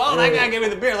and you go, oh, that guy gave me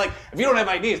the beer. Like, if you don't have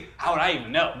IDs, how would I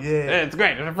even know? Yeah. It's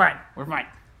great. We're fine.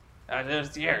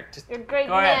 Just You're a great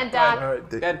Go ahead. man, Doc. All right.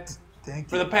 That, Thank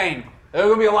for you. the pain. There's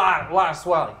gonna be a lot of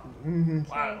swelling. Mm-hmm.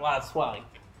 Lot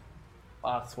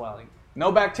of swelling.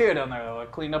 No bacteria down there though. I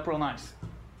cleaned up real nice.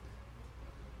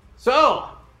 So.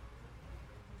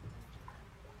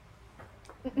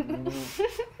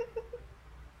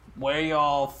 Where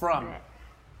y'all from?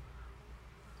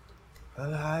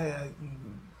 Well,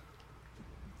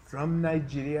 from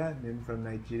Nigeria, and then from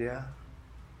Nigeria,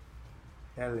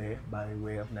 LA by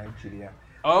way of Nigeria.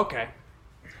 Okay.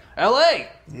 LA.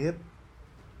 Yep.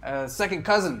 Second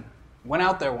cousin went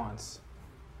out there once.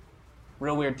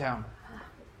 Real weird town.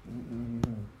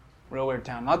 Real weird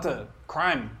town. Lots of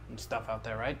crime and stuff out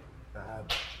there, right?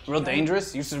 Real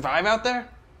dangerous. You survive out there?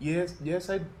 Yes,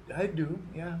 I do.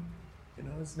 Yeah. You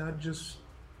know, it's not just,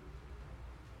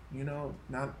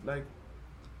 not like,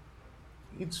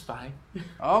 it's fine.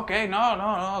 Okay,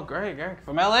 no, great.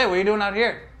 From LA, what are you doing out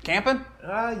here? Camping?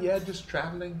 Yeah, just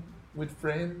traveling with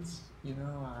friends,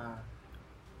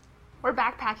 We're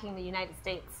backpacking the United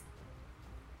States.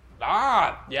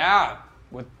 Yeah.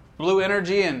 With blue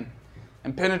energy and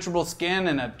impenetrable skin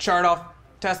and a charred off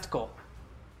testicle.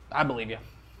 I believe you.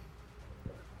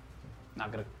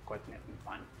 Not gonna quite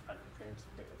fine.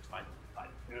 It's fine.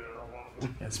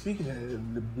 And speaking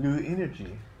of the blue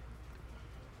energy,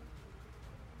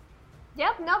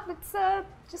 Yep, nope, it's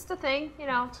just a thing,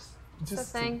 Just a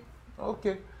thing.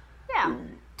 Okay. Yeah.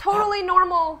 Totally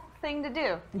normal thing to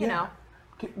do, you know.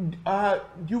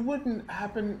 You wouldn't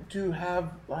happen to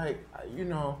have like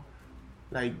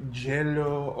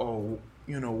Jello or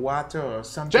water or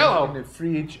something Jell-O? in the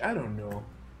fridge? I don't know.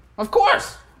 Of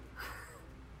course!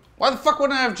 Why the fuck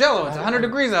wouldn't I have Jello? It's 100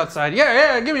 degrees outside.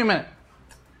 Yeah, give me a minute.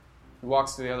 He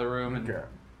walks to the other room and Okay.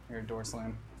 hear a door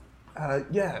slam.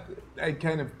 Yeah, I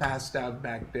kind of passed out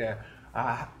back there.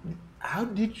 How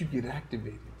did you get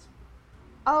activated?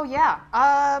 Oh yeah.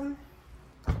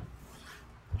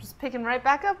 Just picking right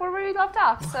back up where we left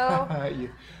off. So,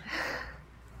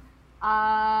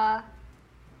 Yeah.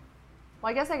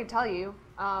 well, I guess I could tell you.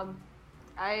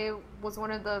 I was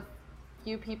one of the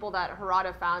few people that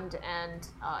Harada found and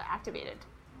activated.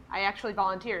 I actually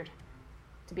volunteered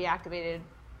to be activated.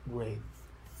 Wait.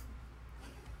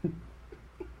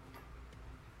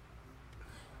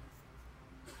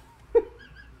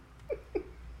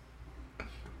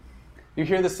 You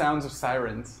hear the sounds of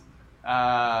sirens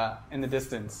in the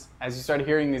distance. As you start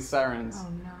hearing these sirens,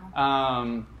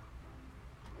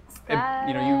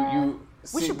 you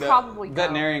see should the probably go.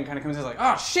 veterinarian kind of comes in like,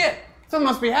 oh shit, something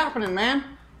must be happening, man.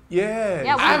 Yeah.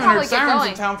 Yeah, we I haven't probably heard get sirens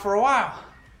going. in town for a while.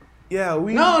 Yeah,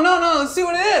 we. No, let's see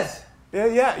what it is.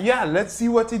 Yeah. Let's see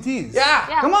what it is. Yeah,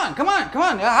 Yeah. come on.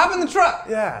 Yeah, hop in the truck.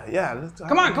 Yeah. Let's.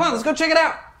 Come on, let's go check it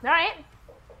out. All right.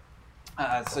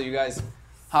 So you guys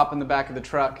hop in the back of the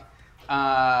truck,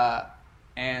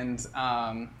 and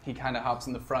he kind of hops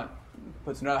in the front,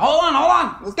 puts another. Hold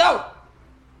on, let's go.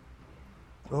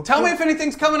 Okay. Tell me if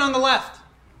anything's coming on the left.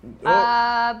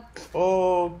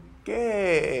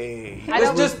 Okay. I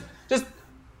don't- Just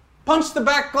punch the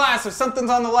back glass if something's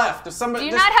on the left. If somebody,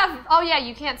 Do you just- not have? Oh yeah,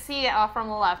 you can't see it from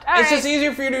the left. All It's right. just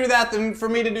easier for you to do that than for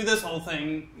me to do this whole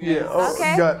thing. Yeah. Oh,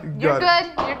 Okay. Got You're it.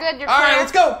 good. You're good. You're All right, clear.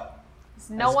 let's go.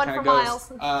 No As it one kinda for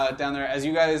goes, miles. down there. As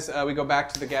you guys, we go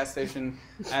back to the gas station.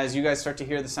 As you guys start to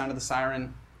hear the sound of the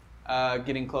siren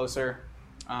getting closer,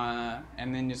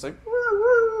 and then just like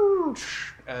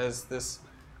as this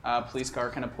police car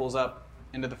kind of pulls up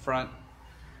into the front.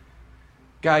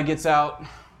 Guy gets out,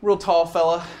 real tall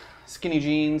fella, skinny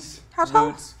jeans, How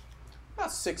tall? boots, about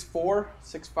 6'4",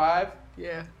 6'5",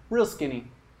 Yeah. real skinny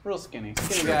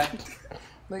guy,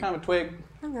 Like- kind of a twig.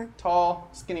 Okay. Tall,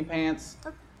 skinny pants,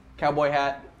 cowboy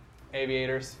hat,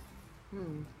 aviators.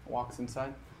 Walks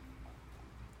inside.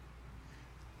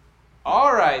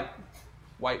 All right,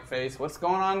 Whiteface, what's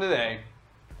going on today?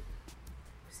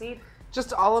 See?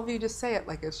 Just all of you just say it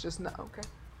like it's just no. Okay.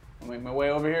 I make my way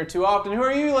over here too often. Who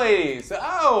are you ladies?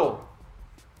 Oh!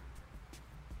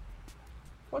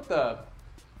 What the?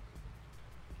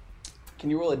 Can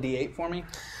you roll a D8 for me?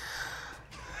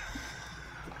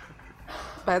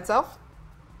 By itself?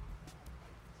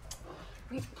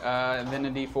 And then a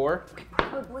D4.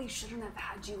 Probably shouldn't have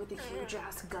had you with the huge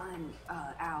ass gun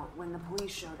out when the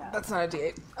police showed up. That's not a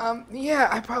D8. Yeah,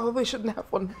 I probably shouldn't have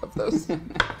one of those.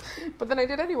 But then I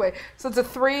did anyway. So it's a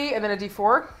 3 and then a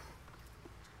D4.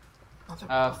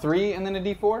 3 and then a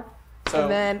D4. So,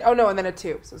 And then, oh no, and then a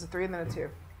 2. So it's a 3 and then a 2.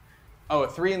 oh, a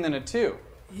 3 and then a 2.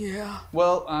 Yeah.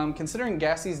 Well, considering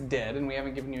Gassie's dead and we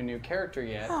haven't given you a new character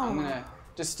yet, I'm gonna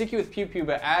just stick you with Pew Pew.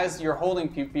 But as you're holding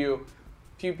Pew Pew,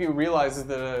 Pew Pew realizes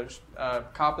that a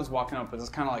cop is walking up and is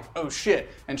kind of like, oh shit,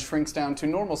 and shrinks down to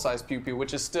normal size Pew Pew,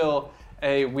 which is still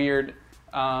a weird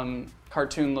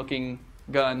cartoon-looking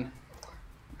gun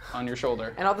on your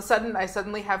shoulder. And all of a sudden, I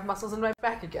suddenly have muscles in my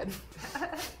back again.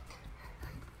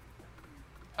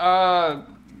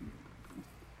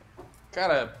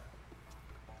 Got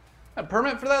a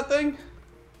permit for that thing?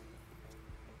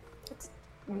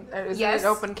 Is Yes. it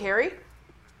an open carry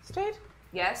state?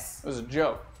 Yes. It was a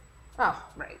joke. Oh.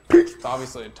 Right. It's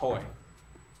obviously a toy.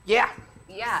 Yeah.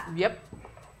 Yeah. Yep.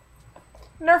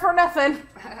 Nerf or nothing.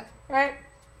 Right?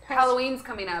 Halloween's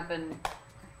coming up and.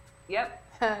 Yep.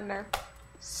 Nerf.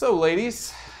 So,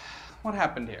 ladies, what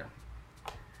happened here?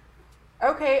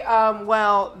 Okay,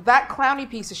 well, that clowny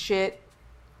piece of shit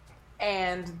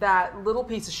and that little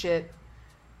piece of shit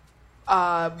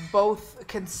both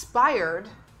conspired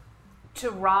To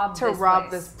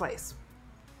rob this place.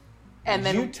 And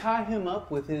Did then, you tie him up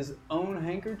with his own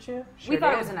handkerchief? We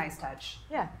thought it did. was a nice touch.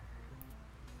 yeah.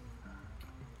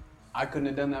 I couldn't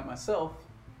have done that myself,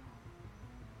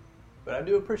 but I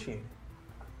do appreciate it.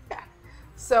 Yeah.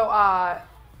 So,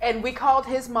 and we called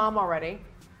his mom already.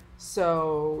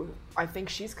 So I think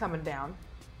she's coming down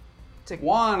to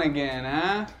Juan again,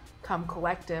 huh? come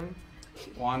collect him.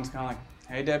 Juan's kind of like,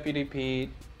 hey, Deputy Pete.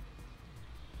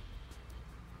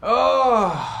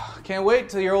 Oh, can't wait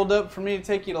till you're old up for me to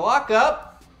take you to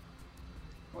lockup.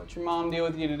 Let your mom deal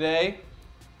with you today.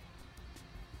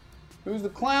 Who's the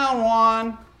clown,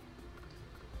 Juan?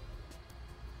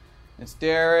 It's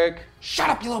Derek. Shut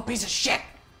up, you little piece of shit!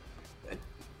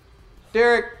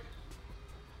 Derek,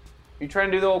 you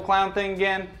trying to do the old clown thing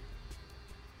again?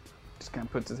 Just kind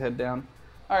of puts his head down.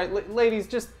 All right, ladies,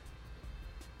 just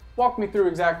walk me through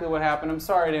exactly what happened. I'm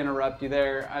sorry to interrupt you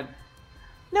there.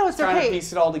 No, it's Trying okay. to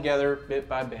piece it all together bit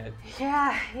by bit.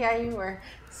 Yeah, you were.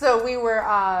 So we were,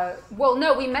 Well,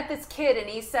 no, we met this kid and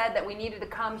he said that we needed to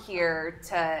come here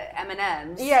to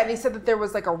M&M's. yeah, and he said that there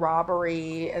was like a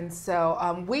robbery, and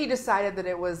so we decided that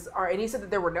it was, and he said that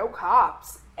there were no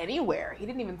cops anywhere. He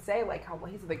didn't even say like how,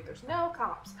 he said like there's no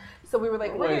cops. So we were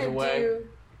like, we're Ways gonna away. do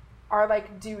our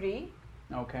like duty,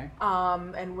 Okay.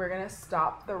 and we're gonna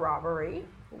stop the robbery.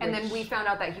 And then we found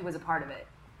out that he was a part of it.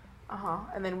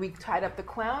 And then we tied up the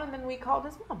clown, and then we called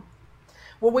his mom.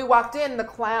 When we walked in, the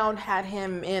clown had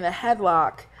him in a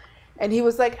headlock, and he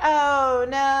was like, "Oh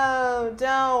no,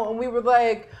 don't!" And we were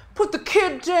like, "Put the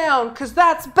kid down, because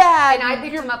that's bad. And I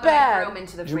picked You're him up bad." and I threw him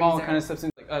into the Jamal freezer. kind of steps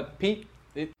in like, Pete,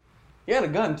 he had a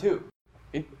gun too.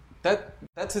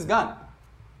 That's his gun.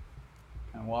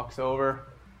 And walks over,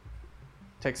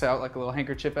 takes out like a little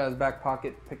handkerchief out of his back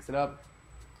pocket, picks it up.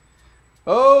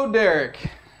 Oh, Derek.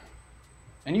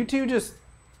 And you two just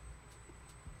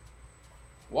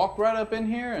walked right up in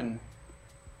here and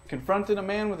confronted a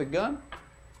man with a gun?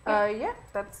 Yeah,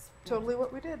 that's totally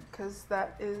what we did, because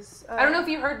that is. I don't know if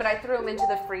you heard, but I threw him into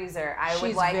the freezer. I would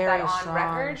she's like very that on strong.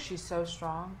 record. She's so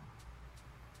strong.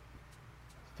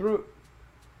 Through.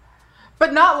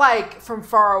 But not like from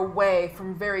far away,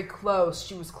 from very close.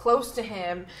 She was close to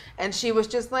him, and she was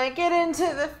just like, "Get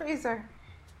into the freezer."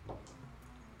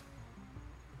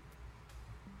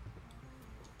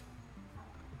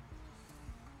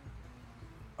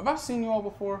 Have I seen you all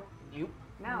before? Nope.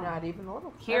 No. Not even a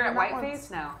little. Here Never, at not Whiteface?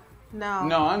 once. No. No.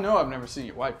 No, I know I've never seen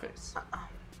you whiteface.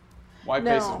 Whiteface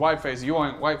No. is whiteface. You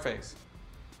ain't whiteface.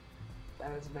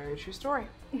 That is a very true story.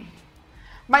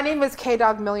 My name is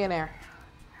K-Dog Millionaire.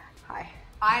 Hi.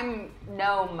 I'm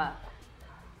Gnome.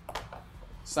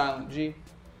 Silent G.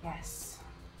 Yes.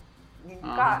 You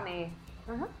Uh-huh. got me.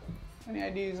 Any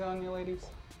IDs on you ladies?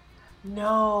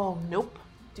 No. Nope.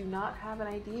 Do not have an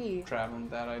ID. Traveling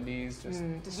without IDs, just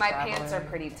Just My traveling. pants are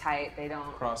pretty tight. They don't.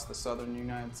 across the southern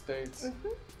United States.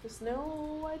 Just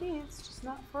no IDs. Just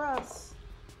not for us.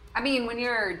 I mean, when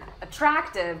you're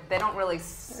attractive, they don't really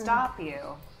stop you.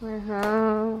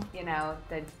 You know,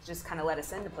 they just kind of let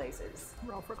us into places.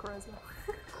 Roll for charisma.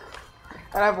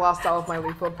 And I've lost all of my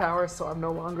lethal powers, so I'm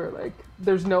no longer like.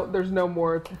 There's no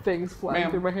more things flying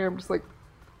Ma'am. through my hair. I'm just like.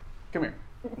 Come here.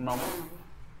 One moment.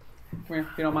 Come here,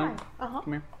 if you don't mind. Uh-huh.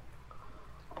 Come here.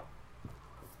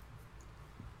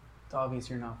 It's obvious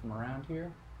you're not from around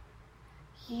here.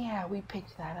 Yeah, we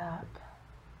picked that up.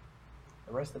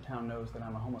 The rest of the town knows that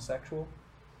I'm a homosexual.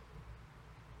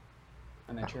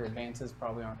 And that your advances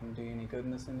probably aren't going to do you any good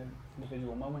in this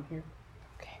individual moment here.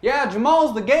 Okay. Yeah,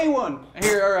 Jamal's the gay one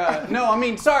here. No, I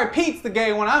mean, sorry, Pete's the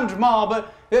gay one. I'm Jamal,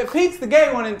 but Pete's the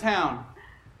gay one in town.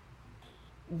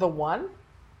 The one?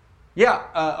 Yeah,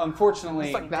 unfortunately,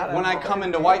 It's like that, when I I'm come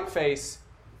into gay. Whiteface,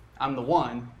 I'm the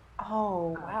one.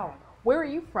 Oh wow. Where are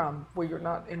you from? Where you're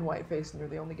not in whiteface and you're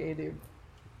the only gay dude?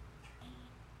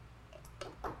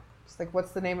 Just like,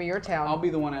 what's the name of your town? I'll be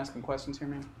the one asking questions here,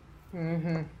 man.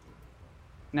 Mm-hmm.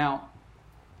 Now,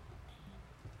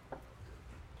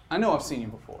 I know I've seen you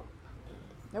before.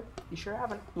 Nope, you sure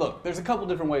haven't. Look, there's a couple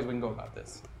different ways we can go about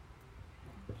this.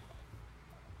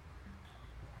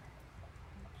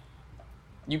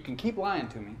 You can keep lying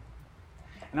to me,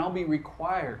 and I'll be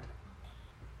required,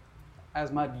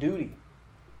 as my duty,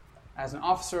 as an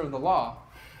officer of the law,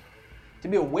 to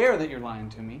be aware that you're lying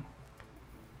to me,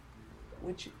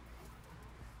 which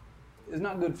is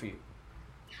not good for you.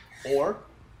 Or,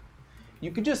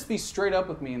 you could just be straight up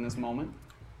with me in this moment.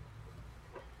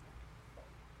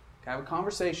 Have a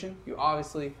conversation. You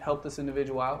obviously helped this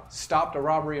individual out, stopped a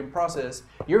robbery in process.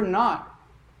 You're not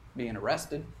being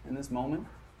arrested in this moment.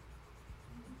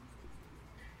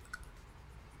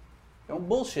 Don't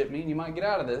bullshit me and you might get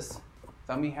out of this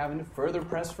without me having to further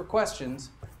press for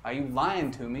questions. Are you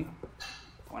lying to me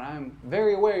when I'm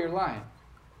very aware you're lying?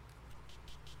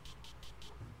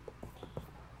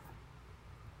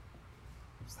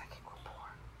 Psychic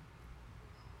report.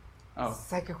 Oh,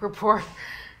 Psychic report.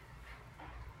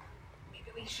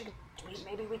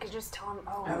 Maybe we could just tell him,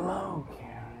 oh, hello,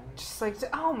 Karen. Just like,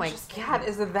 oh my god,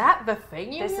 is that the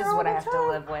thing you this hear is all what the I have to time?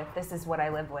 live with. This is what I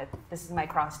live with. This is my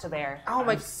cross to bear. Oh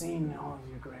my, I've seen all of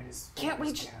your greatest Can't we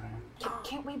fears, just- Karen.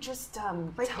 Can't we just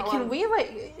like, tell can him? we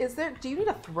like, is there, do you need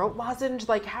a throat lozenge?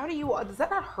 Like, how do you, does that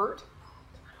not hurt?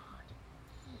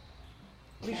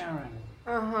 Karen,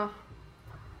 Uh-huh.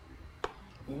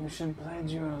 you should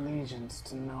pledge your allegiance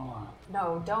to Noah.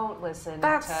 No, don't listen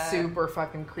That's to super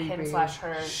fucking creepy. him slash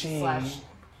her She- slash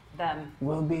them.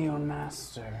 Will be your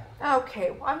master. Okay,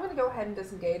 well, I'm gonna go ahead and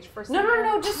disengage for a No, second.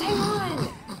 no, no, just hang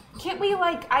on. Can't we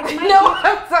like? I might No,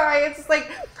 I'm sorry. It's just like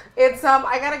It's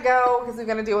I gotta go because we're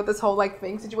gonna deal with this whole like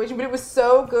thing situation. But it was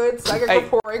so good, so I got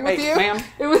rapport with you. Ma'am.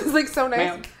 It was like so nice.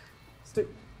 Ma'am.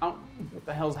 What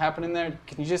the hell's happening there?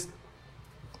 Can you just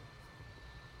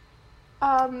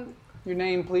your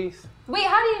name, please? Wait,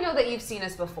 how do you know that you've seen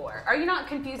us before? Are you not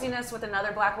confusing us with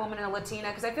another black woman and a Latina?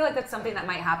 Because I feel like that's something that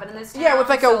might happen in this town. Yeah, with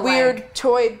like so, a weird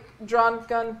toy drawn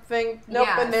gun thing. Nope,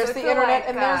 Yeah, and there's so I the feel internet, like,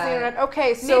 and there's the internet.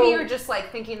 Okay, so maybe you're just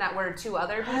like thinking that we're two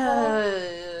other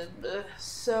people.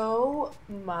 So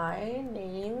my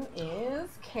name is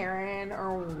Karen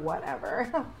or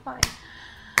whatever. Fine.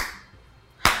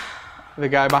 The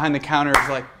guy behind the counter is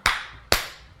like,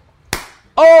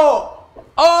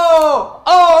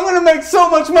 I'm gonna make so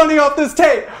much money off this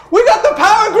tape. We got the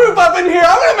power group up in here.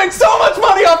 I'm gonna make so much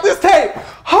money off this tape.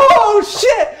 Oh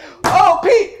shit. Oh,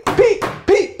 Pete,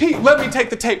 let me take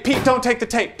the tape. Pete, don't take the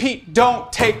tape. Pete,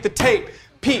 don't take the tape.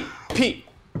 Pete.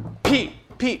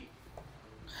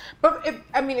 But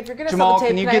if you're gonna Jamal, sell the tape,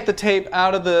 can you get the tape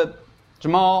out of the...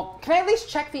 Jamal. Can I at least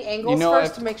check the angles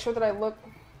first to make sure that I look...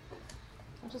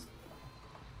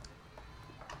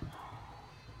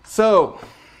 So,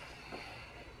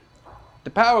 the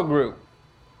power group.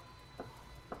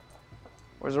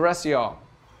 Where's the rest of y'all?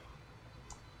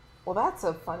 Well, that's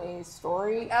a funny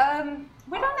story. We don't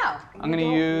know. I'm going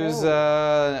to use...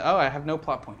 I have no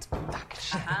plot points.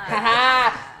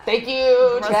 Thank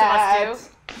you, Most chat. of us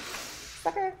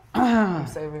Okay. I'm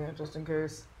saving it just in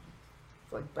case.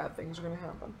 Like bad things are gonna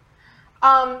happen.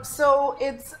 So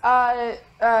it's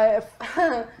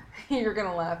you're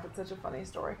gonna laugh. It's such a funny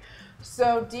story.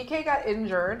 So DK got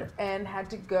injured and had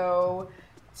to go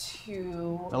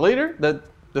to. The leader?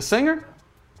 The singer?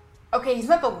 Okay, he's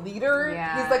not the leader.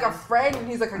 Yeah. He's like a friend. And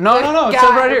he's like a No. good It says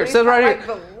guy, right here. but It he's says not, right like, here.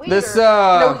 the leader. This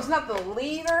No, he's not the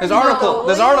leader. This He's not article. the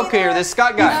This article here. leader. This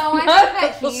Scott guy. No, I think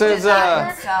that he Says, did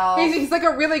that himself. He's like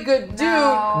a really good dude.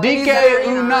 No. and he's DK very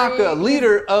Unaka, nice.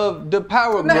 leader of the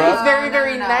power No, group. he's very,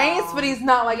 very No. nice, but he's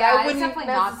not like, Yeah, I he's wouldn't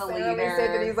definitely not the necessarily leader. say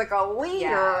that he's like a leader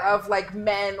Yeah. of like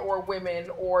men or women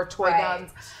or toy Right.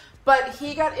 guns. But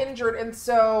he got injured, and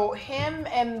so him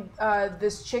and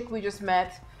this chick we just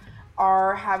met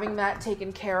are having that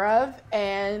taken care of,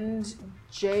 and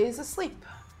Jay's asleep.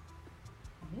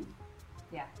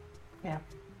 Yeah. Yeah.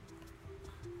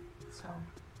 So.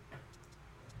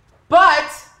 But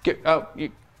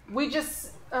we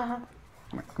just. Come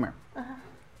here.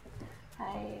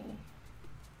 Hi.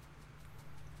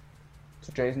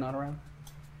 So Jay's not around?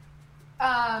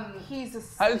 He's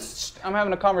asleep. I'm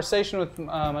having a conversation with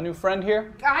my new friend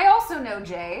here. I also know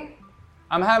Jay.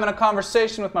 I'm having a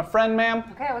conversation with my friend, ma'am.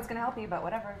 Okay, I was gonna help you, but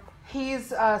whatever.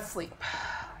 He's asleep.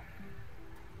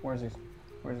 Where's he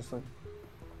sleep?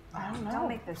 I don't know. Don't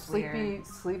make this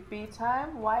Sleepy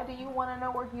time? Why do you want to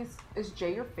know where is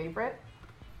Jay your favorite?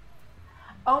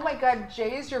 Oh my god,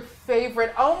 Jay is your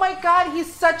favorite. Oh my god,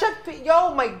 he's such a...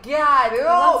 Oh my god.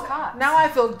 loves cops. Now I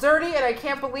feel dirty and I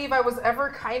can't believe I was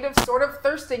ever kind of sort of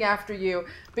thirsting after you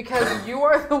because you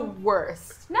are the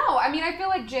worst. No, I mean I feel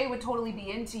like Jay would totally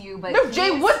be into you, but No, Jay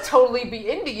would totally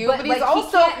be into you, but he's like,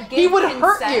 also... can't He give would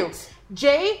hurt you. consent.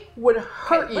 Jay would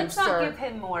hurt you, Let's sir. not give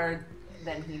him more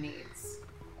than he needs.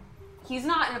 He's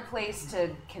not in a place to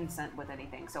consent with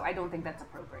anything, so I don't think that's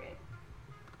appropriate.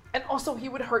 And also, he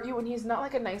would hurt you, and he's not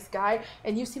like a nice guy,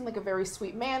 and you seem like a very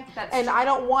sweet man. That's and true. I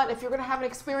don't want, if you're gonna have an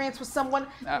experience with someone,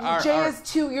 Jay is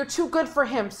you're too good for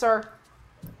him, sir.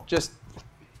 Just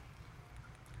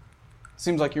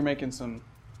seems like you're making some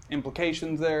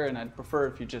implications there, and I'd prefer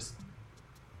if you just...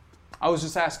 I was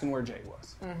just asking where Jay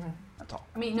was. That's all.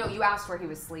 I mean, no, you asked where he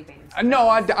was sleeping. No,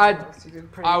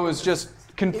 I was just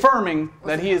confirming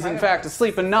that he is in fact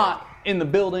asleep and not in the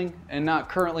building and not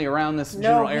currently around this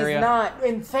general area. No, he's not.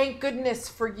 And thank goodness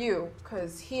for you,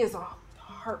 because he is a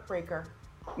heartbreaker.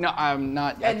 No, I'm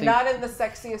not. And not in the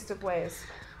sexiest of ways.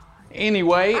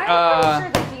 Anyway,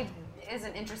 I'm pretty sure that he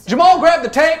isn't interested. Jamal, grab the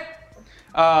tape.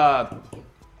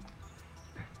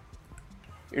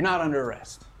 You're not under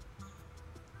arrest.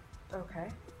 Okay.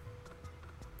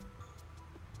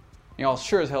 Y'all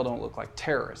sure as hell don't look like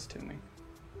terrorists to me.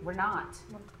 We're not.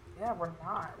 Yeah, we're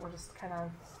not. We're just kind of...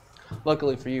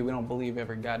 Luckily for you, we don't believe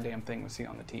every goddamn thing we see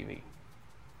on the TV.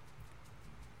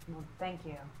 Well, thank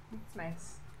you. It's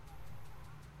nice.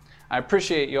 I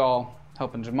appreciate y'all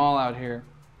helping Jamal out here.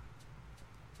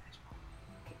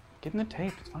 Get in the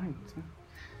tape, it's fine.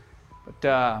 But,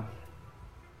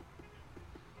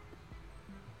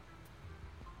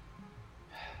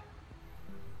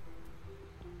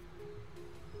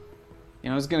 you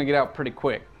know, it's gonna get out pretty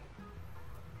quick.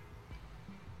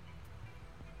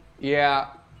 Yeah,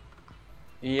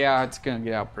 it's gonna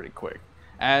get out pretty quick.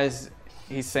 As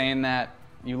he's saying that,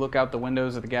 you look out the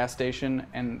windows of the gas station,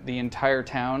 and the entire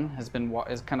town has been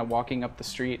is kind of walking up the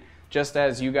street. Just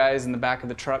as you guys in the back of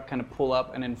the truck kind of pull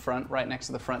up and in front, right next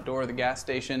to the front door of the gas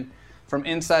station, from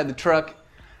inside the truck,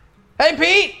 "Hey,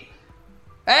 Pete!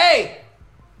 Hey!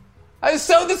 I just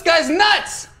sewed this guy's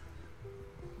nuts!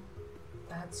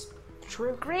 That's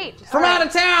true. Great. From out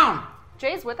of town!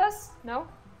 Jay's with us? No?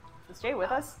 Is Jay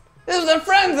with us? This is their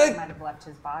friends! Might have left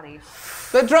his body.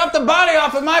 They dropped the body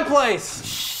off at my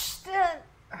place!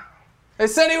 They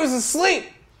said he was asleep!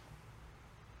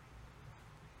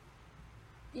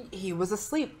 He was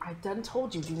asleep. I done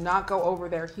told you, do not go over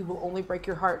there. He will only break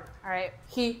your heart. All right.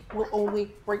 He will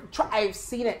only break. I've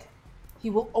seen it. He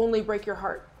will only break your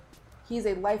heart. He's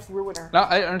a life ruiner. No,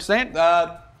 I understand.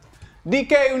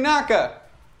 DK Unaka,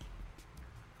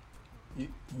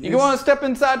 you want to step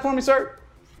inside for me, sir?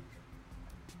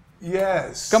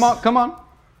 Yes. Come on.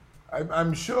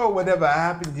 I'm sure whatever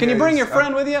happened here. Can you bring is- your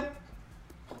friend with you?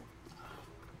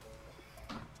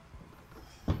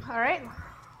 All right.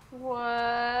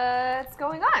 What's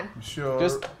going on? I'm sure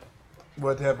Just-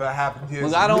 whatever happened here Well,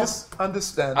 is I don't-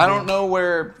 misunderstanding. I don't know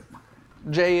where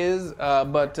Jay is,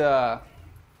 but I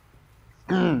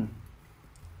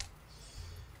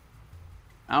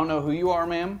don't know who you are,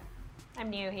 ma'am. I'm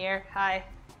new here. Hi.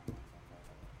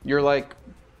 You're like,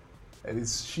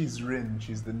 She's Rin.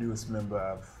 She's the newest member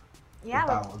of Yeah,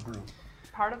 the like Power Group.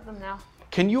 part of them now.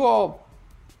 can you all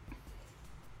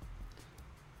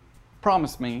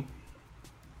promise me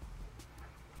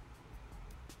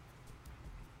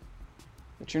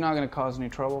that you're not going to cause any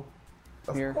trouble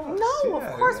here? No,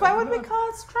 of course. Why would we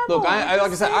cause trouble? Look, like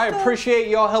I said, I appreciate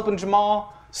y'all helping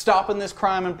Jamal, stopping this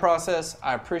crime in process.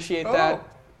 I appreciate that.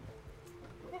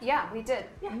 Yeah, we did.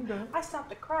 Yeah, I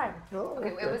stopped a crime. Okay,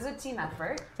 it was a team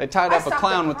effort. They tied I up a stopped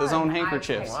clown the with his crime. own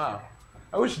handkerchiefs. Wow.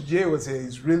 I wish Jay was here.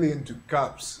 He's really into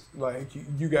cops. Like,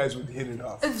 you guys would hit it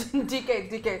off.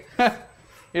 DK.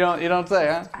 You don't say,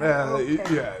 huh?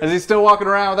 Yeah. Is he still walking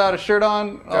around without a shirt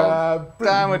on?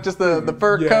 Time with just the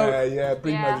fur coat? Yeah,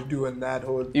 pretty Yeah. much doing that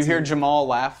whole You hear Jamal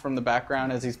laugh from the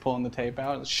background as he's pulling the tape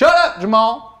out. Shut up,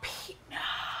 Jamal!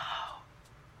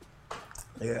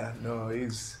 Yeah, no,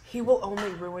 He will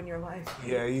only ruin your life.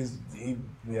 yeah,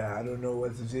 I don't know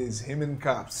what it is. Him and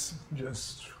cops,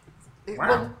 just,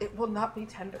 It will not be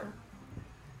tender.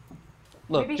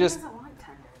 Look, Maybe just he doesn't want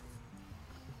tender.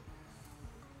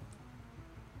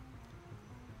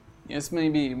 yes,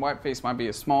 maybe Whiteface might be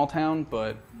a small town,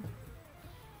 but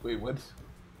wait, what?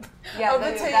 Yeah,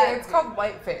 It's called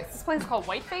Whiteface. This place is called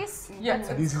Whiteface? Yes,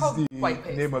 This it's is called the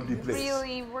Whiteface. name of the place.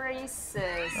 Really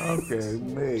racist.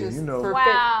 Okay, hey, Just you know. for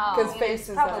Wow. Because It's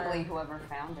faces probably whoever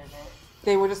founded it.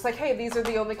 they were just like, hey, these are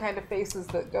the only kind of faces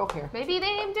that go here. Maybe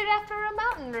they named it after a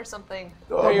mountain or something.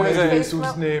 Oh, He was my a- face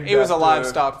was named he was a after-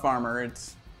 livestock farmer.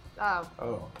 It's Oh,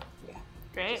 Oh,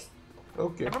 great.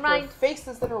 okay. Never For mind.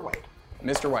 faces that are white.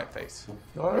 Mr. Whiteface.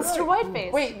 All right. Mr.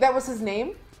 Whiteface. Wait, that was his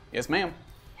name? Yes, ma'am.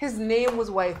 His name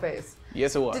was Whiteface.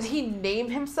 Yes, it was. Did he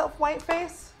name himself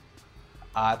Whiteface?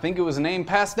 I think it was a name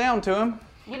passed down to him.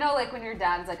 You know, like when your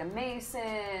dad's like a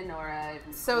mason or a.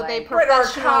 So like, they Right, or a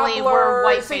professionally were cobbler.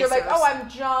 white So you're like, faces. oh, I'm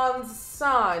John's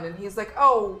son. And he's like,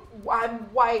 oh, I'm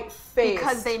Whiteface.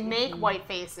 Because they make white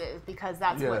faces, because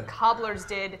that's Yeah. what cobblers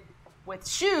did with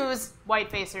shoes. White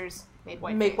facers made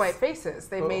white make face. white faces.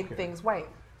 They made okay. things white.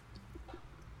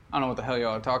 I don't know what the hell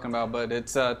y'all are talking about, but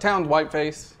it's town's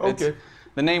Whiteface. It's Okay.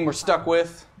 the name we're stuck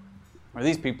with, or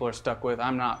these people are stuck with.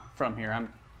 I'm not from here.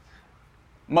 I'm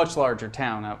much larger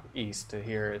town out east to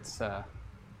here. It's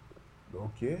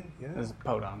Okay, yeah. this is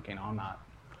Podunk, you know. I'm not.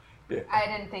 I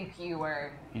didn't think you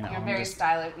were. You know, You're I'm very just-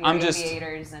 stylish. You're I'm just-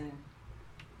 aviators and.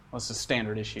 Well, it's a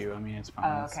standard issue. I mean, it's fine.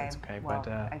 Oh, It's- okay. It's okay. Well,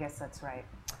 But I guess that's right.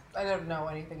 I don't know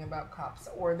anything about cops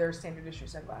or their standard issue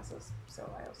sunglasses. So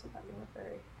I also thought you were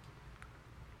very...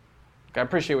 I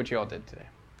appreciate what you all did today.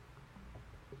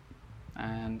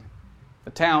 And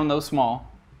the town, though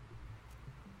small,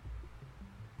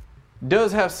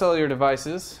 does have cellular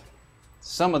devices,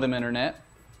 some of them internet.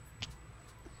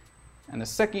 And the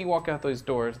second you walk out those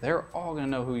doors, they're all going to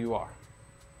know who you are.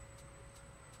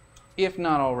 If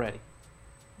not already.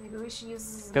 Maybe we should use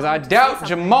this as a Because I moment to say doubt something.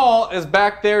 Jamal is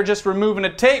back there just removing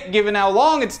a tape, given how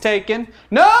long it's taken.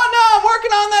 No, I'm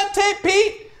working on that tape,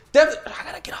 Pete. I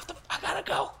gotta get off the. I gotta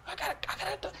go. I gotta.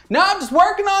 No, I'm just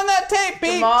working on that tape,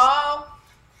 Pete. Jamal!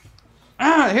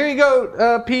 Here you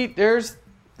go, Pete. There's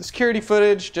the security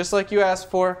footage, just like you asked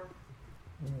for.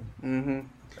 Mm-hmm.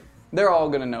 They're all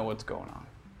gonna know what's going on.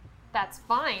 That's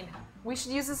fine. We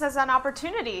should use this as an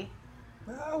opportunity.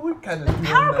 We're kind of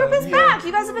Power Group is back.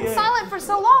 You guys have been silent for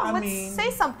so long. I Let's mean, say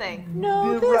something.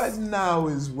 No, Right now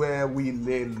is where we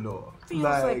lay low. Feels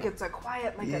like it's a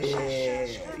quiet, like a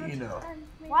shush. you know.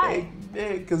 Why?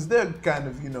 Because they're kind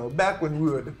of, back when we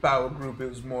were the power group, it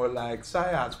was more like,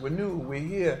 Psyops, we're new, we're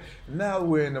here. Now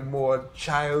we're in a more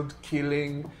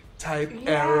child-killing type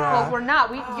era. Well, we're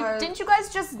not. Didn't you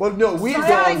guys just? Well, no, we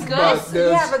Psyops don't, but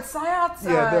there's... Yeah, but Psyops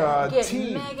there are get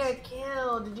teams. mega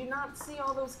killed. Did you not see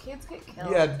all those kids get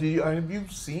killed? Yeah, have you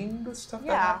seen the stuff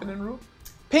that happened in Root?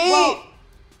 Pete!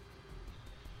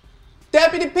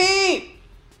 Deputy Pete!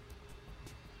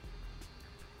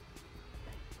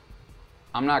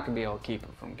 I'm not gonna be able to keep it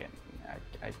from getting.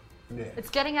 Yeah. It's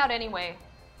getting out anyway.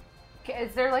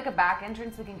 Is there like a back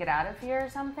entrance we can get out of here or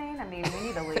something? I mean, we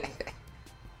need to leave.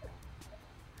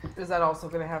 Is that also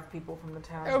going to have people from the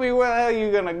town? I mean, where the hell are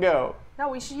you gonna go? No,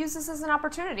 we should use this as an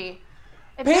opportunity.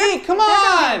 If Pete, come if they're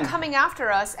gonna on! be coming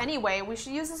after us anyway, we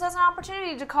should use this as an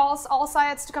opportunity to call us all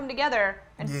Psyops to come together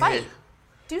and fight.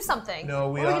 Do something. No,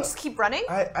 or we can just keep running.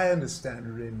 I understand,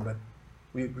 Rin, but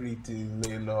we agreed to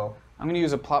lay low. I'm gonna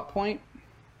use a plot point.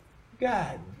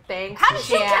 God. Thanks, How did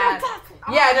you get Jan. it back?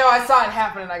 Yeah, no, I saw it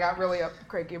happen and I got really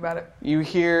cranky about it. You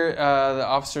hear the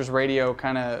officer's radio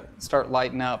kind of start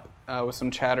lighting up with some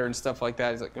chatter and stuff like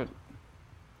that. He's like,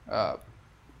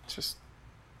 just.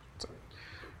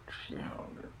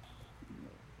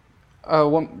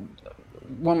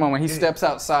 One moment. He steps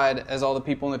outside as all the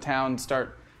people in the town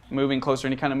start moving closer,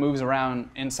 and he kind of moves around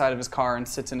inside of his car and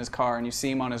sits in his car, and you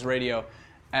see him on his radio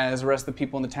as the rest of the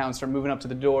people in the town start moving up to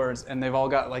the doors, and they've all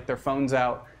got like their phones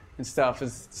out and stuff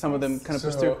as some of them kind of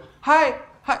push through. Hi.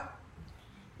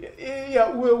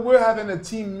 Yeah, we're having a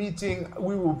team meeting.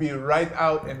 We will be right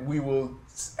out, and we will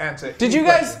answer. Did you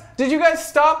guys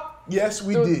stop? Yes,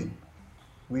 we did.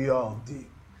 We all did.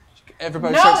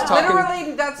 Everybody starts talking.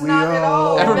 Literally, that's not at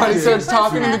all. Everybody did. starts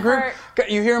talking in the group.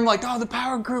 You hear them like, "Oh, the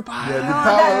power group." Yeah, the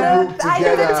power group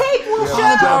together. The tape will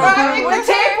show. The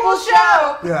tape will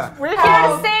show. Yeah. We're here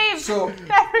to save So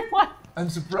everyone. I'm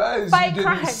surprised Fight you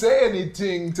didn't crime. say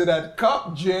anything to that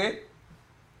cop, Jay.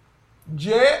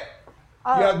 Jay,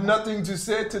 you have nothing to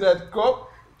say to that cop.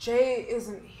 Jay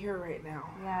isn't here right now.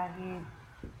 Yeah,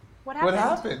 What What happened?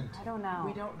 happened? I don't know.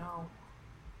 We don't know.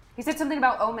 He said something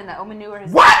about Omen, that Omen knew where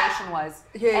his What? situation was.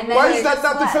 Yeah, And then Why they is that just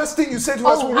not the left. first thing you said to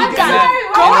us when we I'm get sorry.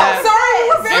 there? I'm sorry,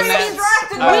 we're And very that's-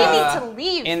 distracted. We need to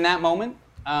leave. In that moment,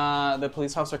 the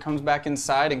police officer comes back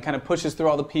inside and kind of pushes through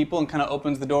all the people and kind of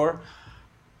opens the door.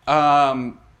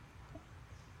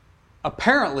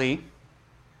 Apparently,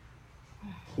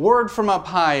 word from up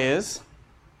high is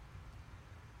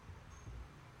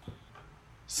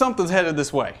something's headed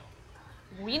this way.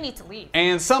 We need to leave.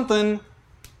 And something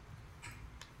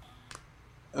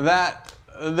that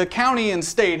the county and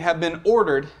state have been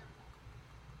ordered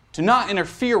to not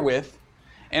interfere with,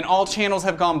 and all channels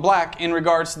have gone black in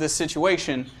regards to this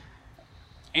situation.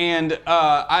 And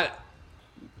I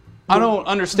don't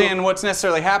understand what's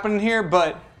necessarily happening here,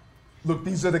 but Look,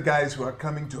 these are the guys who are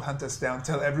coming to hunt us down.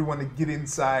 Tell everyone to get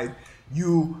inside.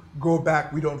 You go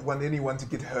back. We don't want anyone to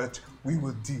get hurt. We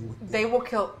will deal with them. They will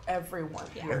kill everyone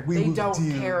here. And we They will don't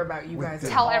deal care about you with guys. them.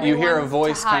 at Tell all. everyone. you hear a to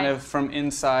voice kind hide. of from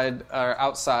inside or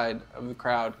outside of the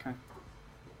crowd.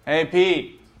 Hey,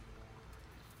 Pete.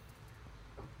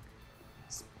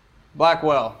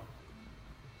 Blackwell.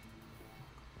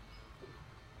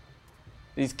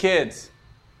 These kids.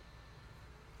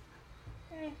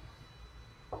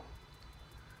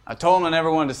 I told them I never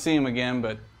wanted to see them again,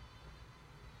 but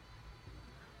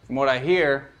from what I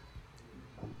hear,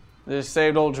 they just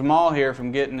saved old Jamal here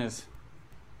from getting his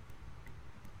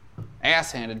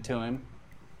ass handed to him.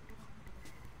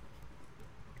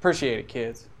 Appreciate it,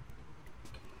 kids.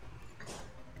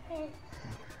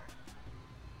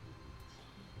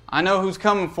 I know who's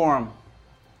coming for him.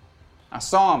 I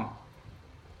saw him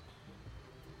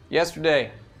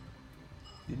yesterday.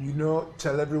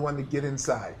 Tell everyone to get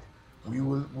inside. We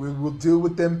will deal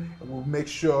with them, and we'll make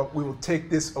sure we will take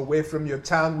this away from your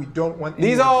town. We don't want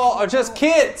These anyone- all are just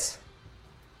kids.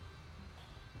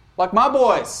 Like my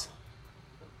boys.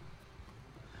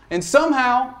 And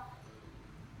somehow,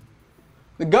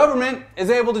 the government is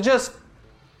able to just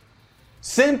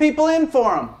send people in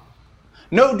for them.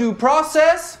 No due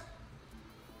process.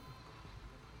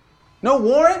 No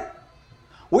warrant.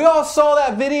 We all saw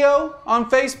that video on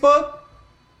Facebook.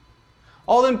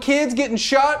 All them kids getting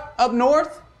shot up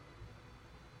north.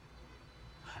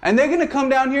 And they're going to come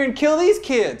down here and kill these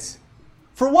kids.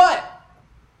 For what?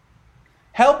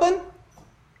 Helping?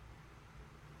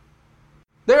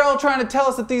 They're all trying to tell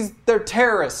us that they're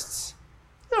terrorists.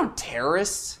 They're not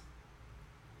terrorists.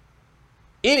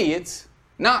 Idiots,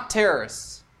 not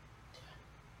terrorists.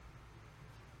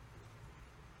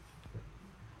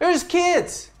 They're just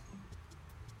kids.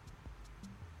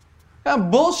 What kind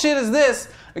of bullshit is this?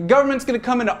 The government's gonna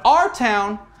come into our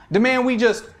town, demand we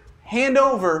just hand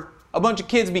over a bunch of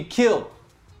kids be killed,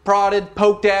 prodded,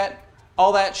 poked at,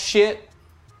 all that shit.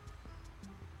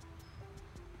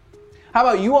 How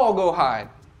about you all go hide?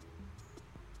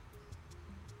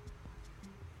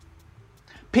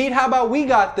 Pete, how about we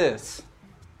got this?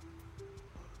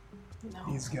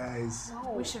 These guys,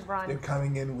 We should they're run.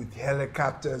 coming in with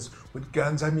helicopters, with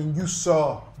guns. I mean, you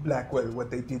saw Blackwell,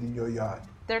 what they did in your yard.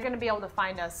 They're gonna be able to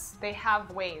find us. They have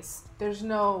ways.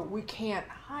 We can't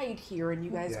hide here and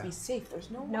you guys Yeah. be safe. There's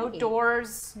no No way.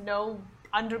 doors, no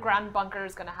underground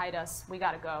bunkers gonna hide us. We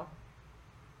gotta go.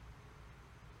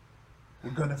 We're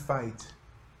gonna fight.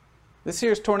 This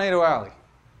here's Tornado Alley.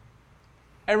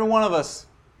 Every one of us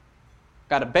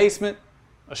got a basement,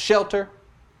 a shelter.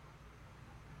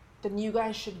 Then you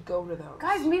guys should go to those.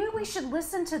 Guys, maybe we should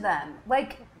listen to them.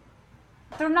 Like,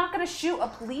 they're not gonna shoot a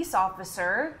police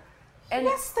officer. And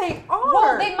Yes, they are.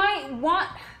 well, they might want.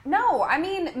 No, I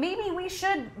mean, maybe we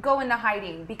should go into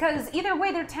hiding because either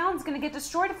way, their town's gonna get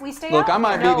destroyed if we stay Look, out. I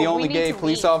might No, be the we only need gay to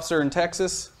police leave. officer in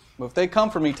Texas, but if they come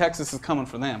for me, Texas is coming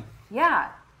for them. Yeah,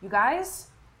 you guys.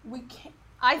 We can't.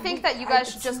 I think that you guys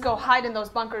should just go hide in those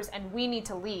bunkers, and we need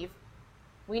to leave.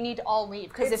 We need to all leave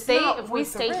because It's if not we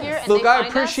worth the stay risk. here and Look, they I find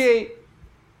appreciate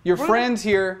your friends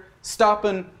here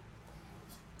stopping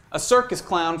a circus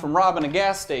clown from robbing a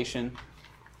gas station.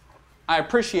 I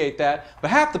appreciate that,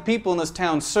 but half the people in this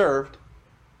town served,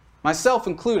 myself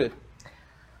included.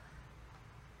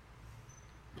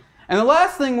 And the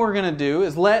last thing we're gonna do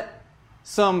is let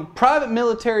some private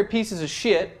military pieces of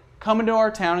shit come into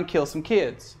our town and kill some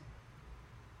kids.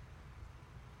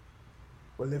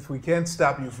 Well, if we can't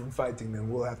stop you from fighting, then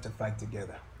we'll have to fight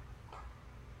together.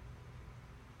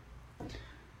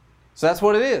 So that's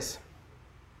what it is.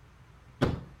 us,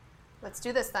 let's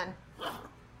do this then.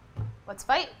 Let's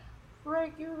fight.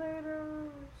 Regulators.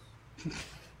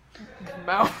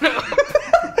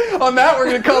 On that, we're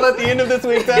gonna call that the end of this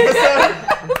week's episode.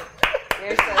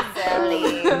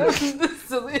 You're so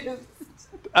silly.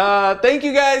 Thank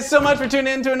you guys so much for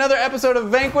tuning in to another episode of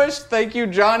Vanquished. Thank you,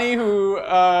 Johnny, who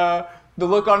the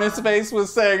look on his face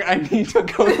was saying, I need to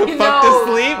go the fuck to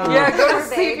sleep. Yeah, go to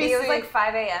Poor baby. It was CPC. like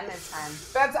 5 a.m. his time.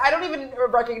 I don't even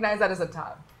recognize that as a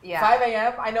time. Yeah. 5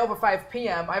 a.m. I know of a 5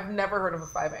 p.m. I've never heard of a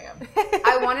 5 a.m.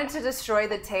 I wanted to destroy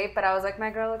the tape, but I was like, my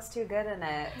girl looks too good in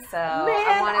it, so I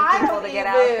Man, wanted I people don't to get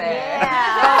out even- there.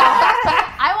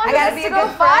 I want I gotta us be to a go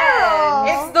good friend.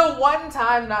 It's the one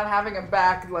time not having him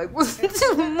back, like, was too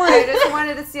I much. just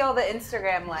wanted to see all the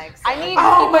Instagram likes. I need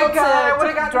Oh my people god, I to,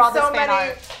 would have to draw gotten this so fan many.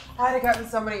 art. I'd have gotten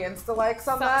so many Insta likes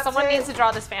on that. Someone shit. needs to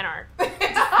draw this fan art.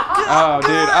 Oh,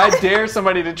 dude, I dare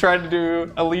somebody to try to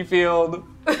do a Lee Field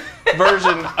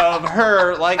version of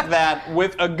her like that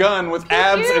with a gun with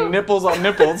abs you. and nipples on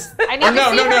nipples. I need Or to no,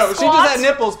 see no, her no. She just squats. had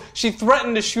nipples. She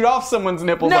threatened to shoot off someone's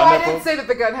nipples No, on I nipples. didn't say that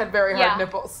the gun had very Yeah. hard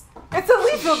nipples. It's a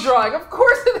lethal drawing. Of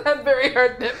course it had very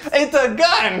hard nipples. It's a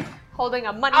gun. Holding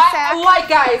a money I said what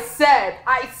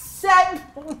I said.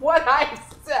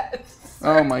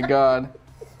 Oh my god.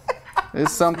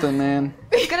 It's something, man.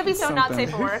 It's gonna be so not Something.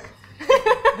 safe for work.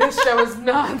 This show is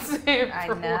not safe. I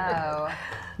for work. know.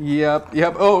 Yep.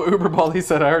 Oh, Uber Baldy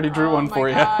said I already drew one my for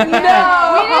you. God.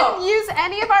 No. We didn't use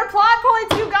any of our plot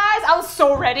points, you guys. I was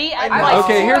so ready. I'm I like, know.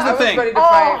 Okay, here's I the was thing. ready to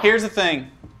fight. Here's the thing.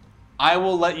 I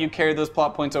will let you carry those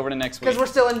plot points over to next week. Because we're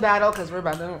still in battle. Because we're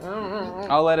about to.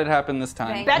 I'll let it happen this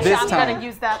time. Thank betcha This I'm time. gonna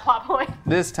use that plot point.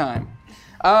 This time.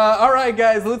 All right,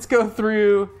 guys, let's go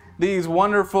through these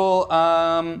wonderful.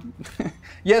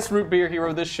 Yes, Root Beer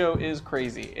Hero, this show is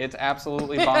crazy. It's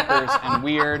absolutely bonkers and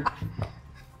weird.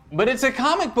 But it's a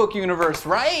comic book universe,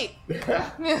 right?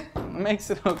 Makes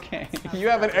it okay. You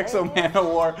have an Exo Man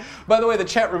Award. By the way, the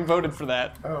chat room voted for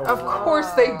that. Of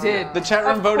course they did. The chat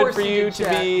room Of voted course for you did, to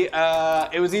chat. be,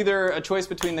 it was either a choice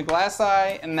between the Glass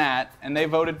Eye and that, and they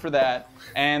voted for that.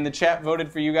 And the chat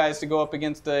voted for you guys to go up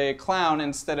against a clown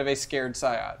instead of a scared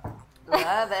Psyod.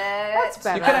 Love it. That's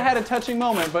better. You could have had a touching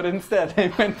moment, but instead they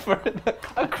went for the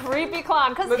A creepy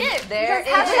clown, cause it. There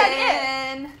Because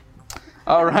hashtag it. in.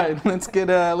 All right, let's get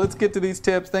to these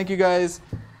tips. Thank you guys.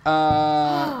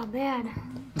 Oh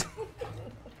man.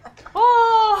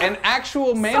 Oh. An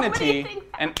actual manatee, things.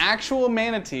 an actual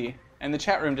manatee, and the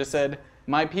chat room just said,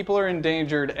 "My people are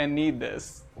endangered and need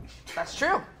this." That's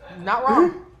true. Not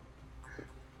wrong.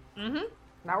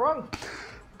 Not wrong.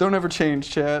 Don't ever change,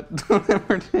 chat. Don't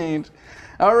ever change.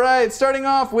 All right, starting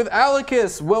off with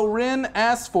Alicus. Well, Rin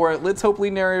asked for it. Let's hope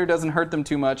Lead Narrator doesn't hurt them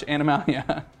too much.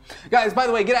 Animalia. Guys, by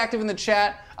the way, get active in the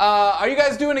chat. Are you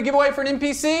guys doing a giveaway for an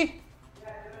NPC?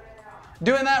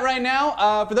 doing that right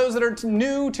now. For those that are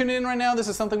new tuning in right now, this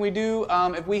is something we do.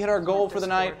 If we hit our goal for the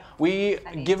night, we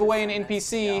give away an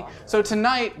NPC. So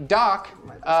tonight, Doc,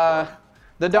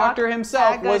 the doctor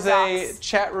himself, was a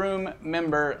chat room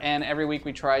member, and every week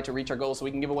we try to reach our goal so we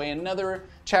can give away another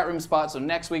chat room spot. So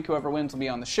next week, whoever wins will be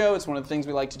on the show. It's one of the things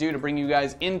we like to do to bring you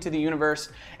guys into the universe.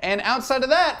 And outside of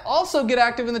that, also get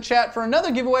active in the chat for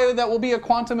another giveaway that will be a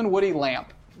Quantum and Woody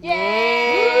lamp.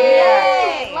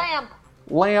 Yay!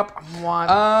 Lamp.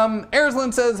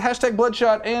 Arizlin says, hashtag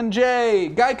Bloodshot and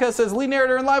Jay. Gaika says, lead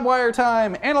narrator and Livewire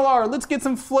time. Analar, let's get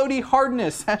some floaty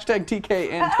hardness. Hashtag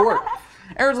TK and Torque.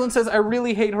 Arizlin says, I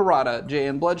really hate Harada. Jay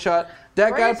and Bloodshot.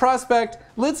 Dat Guy Prospect,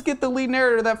 let's get the lead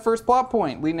narrator that first plot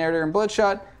point. Lead narrator and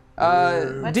Bloodshot.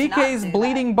 DK's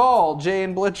Bleeding Ball. Jay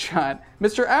and Bloodshot.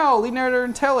 Mr. Owl, lead narrator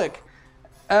and Telic.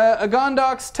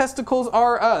 Agondoc's testicles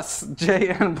are us. Jay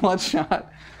and Bloodshot.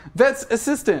 Vet's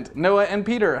assistant, Noah and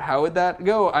Peter. How would that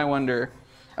go, I wonder?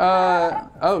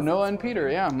 Noah and Peter,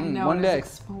 yeah. One day.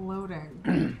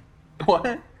 Exploding.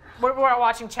 What? We're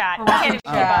watching chat. We can't even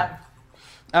keep up.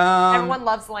 Everyone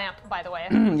loves Lamp, by the way.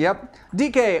 Yep.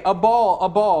 DK, a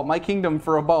ball. My kingdom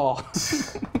for a ball.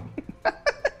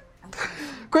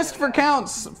 Christopher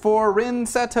Counts for Rin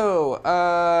Seto.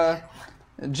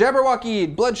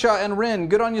 Jabberwocky, Bloodshot, and Rin.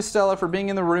 Good on you, Stella, for being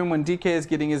in the room when DK is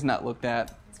getting his nut looked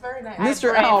at. It's very nice.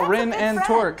 Mr. Owl, Rin, and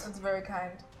Torque. That's very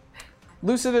kind.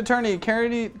 Lucid Attorney,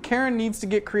 Karen needs to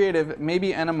get creative.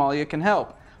 Maybe Animalia can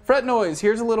help. Fret Noise,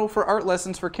 here's a little for art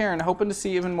lessons for Karen. Hoping to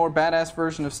see even more badass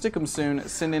version of Stickum soon.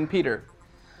 Send in Peter.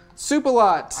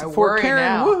 Supalot for Karen.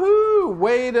 Now. Woohoo!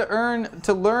 Way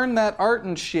to learn that art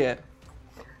and shit.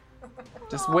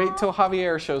 Just wait till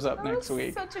Javier shows up next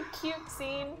week. Such a cute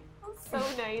scene. So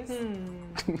nice.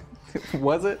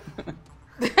 Was it?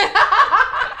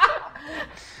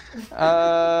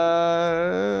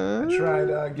 I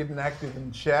tried getting active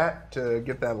in chat to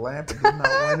get that lamp. I did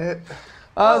not win it.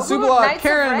 Supalot,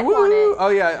 Karen, woo! Oh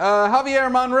yeah,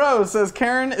 Javier Monroe says,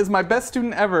 Karen is my best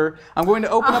student ever. I'm going to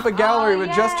open up a gallery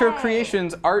with just her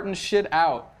creations, art and shit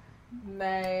out.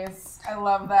 Nice. I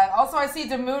love that. Also, I see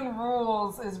Demoon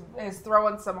Rules is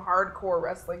throwing some hardcore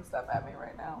wrestling stuff at me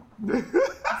right now.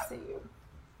 I see you.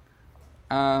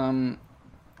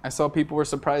 I saw people were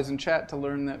surprised in chat to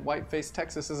learn that Whiteface,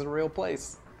 Texas is a real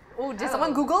place. Ooh, did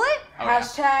someone Google it?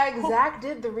 Hashtag Zach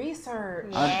did the research.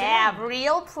 Yeah,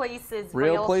 real places.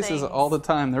 Real places things. all the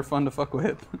time. They're fun to fuck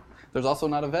with. There's also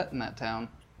not a vet in that town.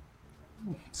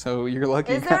 So you're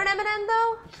lucky. Is there an M&M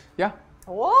though? Yeah.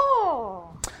 Whoa.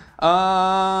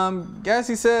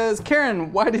 Gassy says,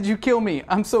 Karen, why did you kill me?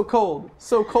 I'm so cold.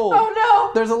 So cold. Oh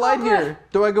no! There's a light here.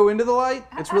 Do I go into the light?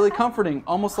 It's really comforting.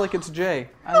 Almost like it's Jay.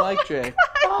 I like Jay.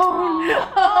 Oh no!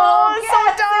 So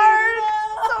dark.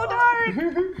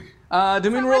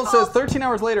 Domin Rule says, 13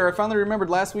 hours later, I finally remembered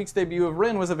last week's debut of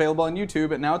Rin was available on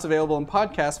YouTube, and now it's available in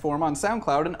podcast form on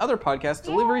SoundCloud and other podcast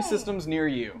delivery systems near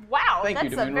you. Wow, Thank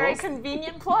you, that's a Domin very Rules.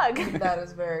 convenient plug. That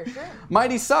is very true.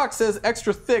 Mighty Sock says,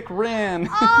 extra thick Rin.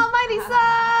 Oh, Mighty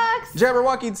Sucks.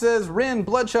 Jabberwocky says, Rin,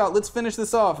 Bloodshot, let's finish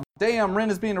this off. Damn, Rin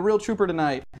is being a real trooper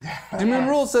tonight. Domin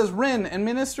Rule says, Rin,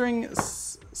 administering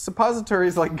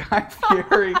suppositories like Guy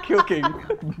Fieri cooking.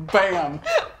 Bam.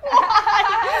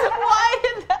 Why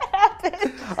did that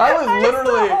happen? I was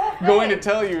literally going to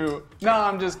tell you, no,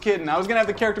 I'm just kidding. I was going to have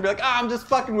the character be like, I'm just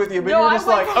fucking with you. But No, you were I just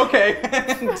was like, okay.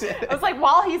 I was like,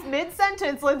 while he's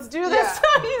mid-sentence, let's do this.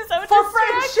 Yeah. He's so For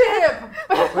distracted.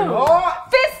 friendship!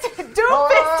 Fist!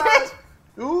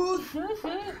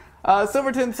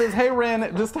 Silverton says, hey,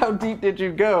 Ren, just how deep did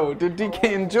you go? Did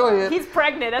DK enjoy it? He's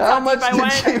pregnant. That's How how much deep I did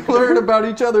went. you learn about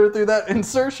each other through that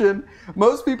insertion?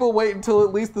 Most people wait until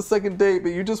at least the second date,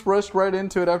 but you just rushed right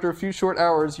into it after a few short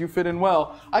hours. You fit in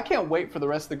well. I can't wait for the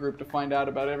rest of the group to find out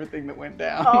about everything that went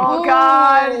down. Oh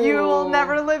God, you will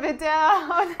never live it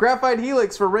down. Graphite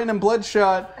Helix for Ren and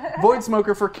Bloodshot. Void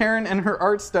Smoker for Karen and her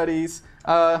art studies.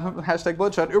 Hashtag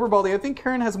Bloodshot. Uberbaldi, I think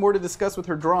Karen has more to discuss with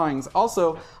her drawings.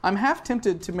 Also, I'm half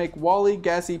tempted to make Wally,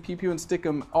 Gassy, Pew, and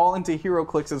Stickum all into hero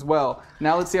clicks as well.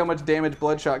 Now let's see how much damage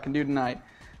Bloodshot can do tonight.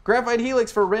 Graphite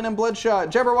Helix for Ren and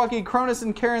Bloodshot. Jabberwocky, Cronus,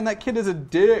 and Karen, that kid is a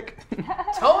dick.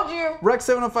 Told you!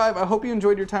 Rex705, I hope you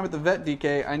enjoyed your time at the vet,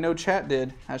 DK. I know chat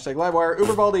did. Hashtag Livewire.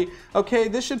 Uberbaldi, okay,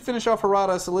 this should finish off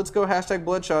Harada, so let's go hashtag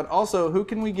Bloodshot. Also, who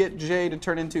can we get Jay to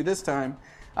turn into this time?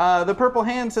 The Purple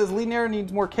Hand says, Lead Narrator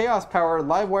needs more chaos power.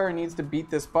 Livewire needs to beat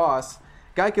this boss.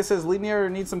 Gaika says, Lead Narrator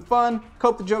needs some fun.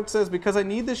 Cope the Joke says, because I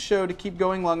need this show to keep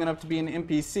going long enough to be an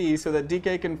NPC so that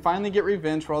DK can finally get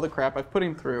revenge for all the crap I've put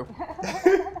him through.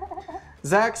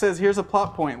 Zach says, here's a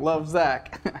plot point. Love,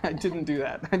 Zach. I didn't do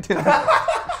that. I didn't.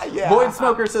 Yeah. Void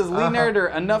Smoker says, Lead Narrator,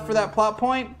 enough for that plot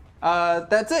point.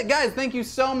 That's it, guys. Thank you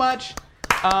so much.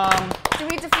 Did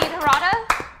we defeat Harada?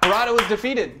 Harada was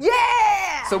defeated.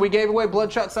 Yeah! So we gave away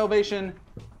Bloodshot Salvation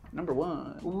number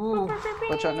 1. Ooh.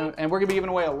 Bloodshot and we're gonna be giving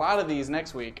away a lot of these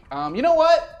next week. You know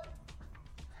what?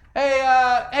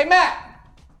 Hey, Matt.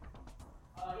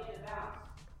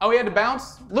 Oh, he had to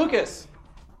bounce? Lucas,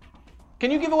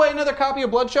 can you give away another copy of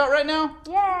Bloodshot right now?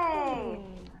 Yay!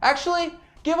 Actually,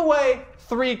 give away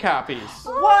 3 copies.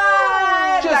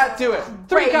 What? Just do it. 3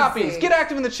 crazy. copies. Get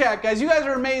active in the chat, guys. You guys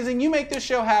are amazing. You make this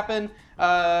show happen.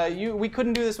 We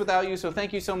couldn't do this without you, so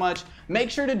thank you so much. Make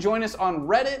sure to join us on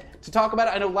Reddit to talk about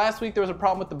it. I know last week there was a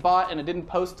problem with the bot and it didn't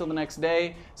post till the next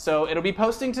day, so it'll be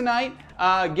posting tonight.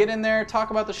 Get in there, talk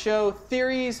about the show,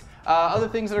 theories, other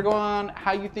things that are going on,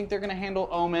 how you think they're going to handle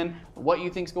Omen, what you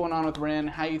think's going on with Ren,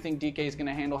 how you think DK is going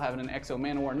to handle having an Exo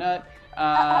Manowar nut,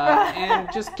 and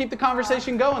just keep the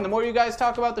conversation going. The more you guys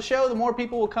talk about the show, the more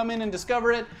people will come in and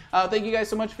discover it. Thank you guys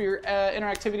so much for your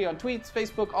interactivity on tweets,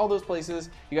 Facebook, all those places.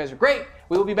 You guys are great.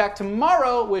 We will be back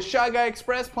tomorrow with Shy Guy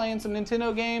Express playing some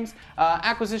Nintendo games.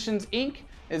 Acquisitions Inc.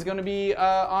 is going to be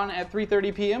on at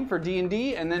 3:30 p.m. for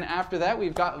D&D, and then after that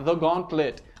we've got The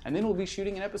Gauntlet. And then we'll be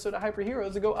shooting an episode of Hyper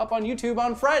Heroes to go up on YouTube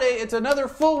on Friday. It's another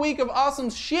full week of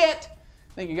awesome shit.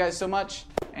 Thank you guys so much.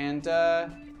 And I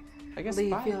guess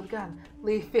Lee bye. Field Gun.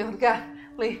 Lee Field Gun.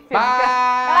 Lee Field Gun. Bye.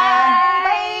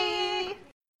 Bye!